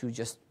not due to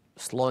just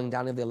slowing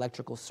down of the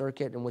electrical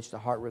circuit in which the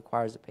heart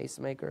requires a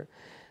pacemaker.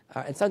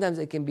 And sometimes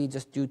it can be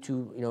just due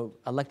to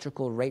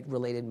electrical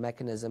rate-related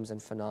mechanisms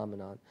and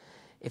phenomenon.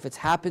 If it's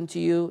happened to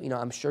you,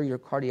 I'm sure your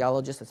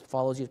cardiologist that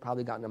follows you has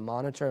probably gotten a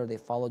monitor, or they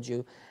followed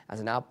you as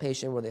an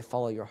outpatient where they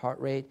follow your heart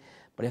rate.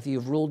 But if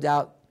you've ruled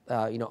out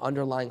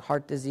underlying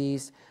heart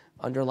disease,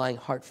 underlying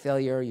heart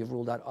failure, you've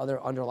ruled out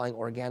other underlying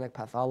organic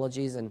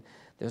pathologies, and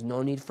there's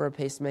no need for a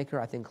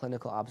pacemaker, I think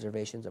clinical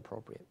observation is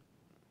appropriate.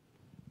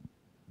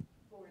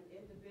 For an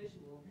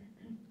individual,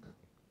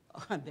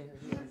 there it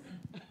is.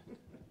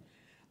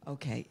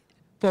 Okay.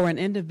 For an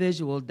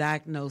individual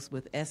diagnosed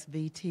with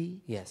SVT,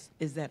 yes,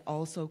 is that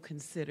also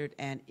considered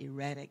an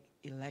erratic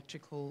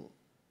electrical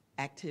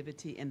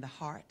activity in the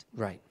heart?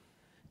 Right.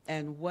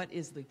 And what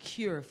is the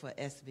cure for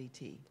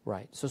SVT?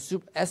 Right. So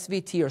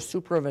SVT, or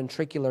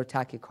supraventricular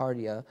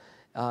tachycardia,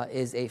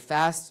 is a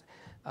fast,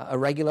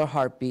 irregular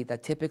heartbeat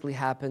that typically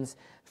happens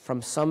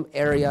from some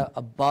area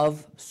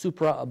above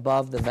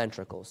the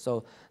ventricles.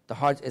 So the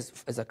heart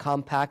is a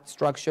compact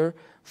structure,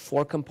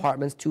 4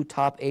 compartments, 2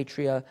 top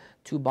atria,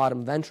 2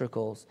 bottom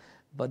ventricles,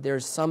 but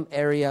there's some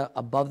area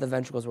above the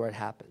ventricles where it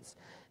happens.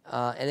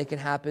 And it can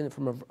happen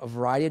from a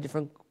variety of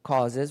different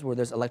causes where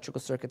there's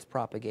electrical circuits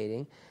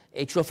propagating.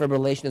 Atrial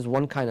fibrillation is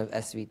one kind of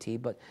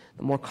SVT, but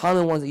the more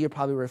common ones that you're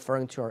probably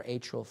referring to are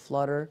atrial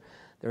flutter.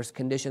 There's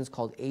conditions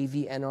called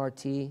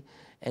AV-NRT,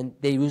 and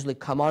they usually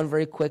come on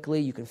very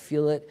quickly. You can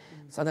feel it.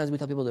 Sometimes we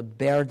tell people to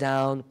bear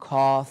down,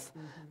 cough,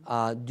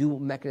 do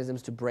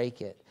mechanisms to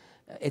break it.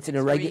 It's an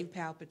irregular...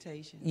 Extreme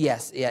palpitations.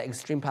 Yes,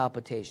 extreme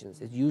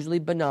palpitations. It's usually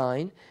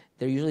benign.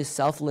 They're usually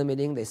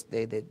self-limiting.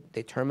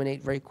 They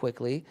terminate very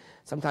quickly.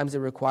 Sometimes it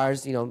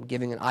requires,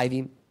 giving an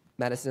IV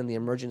medicine in the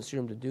emergency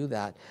room to do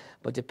that.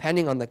 But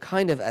depending on the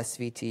kind of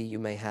SVT you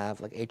may have,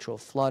 like atrial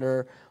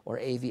flutter or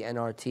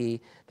AV-NRT,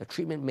 the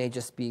treatment may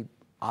just be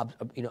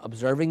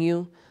observing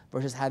you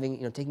versus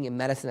having, taking a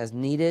medicine as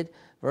needed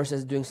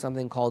versus doing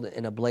something called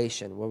an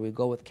ablation, where we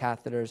go with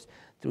catheters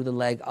through the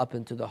leg up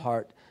into the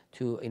heart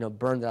to,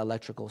 burn the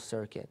electrical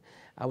circuit.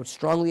 I would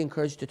strongly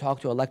encourage you to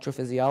talk to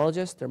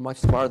electrophysiologists. They're much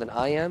smarter than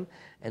I am,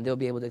 and they'll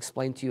be able to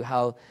explain to you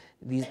how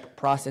these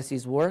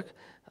processes work.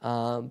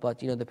 But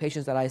the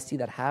patients that I see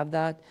that have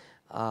that,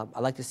 I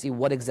like to see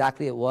what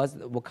exactly it was,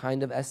 what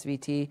kind of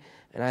SVT,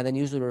 and I then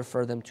usually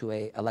refer them to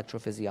a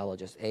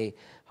electrophysiologist, a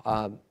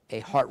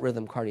heart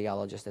rhythm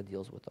cardiologist that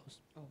deals with those.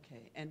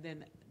 Okay, and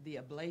then the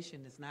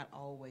ablation is not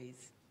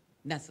always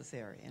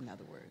necessary, in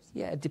other words.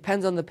 Yeah, it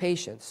depends on the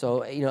patient.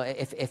 So,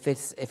 if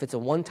it's a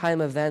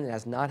one-time event, it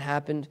has not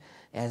happened,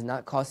 it has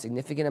not caused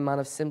significant amount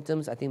of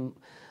symptoms, I think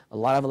a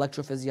lot of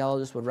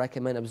electrophysiologists would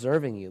recommend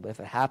observing you. But if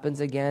it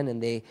happens again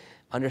and they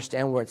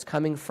understand where it's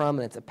coming from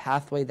and it's a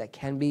pathway that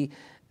can be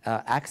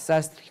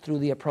accessed through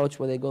the approach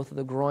where they go through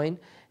the groin,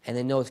 and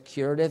they know it's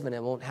curative and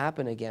it won't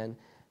happen again,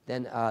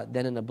 then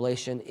an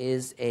ablation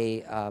is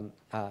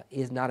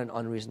not an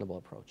unreasonable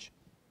approach.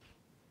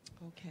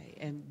 Okay,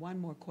 and one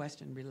more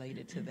question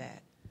related to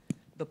that.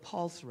 The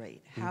pulse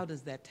rate, how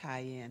does that tie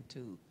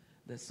into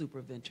the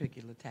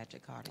supraventricular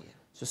tachycardia?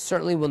 So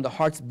certainly when the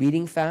heart's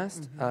beating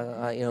fast,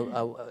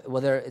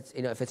 whether it's,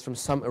 if it's from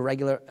some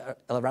irregular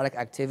erratic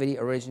activity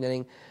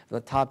originating from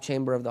the top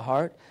chamber of the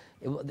heart,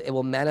 it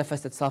will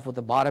manifest itself with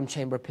the bottom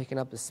chamber picking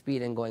up the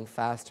speed and going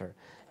faster.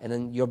 And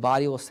then your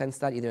body will sense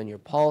that either in your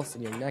pulse,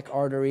 in your neck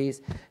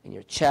arteries, in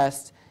your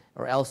chest,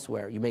 or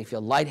elsewhere. You may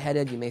feel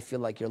lightheaded, you may feel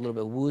like you're a little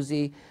bit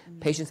woozy.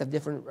 Patients have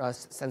different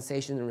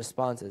sensations and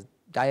responses.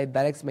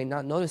 Diabetics may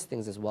not notice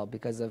things as well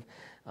because of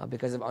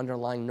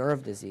underlying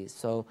nerve disease.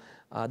 So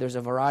there's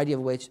a variety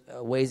of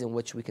ways in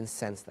which we can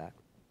sense that.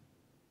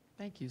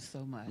 Thank you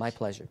so much. My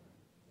pleasure.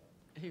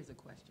 Here's a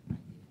question right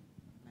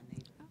here. My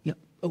neighbor. Yep.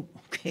 Oh,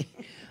 okay.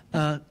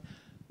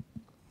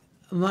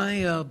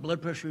 My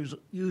blood pressure is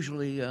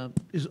usually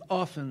is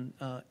often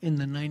in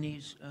the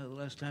 90s. The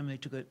last time I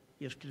took it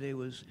yesterday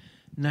was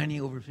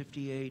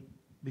 90/58.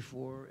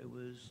 Before it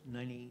was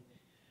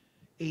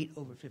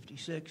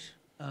 98/56.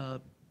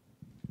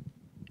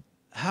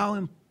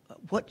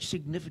 What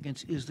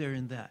significance is there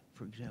in that,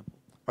 for example?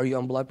 Are you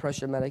on blood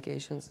pressure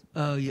medications?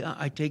 Yeah,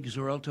 I take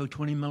Xarelto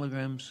 20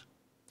 milligrams.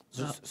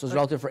 So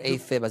Xarelto for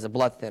AFib as a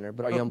blood thinner,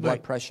 but are you on blood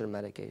right. pressure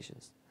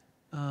medications?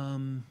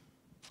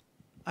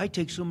 I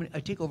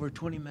take over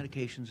 20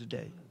 medications a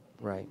day.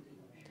 Right.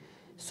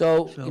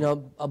 So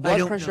a blood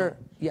don't pressure,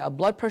 know. a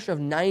blood pressure of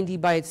 90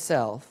 by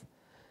itself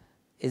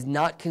is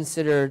not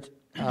considered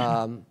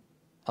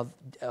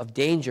of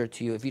danger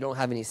to you if you don't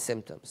have any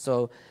symptoms.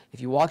 So if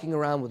you're walking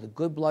around with a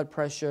good blood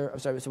pressure,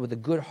 with a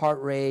good heart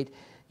rate,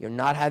 you're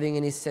not having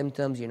any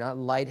symptoms, you're not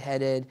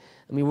lightheaded.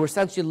 I mean, we're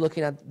essentially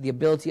looking at the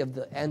ability of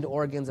the end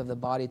organs of the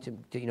body to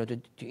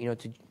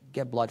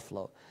get blood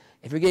flow.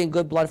 If you're getting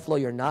good blood flow,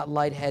 you're not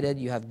lightheaded,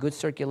 you have good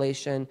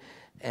circulation,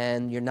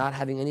 and you're not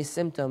having any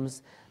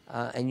symptoms,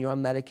 and you're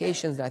on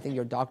medications, then I think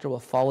your doctor will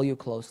follow you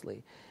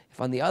closely. If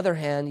on the other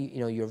hand,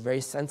 you're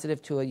very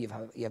sensitive to it, you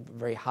have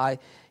very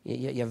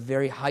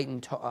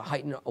heightened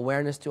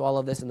awareness to all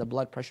of this, and the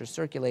blood pressure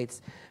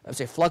fluctuates,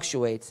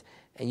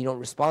 and you don't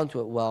respond to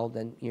it well,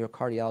 then your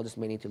cardiologist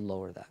may need to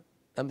lower that.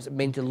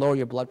 May need to lower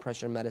your blood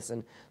pressure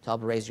medicine to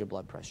help raise your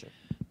blood pressure.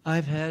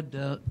 I've had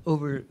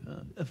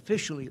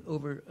officially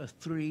over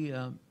 3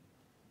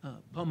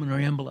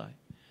 pulmonary emboli.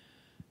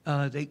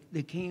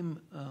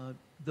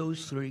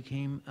 Those 3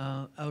 came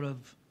out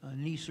of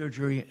knee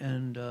surgery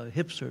and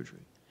hip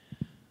surgery.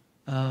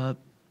 How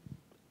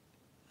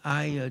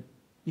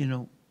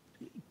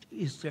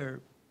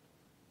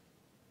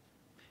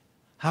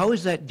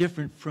is that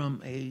different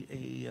from a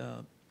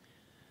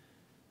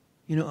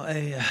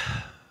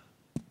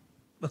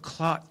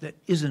clot that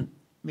isn't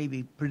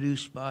maybe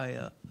produced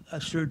by a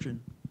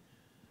surgeon?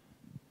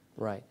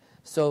 Right.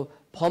 So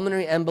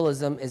pulmonary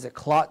embolism is a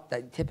clot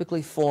that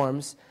typically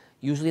forms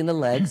usually in the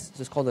legs.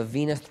 So it's called a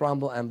venous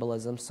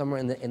thromboembolism, somewhere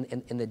in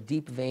the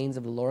deep veins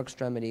of the lower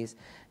extremities,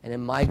 and it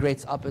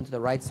migrates up into the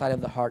right side of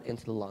the heart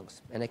into the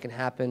lungs. And it can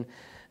happen,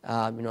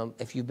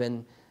 if you've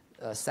been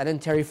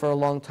sedentary for a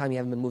long time, you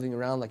haven't been moving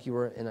around, like you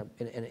were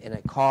in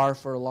a car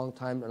for a long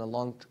time, on a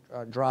long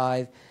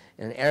drive,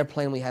 in an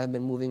airplane, we haven't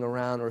been moving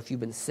around, or if you've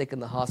been sick in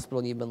the hospital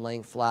and you've been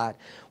laying flat,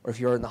 or if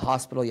you're in the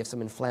hospital, you have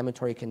some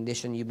inflammatory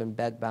condition, you've been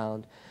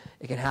bed-bound.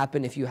 It can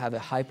happen if you have a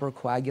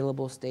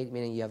hypercoagulable state,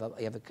 meaning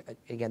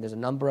again, there's a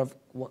number of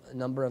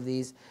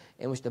these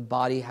in which the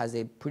body has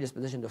a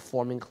predisposition to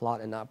forming clot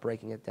and not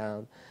breaking it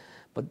down.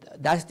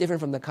 But that's different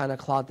from the kind of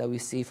clot that we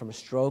see from a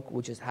stroke,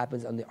 which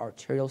happens on the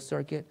arterial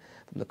circuit,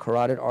 from the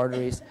carotid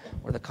arteries,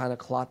 or the kind of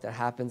clot that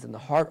happens in the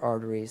heart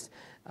arteries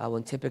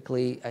when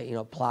typically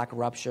plaque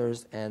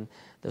ruptures and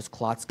those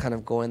clots kind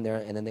of go in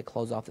there and then they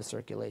close off the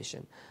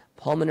circulation.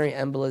 Pulmonary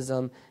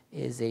embolism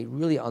is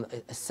really on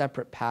a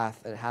separate path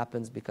that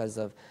happens because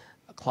of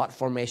a clot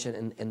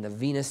formation in the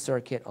venous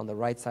circuit on the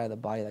right side of the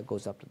body that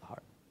goes up to the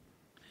heart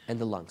and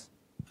the lungs.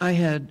 I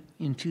had,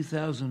 in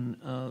 2000,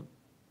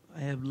 I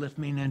have left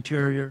main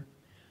anterior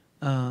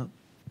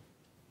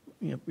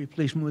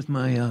replacement with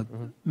my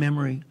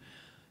memory.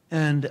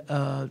 And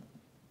then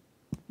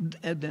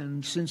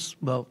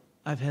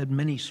I've had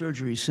many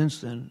surgeries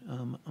since then,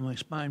 on my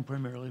spine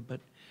primarily,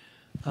 but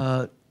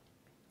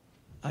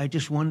I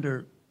just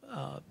wonder,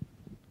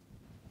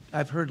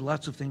 I've heard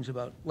lots of things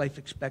about life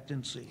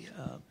expectancy,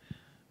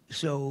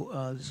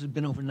 So this has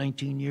been over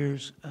 19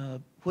 years.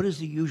 What is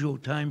the usual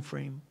time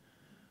frame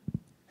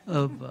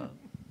of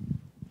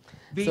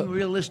being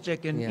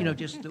realistic and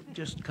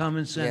just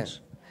common sense?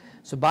 Yeah.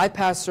 So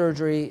bypass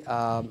surgery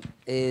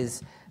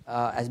is,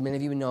 as many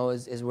of you know,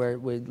 is where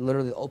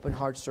literally open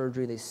heart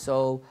surgery. They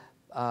sew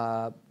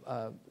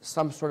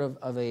some sort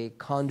of a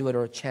conduit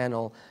or a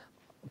channel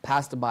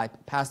past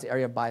the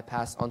area of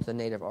bypass onto the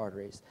native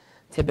arteries.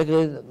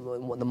 Typically,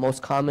 the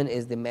most common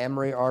is the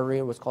mammary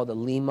artery, what's called the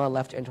lima,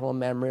 left internal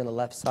mammary on the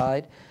left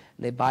side.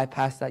 And they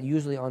bypass that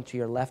usually onto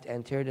your left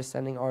anterior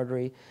descending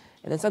artery.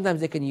 And then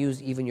sometimes they can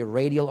use even your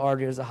radial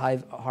artery as a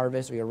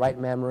harvest or your right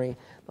mammary,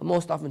 but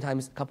most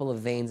oftentimes a couple of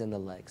veins in the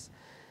legs.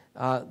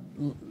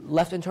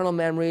 Left internal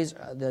mammaries,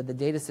 the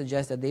data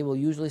suggests that they will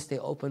usually stay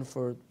open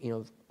for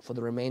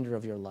the remainder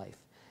of your life.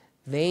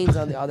 Veins,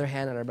 on the other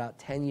hand, at about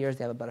 10 years,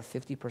 they have about a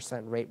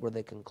 50% rate where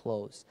they can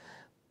close.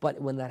 But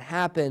when that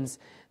happens,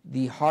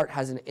 the heart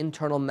has an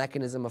internal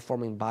mechanism of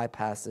forming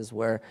bypasses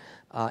where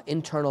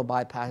internal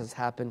bypasses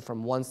happen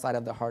from one side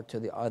of the heart to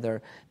the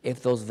other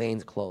if those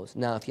veins close.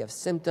 Now, if you have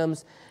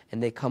symptoms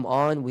and they come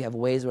on, we have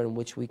ways in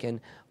which we can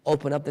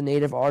open up the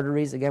native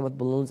arteries, again, with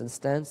balloons and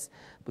stents.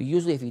 But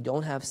usually if you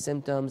don't have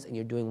symptoms and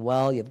you're doing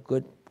well, you have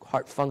good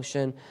heart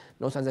function,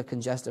 no signs of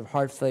congestive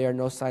heart failure,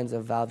 no signs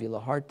of valvular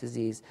heart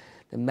disease,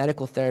 the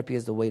medical therapy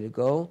is the way to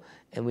go.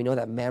 And we know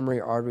that mammary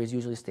arteries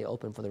usually stay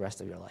open for the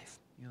rest of your life.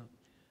 Yeah.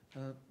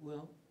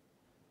 Well,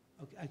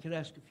 okay, I could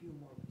ask a few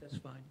more, but that's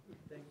fine.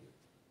 Thank you.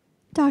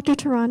 Dr.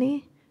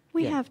 Tehrani,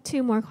 we have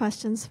 2 more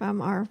questions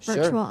from our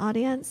virtual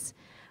audience.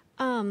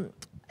 I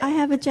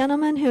have a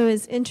gentleman who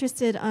is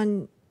interested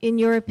in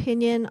your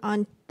opinion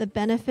on the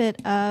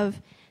benefit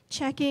of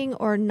checking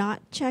or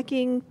not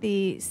checking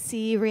the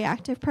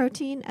C-reactive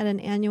protein at an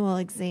annual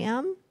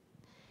exam.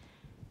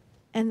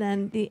 And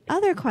then the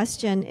other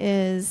question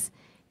is,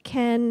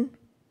 can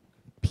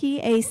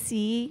PAC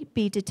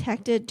be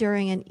detected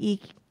during an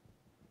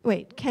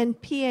can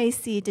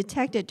PAC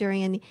detected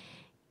during an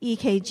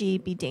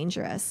EKG be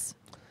dangerous?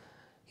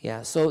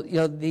 Yeah, so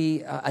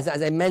as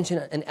I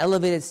mentioned, an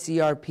elevated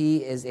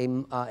CRP is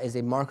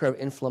a marker of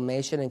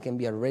inflammation and can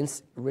be a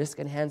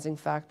risk-enhancing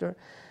factor.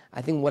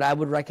 I think what I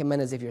would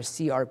recommend is if your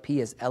CRP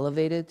is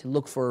elevated, to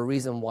look for a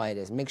reason why it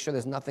is. Make sure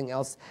there's nothing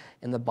else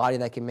in the body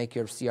that can make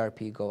your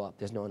CRP go up.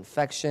 There's no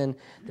infection,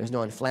 there's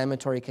no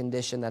inflammatory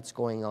condition that's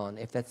going on.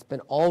 If that's been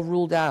all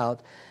ruled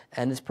out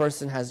and this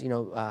person has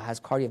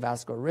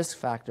cardiovascular risk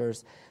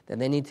factors, then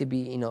they need to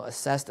be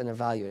assessed and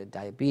evaluated.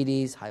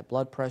 Diabetes, high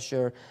blood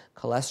pressure,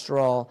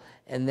 cholesterol,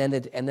 and then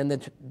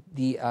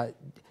the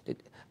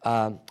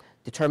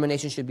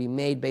determination should be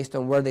made based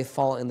on where they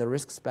fall in the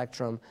risk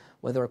spectrum,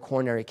 whether a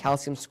coronary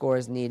calcium score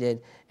is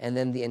needed, and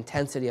then the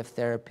intensity of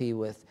therapy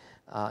with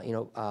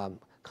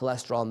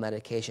cholesterol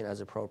medication as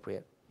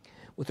appropriate.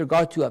 With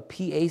regard to a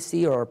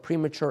PAC, or a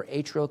premature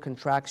atrial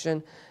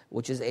contraction,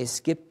 which is a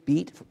skip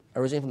beat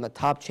originating from the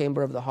top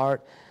chamber of the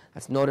heart,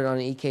 that's noted on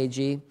an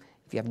EKG.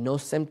 If you have no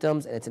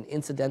symptoms and it's an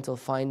incidental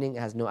finding, it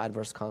has no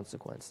adverse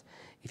consequence.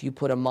 If you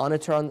put a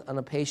monitor on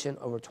a patient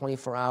over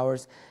 24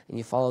 hours and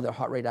you follow their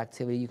heart rate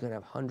activity, you can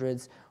have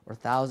hundreds or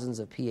thousands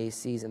of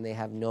PACs and they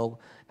have no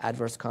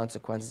adverse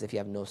consequences if you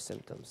have no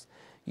symptoms.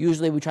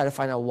 Usually we try to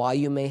find out why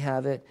you may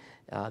have it.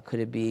 Could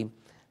it be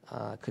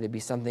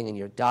something in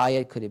your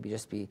diet? Could it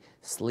just be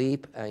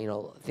sleep?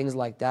 Things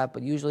like that.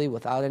 But usually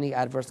without any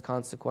adverse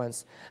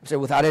consequence,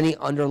 without any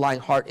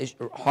underlying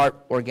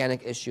heart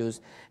organic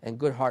issues and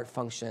good heart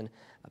function,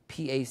 a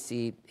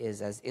PAC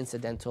is as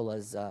incidental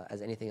as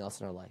anything else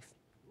in our life.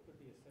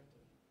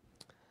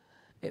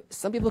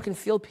 Some people can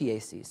feel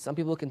PACs. Some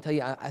people can tell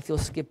you, I feel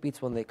skip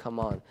beats when they come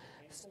on.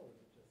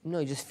 No,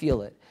 you just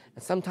feel it.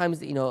 And sometimes,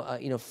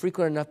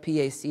 frequent enough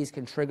PACs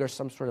can trigger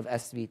some sort of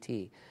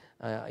SVT.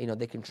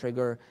 They can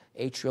trigger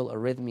atrial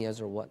arrhythmias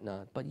or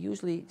whatnot. But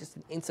usually, just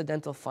an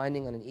incidental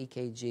finding on an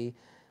EKG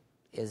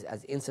is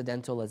as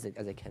incidental as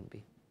it can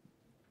be.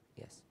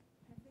 Yes.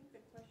 I think the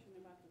question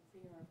about the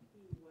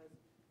CRP was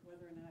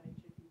whether or not it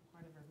should be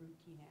part of a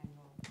routine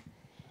annual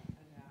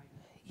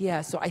evaluation.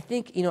 Yeah, so I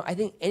think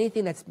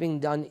anything that's being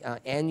done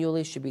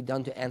annually should be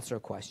done to answer a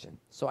question.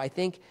 So I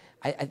think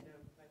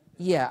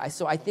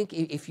so I think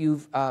if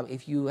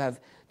you have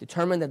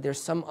determined that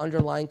there's some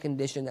underlying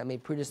condition that may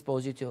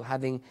predispose you to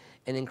having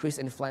an increased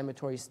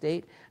inflammatory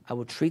state, I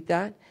would treat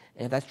that,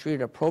 and if that's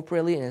treated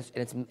appropriately and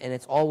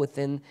it's all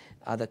within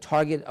the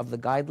target of the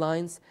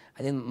guidelines,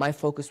 I think my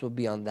focus would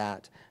be on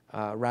that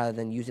rather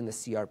than using the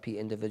CRP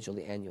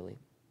individually annually.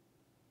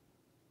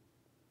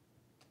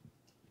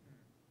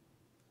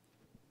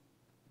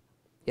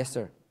 Yes,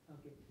 sir.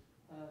 Okay.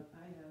 I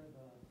have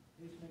a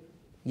pacemaker.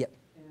 Yep.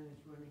 And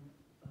it's running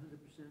 100%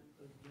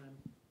 of the time,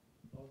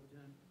 all the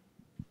time.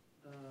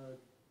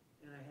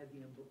 And I had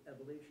the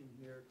ablation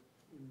here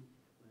in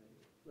my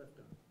left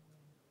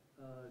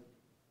arm.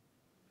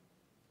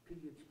 Could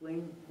you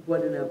explain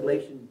what an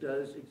ablation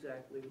does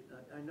exactly?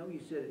 I know you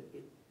said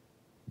it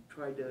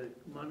tried to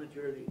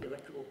monitor the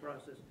electrical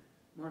process.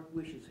 Mark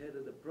Wish is head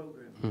of the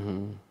program.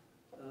 Mm-hmm.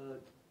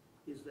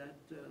 Is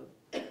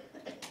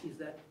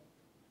that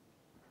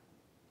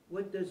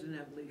what does an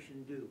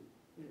ablation do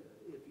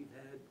if you've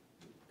had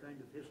the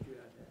kind of history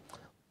I've had?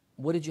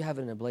 What did you have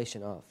an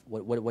ablation of?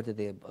 What did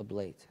they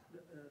ablate?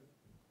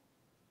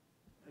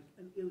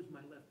 It was my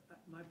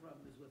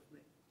problem is left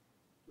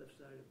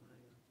side of my.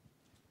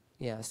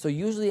 Yeah, so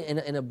usually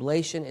an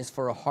ablation is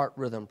for a heart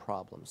rhythm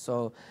problem.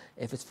 So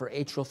if it's for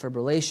atrial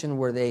fibrillation,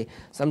 where they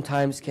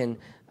sometimes can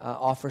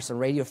offer some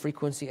radio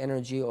frequency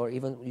energy, or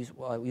even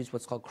use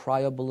what's called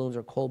cryoballoons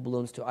or cold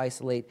balloons to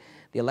isolate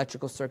the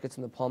electrical circuits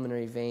in the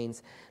pulmonary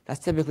veins, that's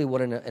typically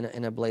what an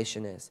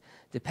ablation is.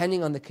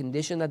 Depending on the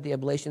condition that the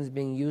ablation is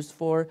being used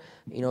for,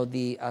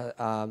 the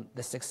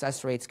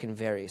success rates can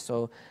vary.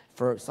 So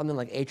for something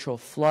like atrial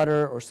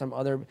flutter or some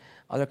other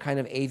kind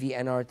of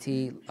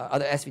AV-NRT,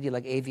 other SVD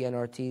like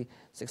AV-NRT,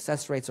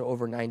 success rates are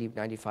over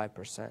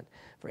 90-95%.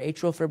 For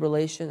atrial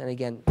fibrillation, and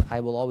again, I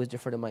will always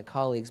defer to my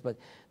colleagues, but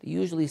they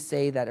usually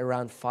say that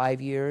around 5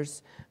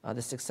 years,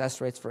 the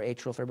success rates for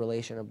atrial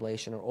fibrillation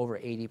ablation are over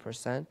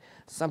 80%.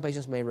 Some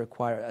patients may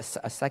require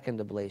a second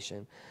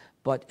ablation.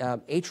 But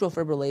atrial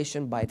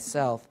fibrillation by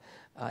itself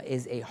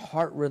is a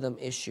heart rhythm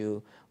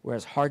issue,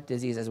 whereas heart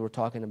disease, as we're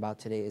talking about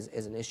today,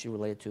 is an issue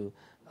related to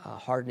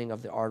hardening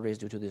of the arteries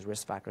due to these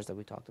risk factors that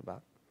we talked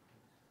about.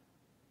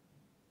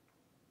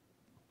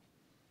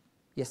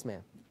 Yes,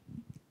 ma'am.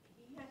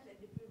 He has a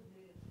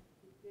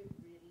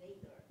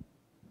defibrillator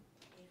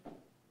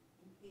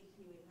in case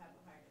he will have a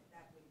heart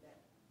attack with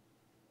that.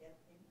 Yes,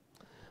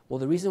 Well,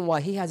 the reason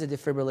why he has a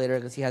defibrillator is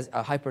because he has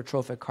a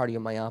hypertrophic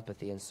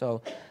cardiomyopathy, and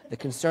so the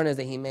concern is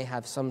that he may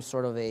have some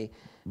sort of a,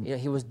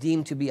 he was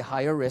deemed to be a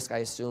higher risk, I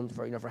assume,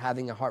 for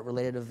having a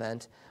heart-related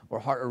event or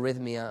heart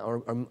arrhythmia,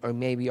 or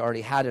maybe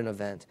already had an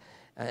event,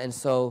 and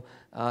so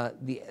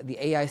the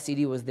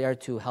AICD was there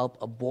to help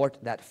abort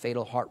that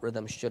fatal heart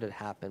rhythm should it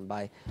happen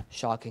by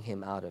shocking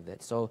him out of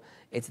it. So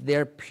it's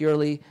there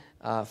purely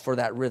for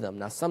that rhythm.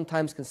 Now,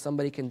 sometimes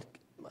somebody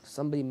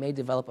may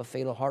develop a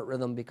fatal heart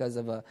rhythm because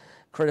of a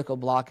critical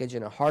blockage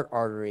in a heart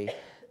artery,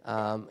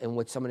 in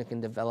which somebody can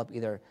develop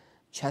either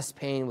chest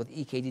pain with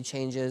EKG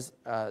changes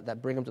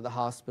that bring them to the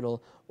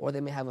hospital, or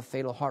they may have a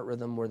fatal heart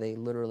rhythm where they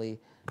literally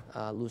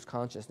lose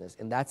consciousness.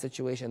 In that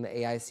situation, the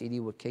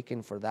AICD would kick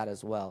in for that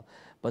as well.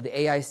 But the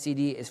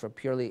AICD is for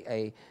purely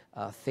a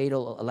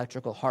fatal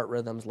electrical heart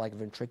rhythms like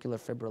ventricular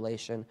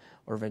fibrillation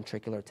or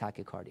ventricular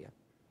tachycardia.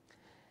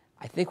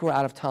 I think we're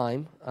out of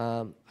time.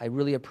 I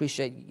really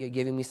appreciate you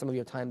giving me some of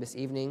your time this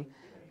evening.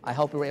 I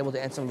hope we were able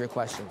to answer some of your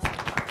questions.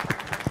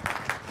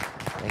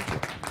 Thank you.